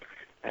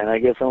 And I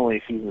guess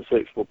only season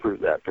 6 will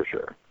prove that for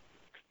sure.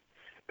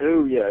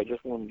 Oh yeah, I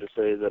just wanted to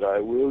say that I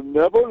will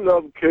never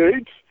love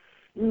Kate.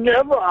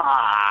 Never!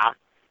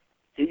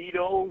 Hate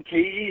on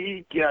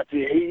Kate, got to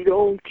hate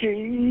on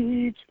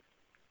Kate.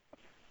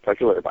 Talk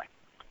to you later, bye.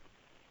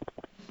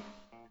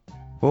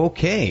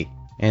 Okay,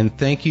 and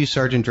thank you,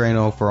 Sergeant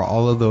Drano, for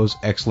all of those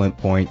excellent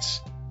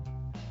points.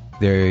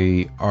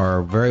 They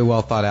are very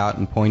well thought out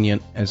and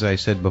poignant, as I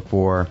said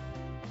before,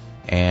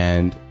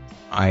 and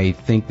I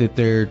think that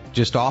they're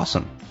just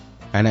awesome.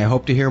 And I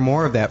hope to hear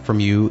more of that from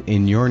you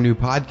in your new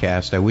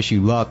podcast. I wish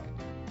you luck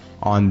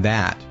on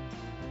that.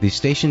 The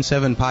Station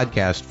 7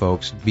 podcast,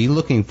 folks, be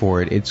looking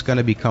for it. It's going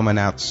to be coming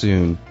out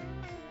soon.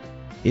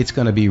 It's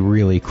going to be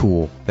really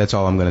cool. That's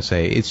all I'm going to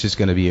say. It's just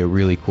going to be a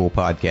really cool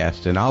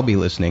podcast, and I'll be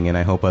listening, and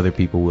I hope other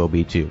people will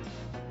be too.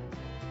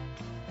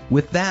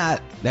 With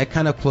that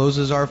kind of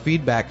closes our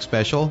feedback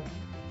special,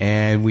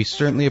 and we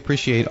certainly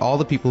appreciate all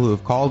the people who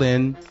have called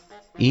in,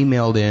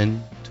 emailed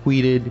in,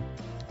 tweeted,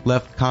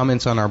 left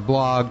comments on our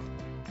blog.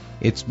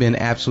 It's been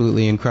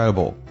absolutely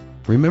incredible.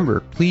 Remember,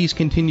 please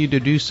continue to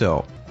do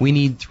so. We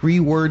need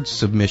 3-word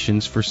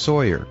submissions for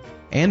Sawyer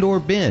and or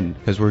Ben,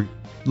 because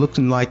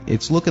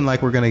it's looking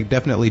like we're going to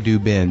definitely do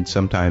Ben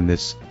sometime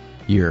this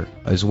year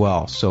as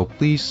well. So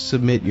please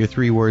submit your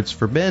 3 words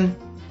for Ben,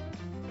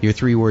 your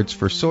 3 words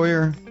for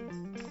Sawyer.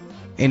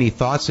 Any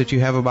thoughts that you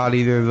have about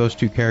either of those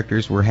 2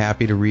 characters, we're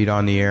happy to read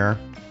on the air.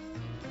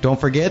 Don't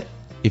forget,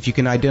 if you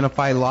can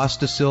identify Lost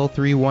to Sill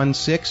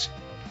 316,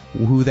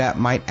 who that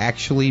might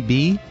actually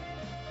be,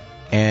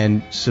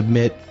 and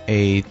submit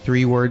a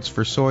 3 words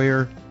for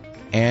Sawyer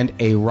and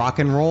a rock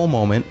and roll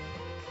moment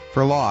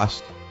for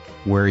Lost,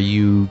 where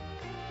you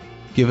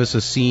give us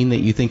a scene that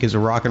you think is a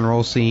rock and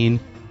roll scene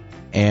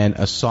and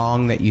a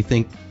song that you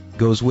think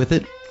goes with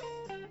it.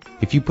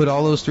 If you put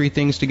all those 3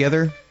 things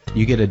together,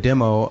 you get a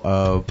demo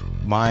of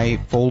my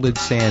Folded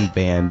Sand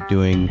Band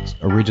doing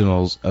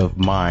originals of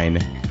mine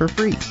for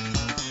free.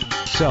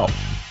 So,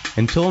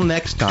 until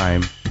next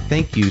time,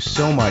 thank you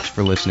so much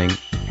for listening,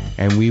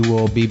 and we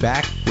will be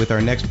back with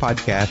our next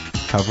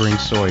podcast covering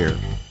Sawyer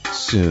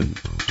soon.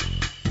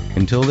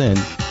 Until then,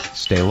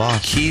 stay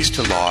lost. Keys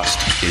to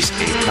Lost is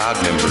a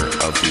proud member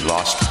of the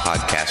Lost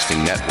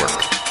Podcasting Network.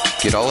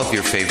 Get all of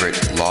your favorite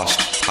Lost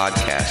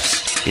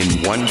podcasts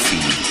in one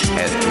feed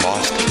at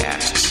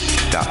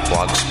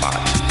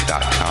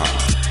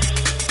lostcasts.blogspot.com.